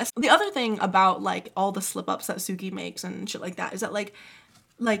hilarious. The other thing about, like, all the slip-ups that Suki makes and shit like that is that, like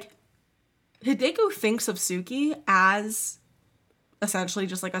Hideko thinks of Suki as essentially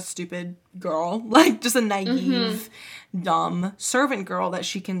just, like, a stupid girl, like, just a naive, dumb servant girl that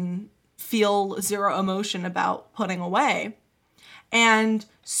she can feel zero emotion about putting away. And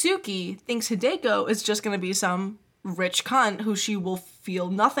Suki thinks Hideko is just going to be some rich cunt who she will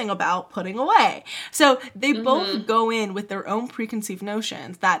feel nothing about putting away. So they both go in with their own preconceived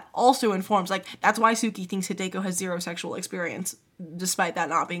notions that also informs, like, that's why Suki thinks Hideko has zero sexual experience, despite that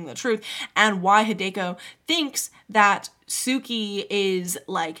not being the truth, and why Hideko thinks that Suki is,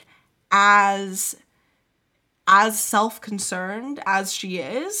 like, as self-concerned as she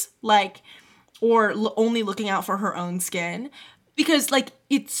is, like, or only looking out for her own skin. Because, like,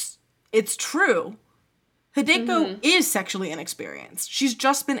 it's true. Hideko is sexually inexperienced. She's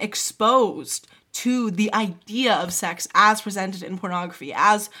just been exposed to the idea of sex as presented in pornography,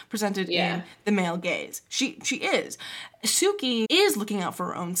 as presented in the male gaze. She is. Suki is looking out for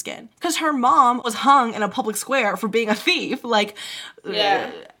her own skin. Because her mom was hung in a public square for being a thief. Like,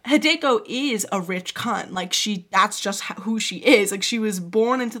 Hideko is a rich cunt. Like, that's just who she is. Like, she was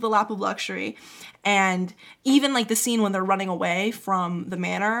born into the lap of luxury. And even, like, the scene when they're running away from the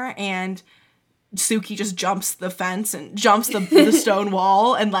manor and Suki just jumps the fence and jumps the stone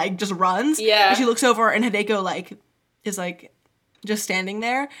wall and, like, just runs. Yeah. And she looks over and Hideko, like, is, like, just standing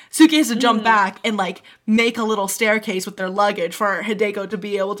there. Suki has to jump back and, like, make a little staircase with their luggage for Hideko to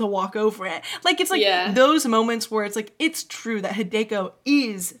be able to walk over it. Like, it's, like, those moments where it's, like, it's true that Hideko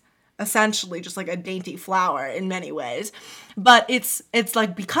is essentially just, like, a dainty flower in many ways. But it's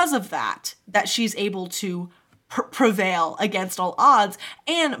like, because of that she's able to prevail against all odds.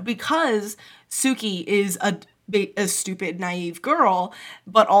 And because Suki is a stupid, naive girl,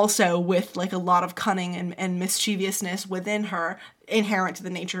 but also with, like, a lot of cunning and mischievousness within her, inherent to the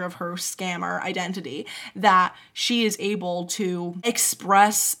nature of her scammer identity, that she is able to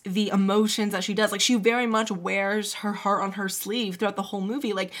express the emotions that she does. Like, she very much wears her heart on her sleeve throughout the whole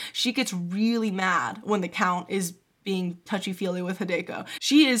movie. Like, she gets really mad when the Count is being touchy-feely with Hideko.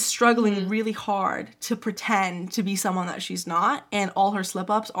 She is struggling really hard to pretend to be someone that she's not, and all her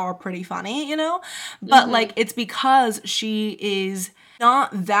slip-ups are pretty funny, you know? But, like, it's because she is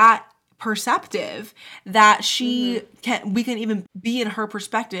not that perceptive that we can even be in her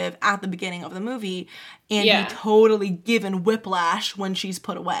perspective at the beginning of the movie and be totally given whiplash when she's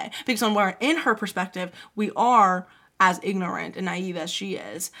put away. Because when we're in her perspective, we are as ignorant and naive as she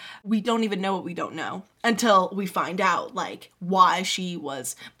is. We don't even know what we don't know until we find out, like, why she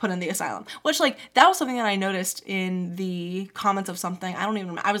was put in the asylum. Which, like, that was something that I noticed in the comments of something. I don't even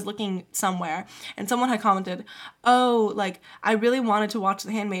remember. I was looking somewhere, and someone had commented, oh, like, I really wanted to watch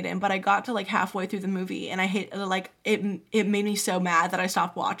The Handmaiden, but I got to, like, halfway through the movie, and I hate, like, it made me so mad that I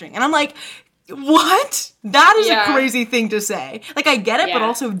stopped watching. And I'm like, what? That is a crazy thing to say. Like, I get it, but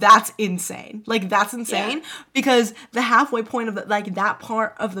also that's insane. Like, that's insane because the halfway point of that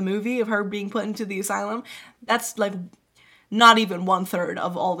part of the movie of her being put into the asylum, that's like not even 1/3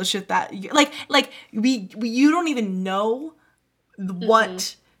 of all the shit that you don't even know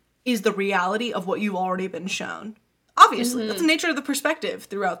what is the reality of what you've already been shown. Obviously, that's the nature of the perspective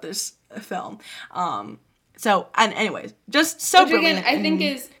throughout this film. So, and anyways, just so brilliant. Again, I think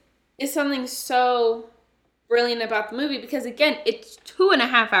is something so brilliant about the movie because, again, it's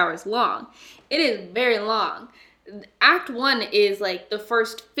 2.5 hours long. It is very long. Act 1 is like the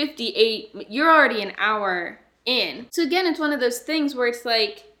first 58, you're already an hour in. So again, it's one of those things where it's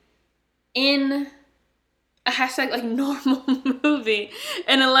like in a hashtag like normal movie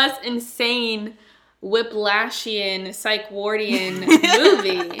and a less insane whiplashian psych wardian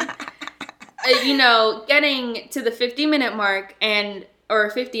movie. You know, getting to the 50-minute mark or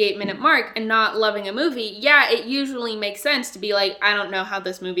a 58-minute mark and not loving a movie, it usually makes sense to be like, I don't know how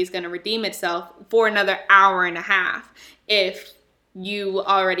this movie is going to redeem itself for another hour and a half if you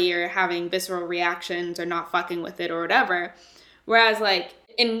already are having visceral reactions or not fucking with it or whatever. Whereas, like,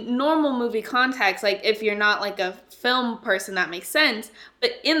 in normal movie context, like, if you're not, like, a film person, that makes sense.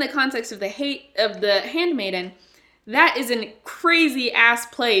 But in the context of the Handmaiden, that is a crazy-ass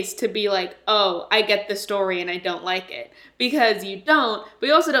place to be like, oh, I get the story and I don't like it. Because you don't, but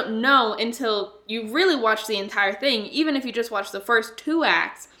you also don't know until you really watch the entire thing, even if you just watch the first 2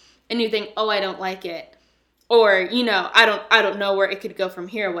 acts and you think, oh, I don't like it. Or, you know, I don't know where it could go from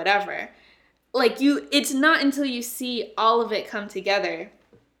here, whatever. Like, it's not until you see all of it come together.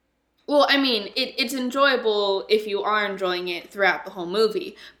 Well, I mean, it's enjoyable if you are enjoying it throughout the whole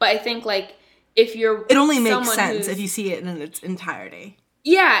movie. But I think, like, if you're it only makes sense if you see it in its entirety.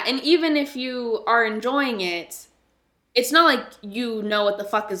 Yeah, and even if you are enjoying it, it's not like you know what the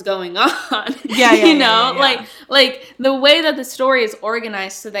fuck is going on. You know? Like the way that the story is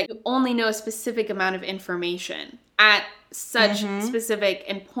organized so that you only know a specific amount of information at such specific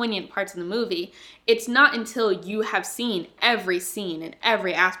and poignant parts of the movie. It's not until you have seen every scene and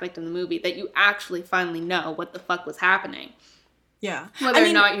every aspect of the movie that you actually finally know what the fuck was happening. Yeah. Whether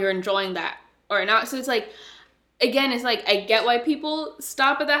or not you're enjoying that or not. So it's like, again, it's like, I get why people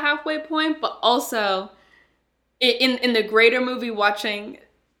stop at the halfway point, but also in the greater movie watching,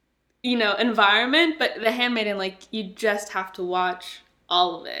 you know, environment, but The Handmaiden, like, you just have to watch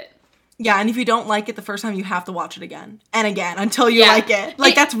all of it. Yeah, and if you don't like it the first time, you have to watch it again and again until you like it.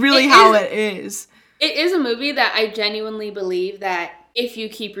 Like, that's really how it is. It is a movie that I genuinely believe that if you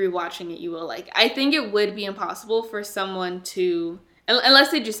keep rewatching it, you will like. I think it would be impossible for someone to, unless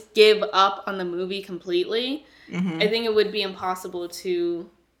they just give up on the movie completely, I think it would be impossible to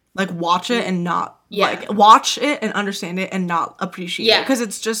like watch it and not like watch it and understand it and not appreciate it, because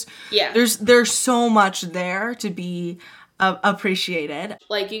it's just there's so much there to be appreciated.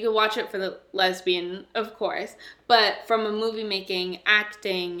 Like, you could watch it for the lesbian, of course, but from a movie making,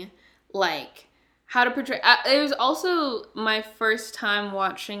 acting, like how to portray. It was also my first time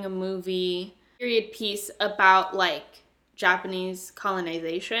watching a movie period piece about like Japanese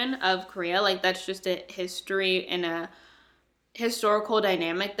colonization of Korea. Like, that's just a history and a historical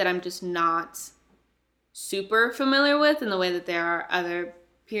dynamic that I'm just not super familiar with in the way that there are other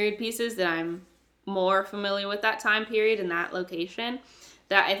period pieces that I'm more familiar with that time period and that location.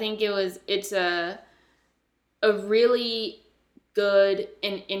 That I think it's a really good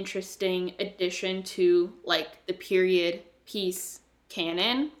and interesting addition to like the period piece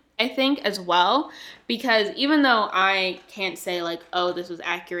canon, I think, as well, because even though I can't say like, oh, this was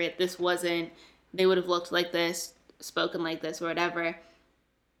accurate, this wasn't, they would have looked like this, spoken like this, or whatever,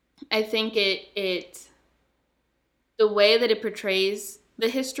 I think it the way that it portrays the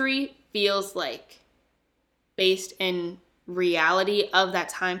history feels like based in reality of that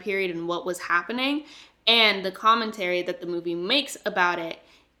time period and what was happening, and the commentary that the movie makes about it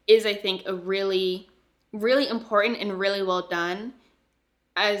is, I think, a really really important and really well done,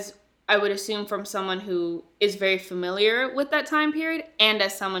 as I would assume from someone who is very familiar with that time period, and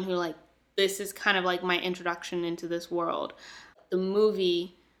as someone who, like, this is kind of like my introduction into this world. The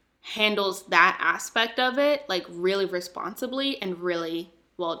movie handles that aspect of it, like, really responsibly and really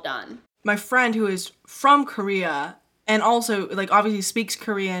well done. My friend who is from Korea and also, like, obviously speaks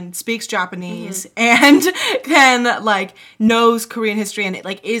Korean, speaks Japanese, and can, like, knows Korean history and,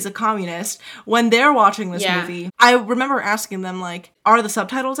 like, is a communist, when they're watching this movie, I remember asking them, like, are the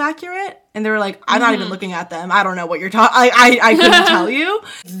subtitles accurate? And they were like, I'm not even looking at them. I don't know what you're talking. I couldn't tell you.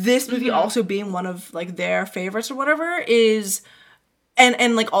 This movie also being one of, like, their favorites or whatever is,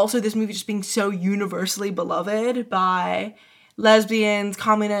 and like, also this movie just being so universally beloved by lesbians,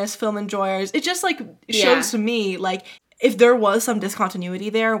 communists, film enjoyers. It just, like, shows to me, like, if there was some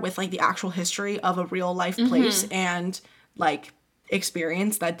discontinuity there with, like, the actual history of a real life place and, like,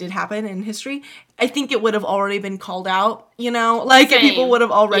 experience that did happen in history, I think it would have already been called out, you know? Like, people would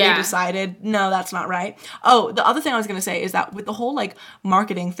have already decided, no, that's not right. Oh, the other thing I was going to say is that with the whole, like,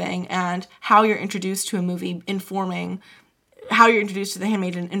 marketing thing and how you're introduced to a movie informing, how you're introduced to The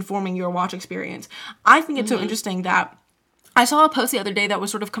Handmaiden informing your watch experience, I think it's so interesting that I saw a post the other day that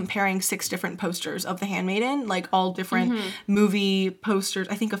was sort of comparing 6 different posters of The Handmaiden, like, all different movie posters,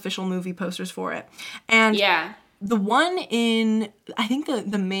 I think official movie posters for it. And the one in, I think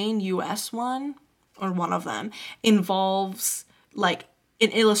the main US one, or one of them, involves, like,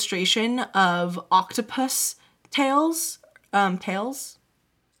 an illustration of octopus tails?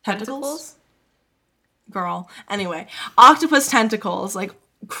 Tentacles? Girl. Anyway, octopus tentacles, like,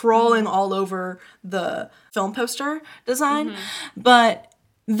 crawling all over the film poster design. But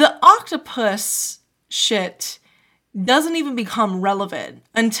the octopus shit doesn't even become relevant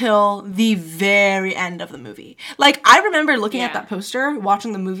until the very end of the movie. Like, I remember looking at that poster,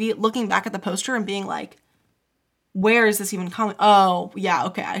 watching the movie, looking back at the poster and being like, where is this even coming? Oh, yeah,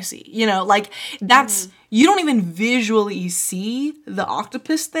 okay, I see. You know, like, that's, you don't even visually see the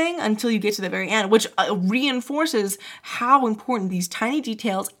octopus thing until you get to the very end, which reinforces how important these tiny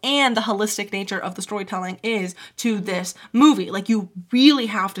details and the holistic nature of the storytelling is to this movie. Like, you really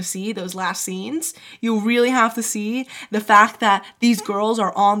have to see those last scenes. You really have to see the fact that these girls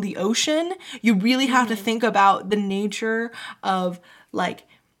are on the ocean. You really have to think about the nature of, like,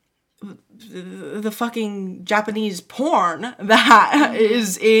 the fucking Japanese porn that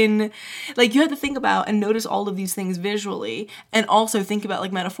is in, like, you have to think about and notice all of these things visually, and also think about,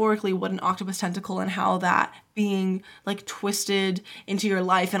 like, metaphorically what an octopus tentacle and how that being, like, twisted into your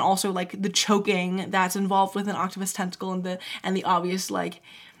life, and also, like, the choking that's involved with an octopus tentacle and the obvious, like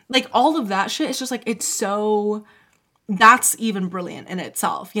all of that shit. It's just, like, it's so, that's even brilliant in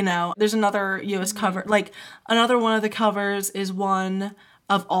itself, you know? There's another US cover, like, another one of the covers is one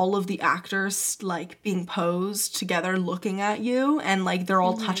of all of the actors, like, being posed together looking at you, and, like, they're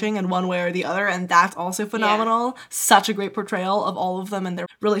all touching in one way or the other, and that's also phenomenal. Such a great portrayal of all of them and their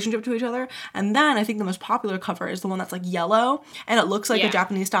relationship to each other. And then I think the most popular cover is the one that's, like, yellow, and it looks like a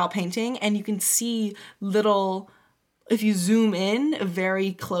Japanese style painting, and you can see little, if you zoom in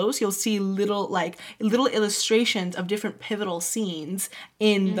very close, you'll see little illustrations of different pivotal scenes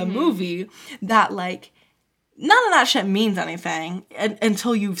in the movie that, like, none of that shit means anything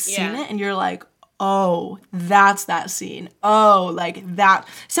until you've seen it and you're like, oh, that's that scene. Oh, like that.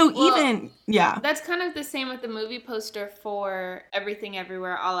 So that's kind of the same with the movie poster for Everything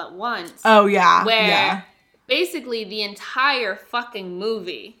Everywhere All at Once. Oh, yeah. Where basically the entire fucking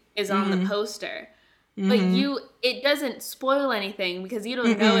movie is on the poster. But it doesn't spoil anything because you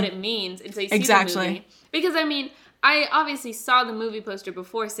don't know what it means until you see the movie. Because, I mean, I obviously saw the movie poster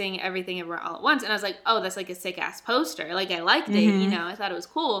before seeing Everything Everywhere All at Once, and I was like, oh, that's, like, a sick-ass poster. Like, I liked it, you know, I thought it was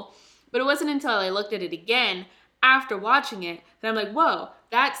cool. But it wasn't until I looked at it again after watching it that I'm like, whoa,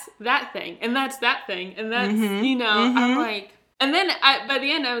 that's that thing, and that's that thing, and that's, you know, I'm like, and then by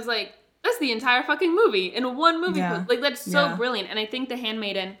the end I was like, that's the entire fucking movie in one movie. Like, that's so brilliant. And I think The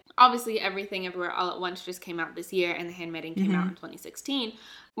Handmaiden, obviously Everything Everywhere All at Once just came out this year, and The Handmaiden came out in 2016.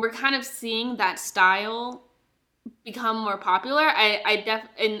 We're kind of seeing that style become more popular.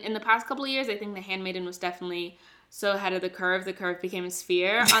 In the past couple of years, I think The Handmaiden was definitely so ahead of the curve. The curve became a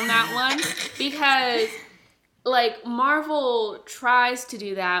sphere on that one because, like, Marvel tries to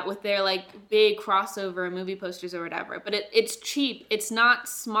do that with their, like, big crossover movie posters or whatever, but it's cheap. It's not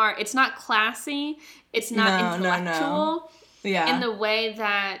smart. It's not classy. It's not intellectual. Yeah. In the way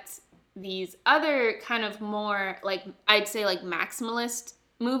that these other kind of more, like, I'd say, like, maximalist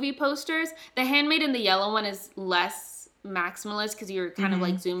movie posters. The Handmaiden, the yellow one, is less maximalist because you're kind of,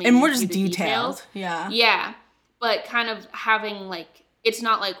 like, zooming and more just detailed. Yeah. Yeah. But kind of having, like, it's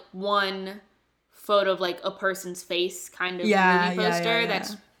not like one photo of like a person's face kind of movie poster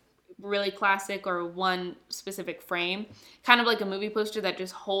that's really classic, or one specific frame, kind of like a movie poster that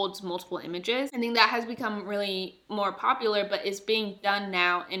just holds multiple images. I think that has become really more popular, but is being done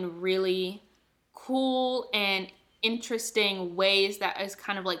now in really cool and interesting ways that is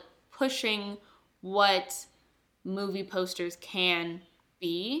kind of like pushing what movie posters can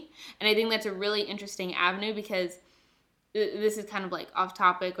be. And I think that's a really interesting avenue, because this is kind of like off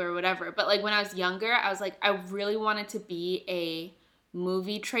topic or whatever, but like when I was younger, I was like, I really wanted to be a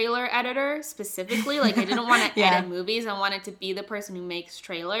movie trailer editor specifically. Like I didn't want to edit movies. I wanted to be the person who makes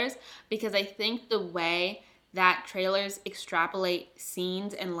trailers, because I think the way that trailers extrapolate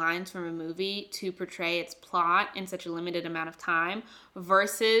scenes and lines from a movie to portray its plot in such a limited amount of time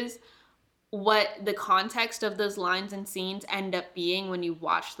versus what the context of those lines and scenes end up being when you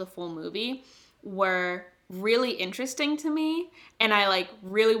watch the full movie were really interesting to me. And I like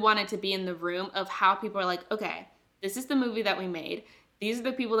really wanted to be in the room of how people are like, okay, this is the movie that we made. These are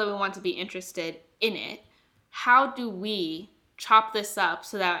the people that we want to be interested in it. How do we chop this up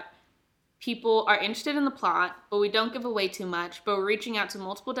so that people are interested in the plot, but we don't give away too much, but we're reaching out to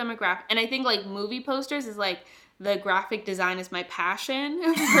multiple demographics? And I think like movie posters is like the graphic design is my passion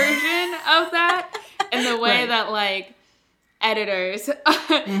version of that. And the way that like editors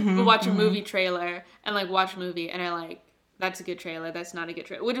watch a movie trailer and like watch a movie and are like, that's a good trailer, that's not a good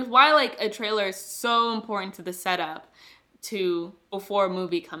trailer. Which is why like a trailer is so important to the setup to before a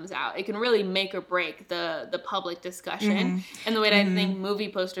movie comes out. It can really make or break the public discussion. And the way that I think movie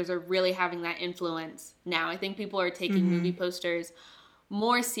posters are really having that influence now. I think people are taking movie posters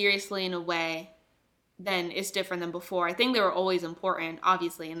more seriously in a way than is different than before. I think they were always important,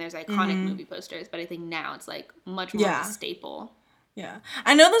 obviously, and there's iconic movie posters, but I think now it's like much more of a staple. Yeah.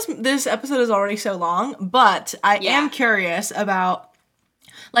 I know this episode is already so long, but I am curious about,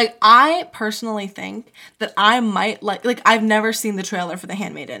 like, I personally think that I might like I've never seen the trailer for The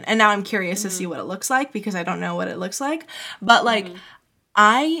Handmaiden, and now I'm curious to see what it looks like, because I don't know what it looks like. But, like,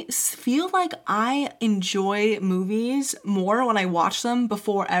 I feel like I enjoy movies more when I watch them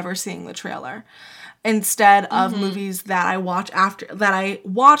before ever seeing the trailer, instead of movies that I watch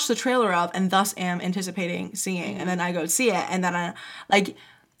the trailer of and thus am anticipating seeing, and then I go see it, and then I, like,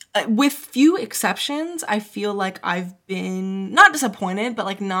 with few exceptions, I feel like I've been not disappointed, but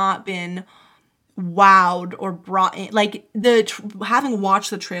like not been wowed or brought in. Like having watched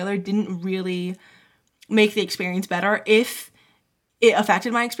the trailer didn't really make the experience better. If it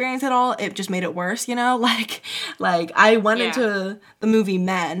affected my experience at all, it just made it worse, you know? Like I went into the movie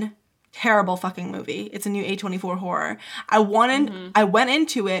Men. Terrible fucking movie. It's a new A24 horror. I went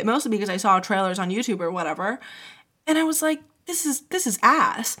into it mostly because I saw trailers on YouTube or whatever, and I was like, this is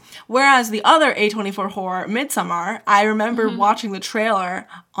ass. Whereas the other A24 horror, Midsommar, I remember watching the trailer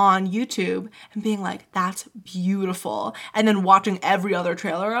on YouTube and being like, that's beautiful. And then watching every other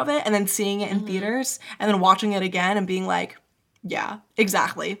trailer of it, and then seeing it in theaters, and then watching it again and being like, yeah,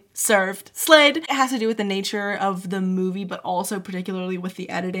 exactly. Served. Slid. It has to do with the nature of the movie, but also particularly with the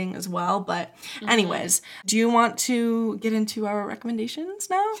editing as well. But anyways, do you want to get into our recommendations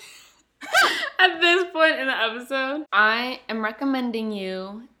now? At this point in the episode, I am recommending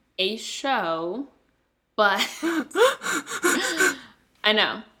you a show, but I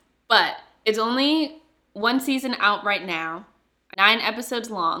know, but it's only one season out right now, 9 episodes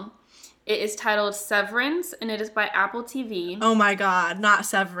long. It is titled Severance, and it is by Apple TV. Oh my god, not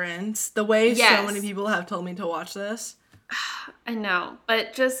Severance. The way so many people have told me to watch this. I know,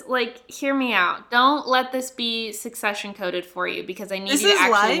 but just, like, hear me out. Don't let this be Succession coded for you, because I need you to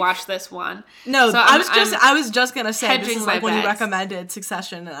actually watch this one. No, so I was just gonna say, this is like when you recommended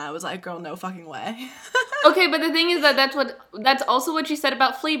Succession, and I was like, girl, no fucking way. Okay, but the thing is that's also what you said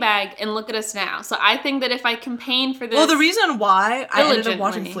about Fleabag, and look at us now. So I think that if I campaign for this... Well, the reason why I ended up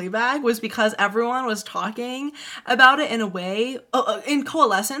watching Fleabag was because everyone was talking about it in a way, in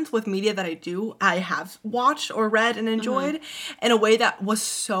coalescence with media that I have watched or read and enjoyed, in a way that was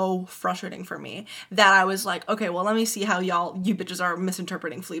so frustrating for me, that I was like, okay, well, let me see how you bitches are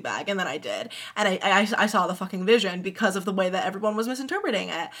misinterpreting Fleabag. And then I did. And I saw the fucking vision because of the way that everyone was misinterpreting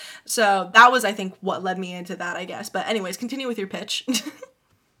it. So that was, I think, what led me into that, I guess. But anyways, continue with your pitch.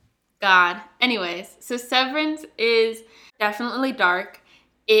 God. Anyways, so Severance is definitely dark.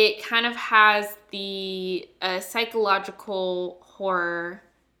 It kind of has the psychological horror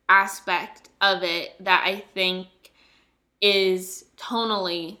aspect of it that I think is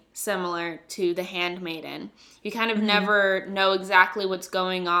tonally similar to The Handmaiden. You kind of never know exactly what's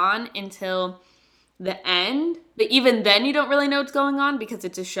going on until the end. But even then, you don't really know what's going on because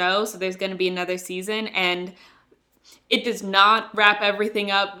it's a show, so there's going to be another season. And It does not wrap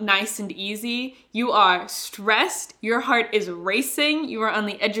everything up nice and easy. You are stressed. Your heart is racing. You are on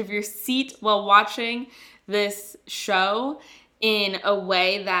the edge of your seat while watching this show in a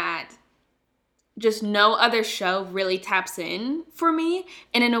way that just no other show really taps in for me.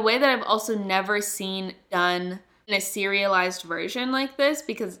 And in a way that I've also never seen done in a serialized version like this,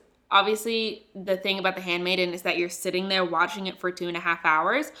 because obviously the thing about The Handmaiden is that you're sitting there watching it for 2.5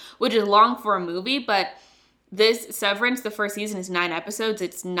 hours, which is long for a movie, but this Severance, the first season, is 9 episodes.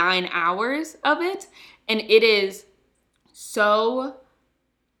 It's 9 hours of it. And it is so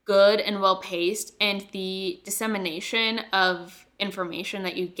good and well-paced. And the dissemination of information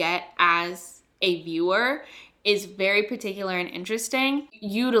that you get as a viewer is very particular and interesting,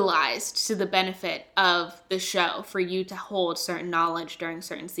 utilized to the benefit of the show for you to hold certain knowledge during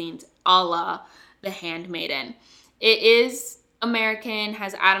certain scenes, a la The Handmaiden. It is American,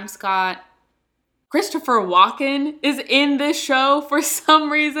 has Adam Scott. Christopher Walken is in this show for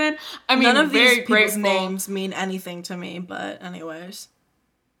some reason. I mean, none of very these people's grateful. names mean anything to me, but anyways.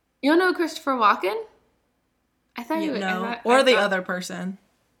 You don't know Christopher Walken? I thought you would. No, or the other person.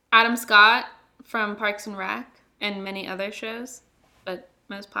 Adam Scott from Parks and Rec and many other shows, but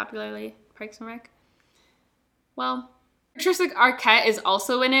most popularly Parks and Rec. Well, Patricia Arquette is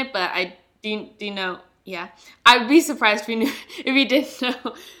also in it, but do you know? Yeah, I'd be surprised if you didn't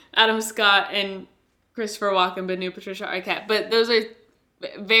know Adam Scott and Christopher Walken, but knew Patricia Arquette. But those are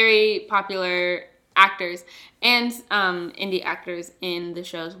very popular actors and indie actors in the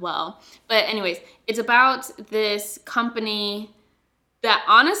show as well. But anyways, it's about this company that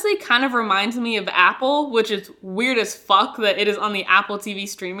honestly kind of reminds me of Apple, which is weird as fuck that it is on the Apple TV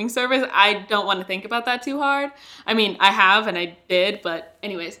streaming service. I don't want to think about that too hard. I mean, I have and I did, but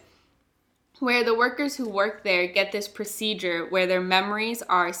anyways. Where the workers who work there get this procedure where their memories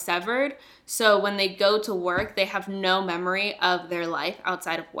are severed. So when they go to work, they have no memory of their life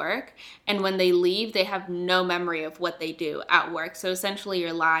outside of work. And when they leave, they have no memory of what they do at work. So essentially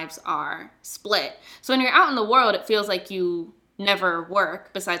your lives are split. So when you're out in the world, it feels like you never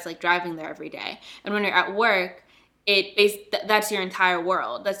work besides like driving there every day. And when you're at work, that's your entire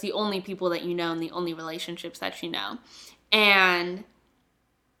world. That's the only people that you know and the only relationships that you know. And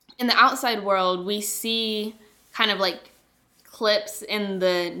in the outside world, we see kind of like clips in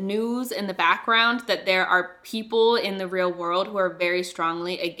the news in the background that there are people in the real world who are very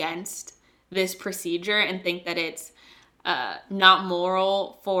strongly against this procedure and think that it's not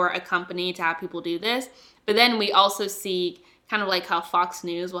moral for a company to have people do this. But then we also see kind of like how Fox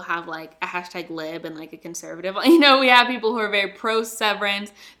News will have like a #lib and like a conservative. You know, we have people who are very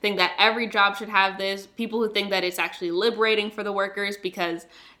pro-severance, think that every job should have this. People who think that it's actually liberating for the workers because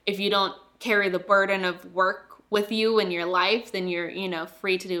if you don't carry the burden of work with you in your life, then you're,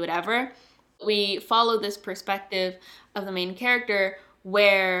 free to do whatever. We follow this perspective of the main character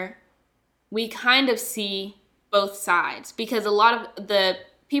where we kind of see both sides, because a lot of the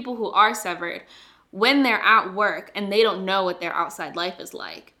people who are severed, when they're at work and they don't know what their outside life is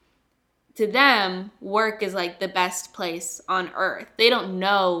like, to them, work is like the best place on earth. They don't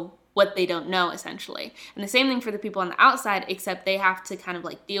know what they don't know, essentially. And the same thing for the people on the outside, except they have to kind of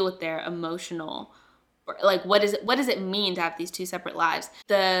like deal with their emotional, like what does it mean to have these two separate lives?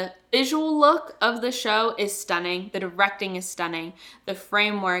 The visual look of the show is stunning. The directing is stunning. The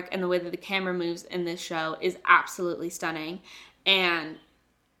framework and the way that the camera moves in this show is absolutely stunning. And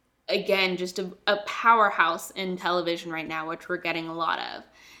again, just a powerhouse in television right now, which we're getting a lot of.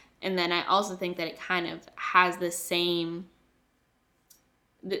 And then I also think that it kind of has the same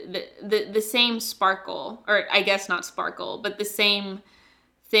the same sparkle, or I guess not sparkle, but the same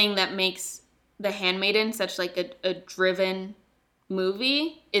thing that makes The Handmaiden such like a driven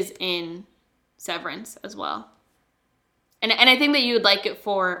movie is in Severance as well. And I think that you would like it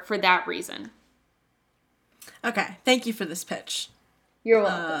for that reason. Okay, thank you for this pitch. You're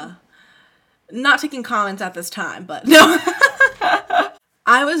welcome. Not taking comments at this time, but no.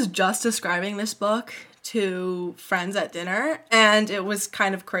 I was just describing this book to friends at dinner, and it was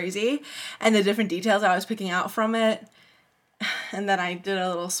kind of crazy, and the different details I was picking out from it, and then I did a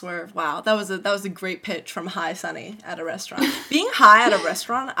little swerve. Wow, that was a great pitch from High Sunny at a restaurant. Being high at a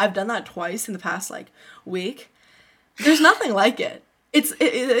restaurant, I've done that twice in the past week. There's nothing like it.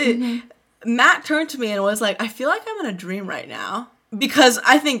 Matt turned to me and was like, I feel like I'm in a dream right now, because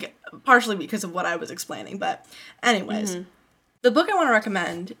I think partially because of what I was explaining, but anyways. The book I want to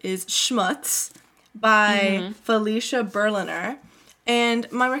recommend is Schmutz by Felicia Berliner,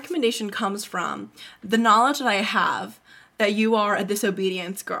 and my recommendation comes from the knowledge that I have that you are a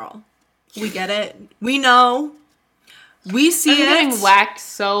disobedience girl. We get it. We know. We see I'm getting whacked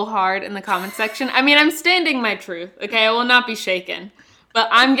so hard in the comment section. I mean, I'm standing my truth, okay? I will not be shaken. But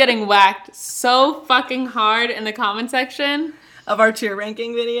I'm getting whacked so fucking hard in the comment section. Of our tier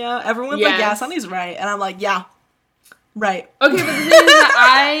ranking video. Everyone's like, yeah, Sunny's right. And I'm like, yeah, right. Okay, but the thing is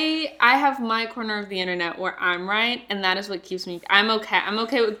that I have my corner of the internet where I'm right, and that is what keeps me... I'm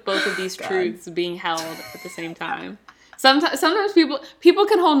okay with both of these truths being held at the same time. Sometimes people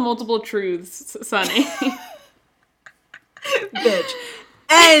can hold multiple truths, Sunny. Bitch.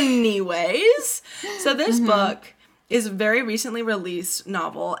 Anyways, so this book is a very recently released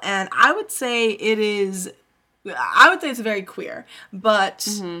novel, and I would say it's very queer, but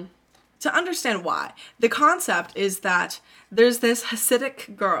to understand why, the concept is that there's this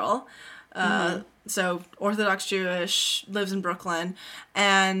Hasidic girl, so Orthodox Jewish, lives in Brooklyn,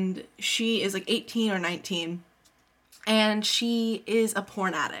 and she is like 18 or 19, and she is a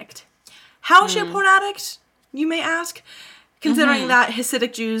porn addict. How is she a porn addict, you may ask? Considering that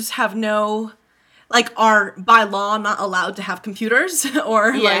Hasidic Jews have are by law not allowed to have computers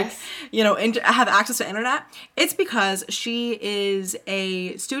or have access to internet. It's because she is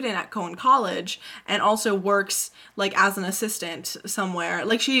a student at Cohen College and also works as an assistant somewhere.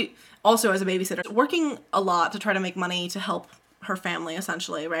 She also as a babysitter, working a lot to try to make money to help her family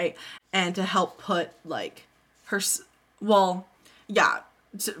essentially, right? And to help put for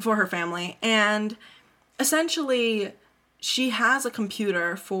her family. And essentially she has a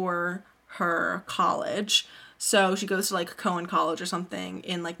computer for her college. So she goes to Cohen College or something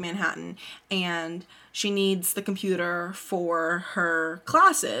in Manhattan, and she needs the computer for her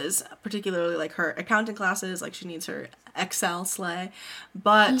classes, particularly her accounting classes. She needs her Excel slay.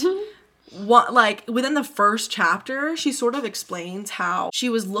 But within the first chapter, she sort of explains how she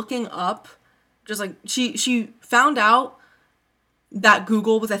was looking up, just she found out that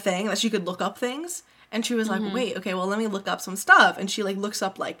Google was a thing, that she could look up things. And she was like, wait, okay, well, let me look up some stuff. And she looks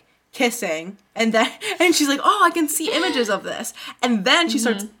up kissing, and she's like, oh, I can see images of this. And then she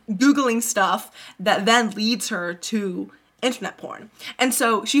starts Googling stuff that then leads her to internet porn. And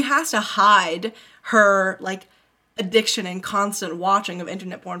so she has to hide her addiction and constant watching of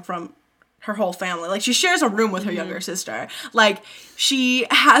internet porn from her whole family. She shares a room with her younger sister. She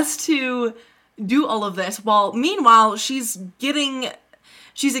has to do all of this while meanwhile she's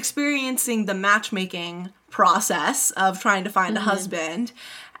experiencing the matchmaking process of trying to find a husband.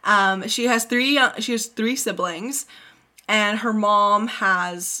 She has three siblings, and her mom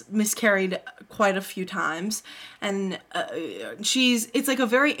has miscarried quite a few times, and it's a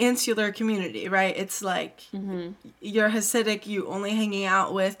very insular community, right? It's you're Hasidic,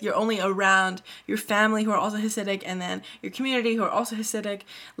 you're only around your family who are also Hasidic, and then your community who are also Hasidic,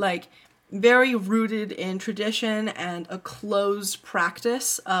 very rooted in tradition and a closed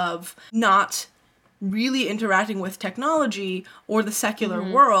practice of not really interacting with technology or the secular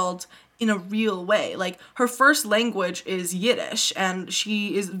world in a real way. Her first language is Yiddish, and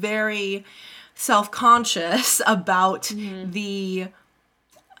she is very self-conscious about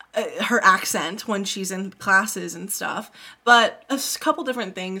her accent when she's in classes and stuff. But a couple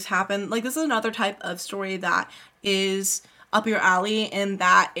different things happen. This is another type of story that is up your alley in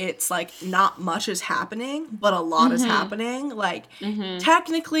that it's not much is happening, but a lot is happening.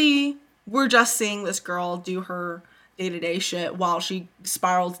 Technically, we're just seeing this girl do her day-to-day shit while she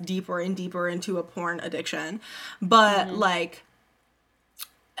spirals deeper and deeper into a porn addiction. But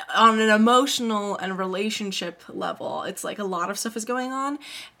on an emotional and relationship level, it's a lot of stuff is going on,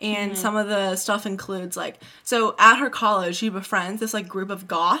 and some of the stuff includes so at her college she befriends this group of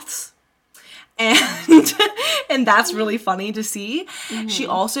goths. And that's really funny to see. She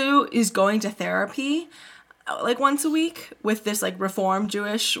also is going to therapy once a week with this reformed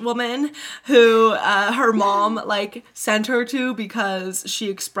Jewish woman who her mom sent her to because she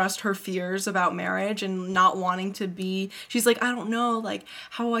expressed her fears about marriage and not wanting to be. She's I don't know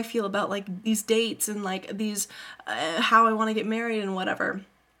how I feel about these dates and these how I want to get married and whatever.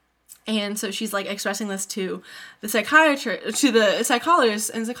 And so she's expressing this to the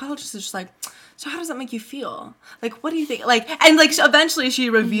psychologist, and the psychologist is just so how does that make you feel? What do you think? Eventually she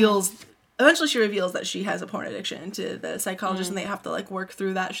reveals that she has a porn addiction to the psychologist, and they have to work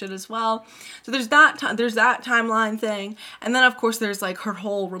through that shit as well. So there's that timeline thing, and then of course there's her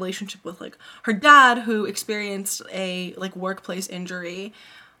whole relationship with her dad, who experienced a workplace injury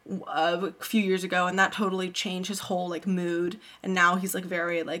a few years ago, and that totally changed his whole mood, and now he's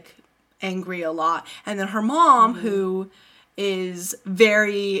very angry a lot. And then her mom, who is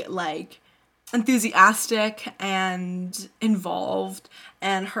very enthusiastic and involved,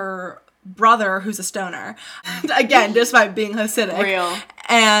 and her brother, who's a stoner, again, despite being Hasidic. Real.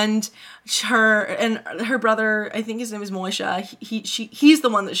 And her brother, I think his name is Moisha, he's the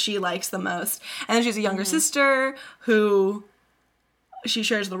one that she likes the most. And then she has a younger sister who she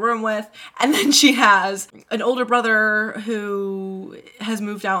shares the room with, and then she has an older brother who has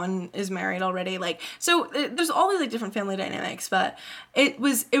moved out and is married already. Like, so there's all these like different family dynamics, but it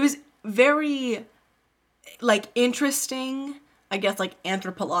was very like interesting, I guess, like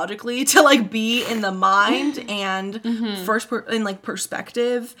anthropologically, to like be in the mind and in like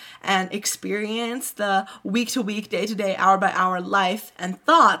perspective and experience the week to week, day to day, hour by hour life and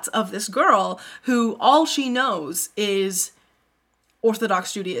thoughts of this girl who all she knows is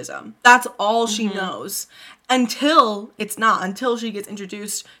Orthodox Judaism. That's all she knows until she gets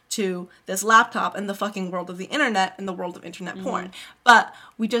introduced to this laptop and the fucking world of the internet and the world of internet porn. But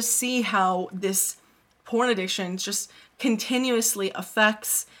we just see how this porn addiction just continuously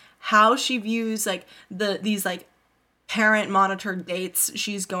affects how she views like these like parent monitored dates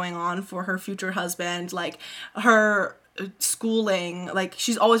she's going on for her future husband, like her schooling. Like,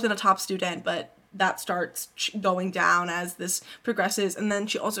 she's always been a top student, but that starts going down as this progresses. And then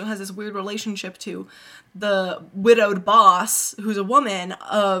she also has this weird relationship to the widowed boss, who's a woman,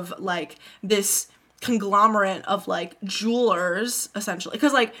 of like this conglomerate of like jewelers, essentially.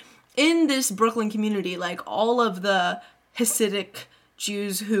 Because like in this Brooklyn community, like all of the Hasidic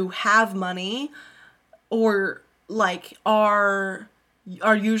Jews who have money or like are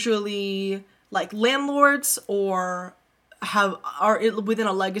usually like landlords or are within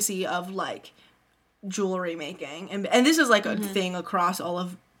a legacy of like jewelry making, and this is like a thing across all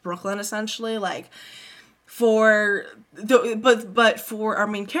of Brooklyn, essentially. Like but for our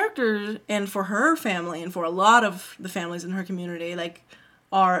main character and for her family and for a lot of the families in her community, like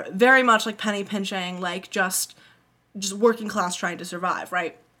are very much like penny pinching, like just working class trying to survive,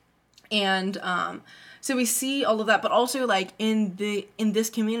 right? And so we see all of that, but also like in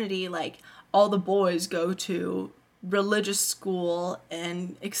this community, like all the boys go to religious school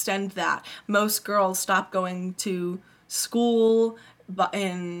and extend that. Most girls stop going to school but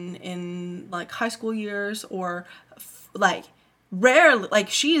in like high school years, or like rarely, like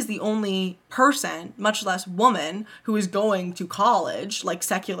she is the only person, much less woman, who is going to college, like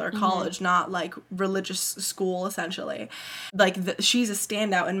secular college, not like religious school, essentially. Like she's a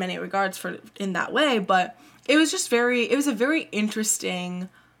standout in many regards in that way. But it was a very interesting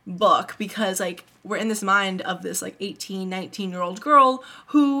book, because like we're in this mind of this like 18, 19-year-old girl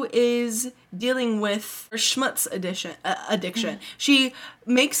who is dealing with her schmutz addiction. She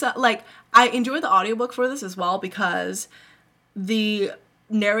makes like, I enjoyed the audiobook for this as well, because the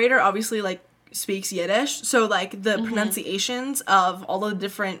narrator obviously like speaks Yiddish, so like the pronunciations of all the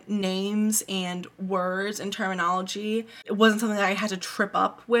different names and words and terminology, it wasn't something that I had to trip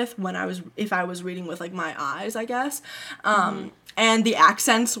up with if I was reading with like my eyes, I guess. And the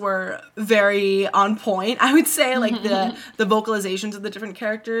accents were very on point, I would say. Like the vocalizations of the different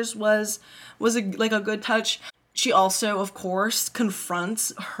characters was a good touch. She also, of course,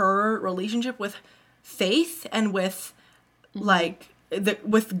 confronts her relationship with faith and with like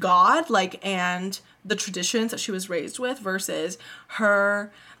with God, like, and the traditions that she was raised with versus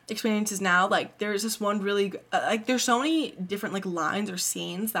her experiences now. Like there's this one really like there's so many different like lines or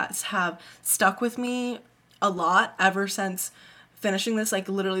scenes that have stuck with me a lot ever since finishing this, like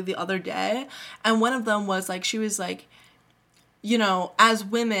literally the other day. And one of them was like, she was like, you know, as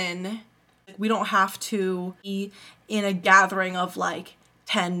women, we don't have to be in a gathering of like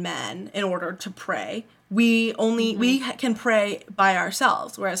 10 men in order to pray. We can pray by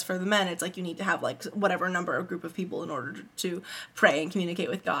ourselves, whereas for the men it's like you need to have like whatever number of group of people in order to pray and communicate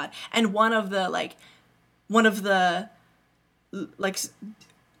with God. And one of the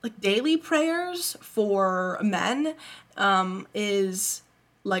daily prayers for men is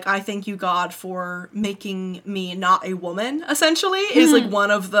like, I thank you, God, for making me not a woman, essentially, is like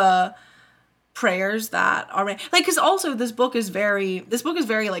one of the prayers that are like, because also this book is very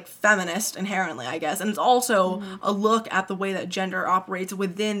like feminist inherently, I guess, and it's also a look at the way that gender operates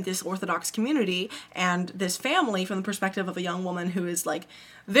within this Orthodox community and this family from the perspective of a young woman who is like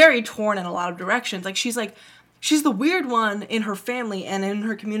very torn in a lot of directions. Like she's the weird one in her family and in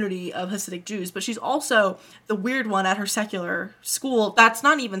her community of Hasidic Jews, but she's also the weird one at her secular school. That's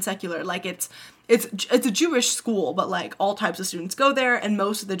not even secular. Like it's a Jewish school, but like all types of students go there, and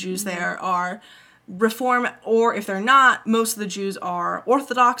most of the Jews there are Reform, or if they're not, most of the Jews are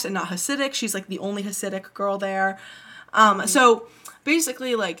Orthodox and not Hasidic. She's like the only Hasidic girl there. So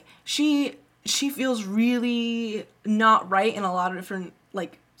basically, like she feels really not right in a lot of different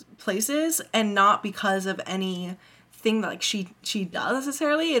like places, and not because of anything thing that, like, she does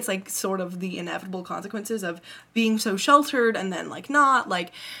necessarily. It's, like, sort of the inevitable consequences of being so sheltered and then, like, not,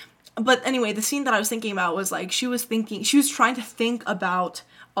 like... But anyway, the scene that I was thinking about was, like, she was trying to think about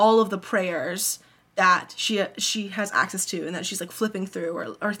all of the prayers that she has access to and that she's, like, flipping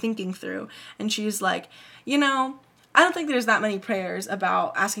through or thinking through. And she's like, you know, I don't think there's that many prayers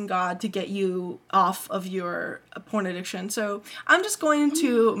about asking God to get you off of your porn addiction. So I'm just going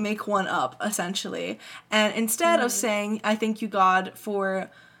to make one up, essentially. And instead of saying, I thank you, God, for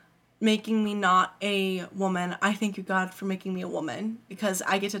making me not a woman, I thank you, God, for making me a woman, because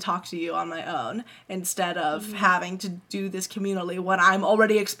I get to talk to you on my own instead of having to do this communally when I'm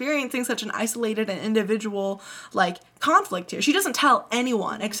already experiencing such an isolated and individual, like, conflict here. She doesn't tell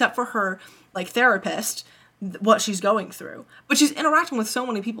anyone except for her, like, therapist what she's going through, but she's interacting with so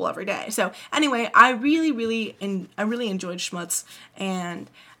many people every day. So anyway, I really enjoyed Schmutz,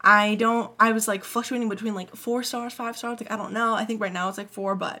 and I was, like, fluctuating between, like, 4 stars, 5 stars, like, I don't know, I think right now it's, like,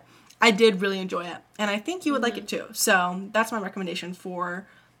 4, but I did really enjoy it, and I think you would like it too. So that's my recommendation for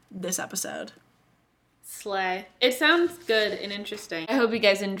this episode. Slay. It sounds good and interesting. I hope you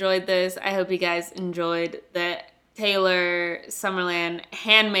guys enjoyed this. I hope you guys enjoyed the Taylor, Summerland,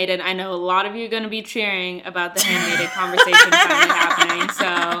 Handmaiden. I know a lot of you are going to be cheering about the Handmaiden conversation finally happening,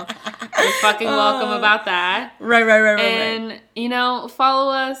 so you're fucking welcome about that. Right. And, you know,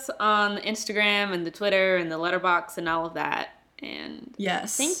 follow us on Instagram and the Twitter and the Letterboxd and all of that. And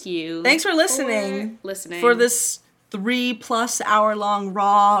yes, thank you. Thanks for listening. For this 3+ hour long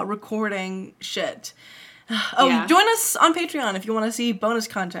raw recording shit. Join us on Patreon if you want to see bonus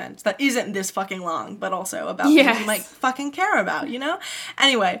content that isn't this fucking long, but also about things you might fucking care about, you know?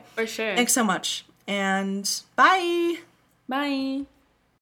 Anyway. For sure. Thanks so much. And bye. Bye.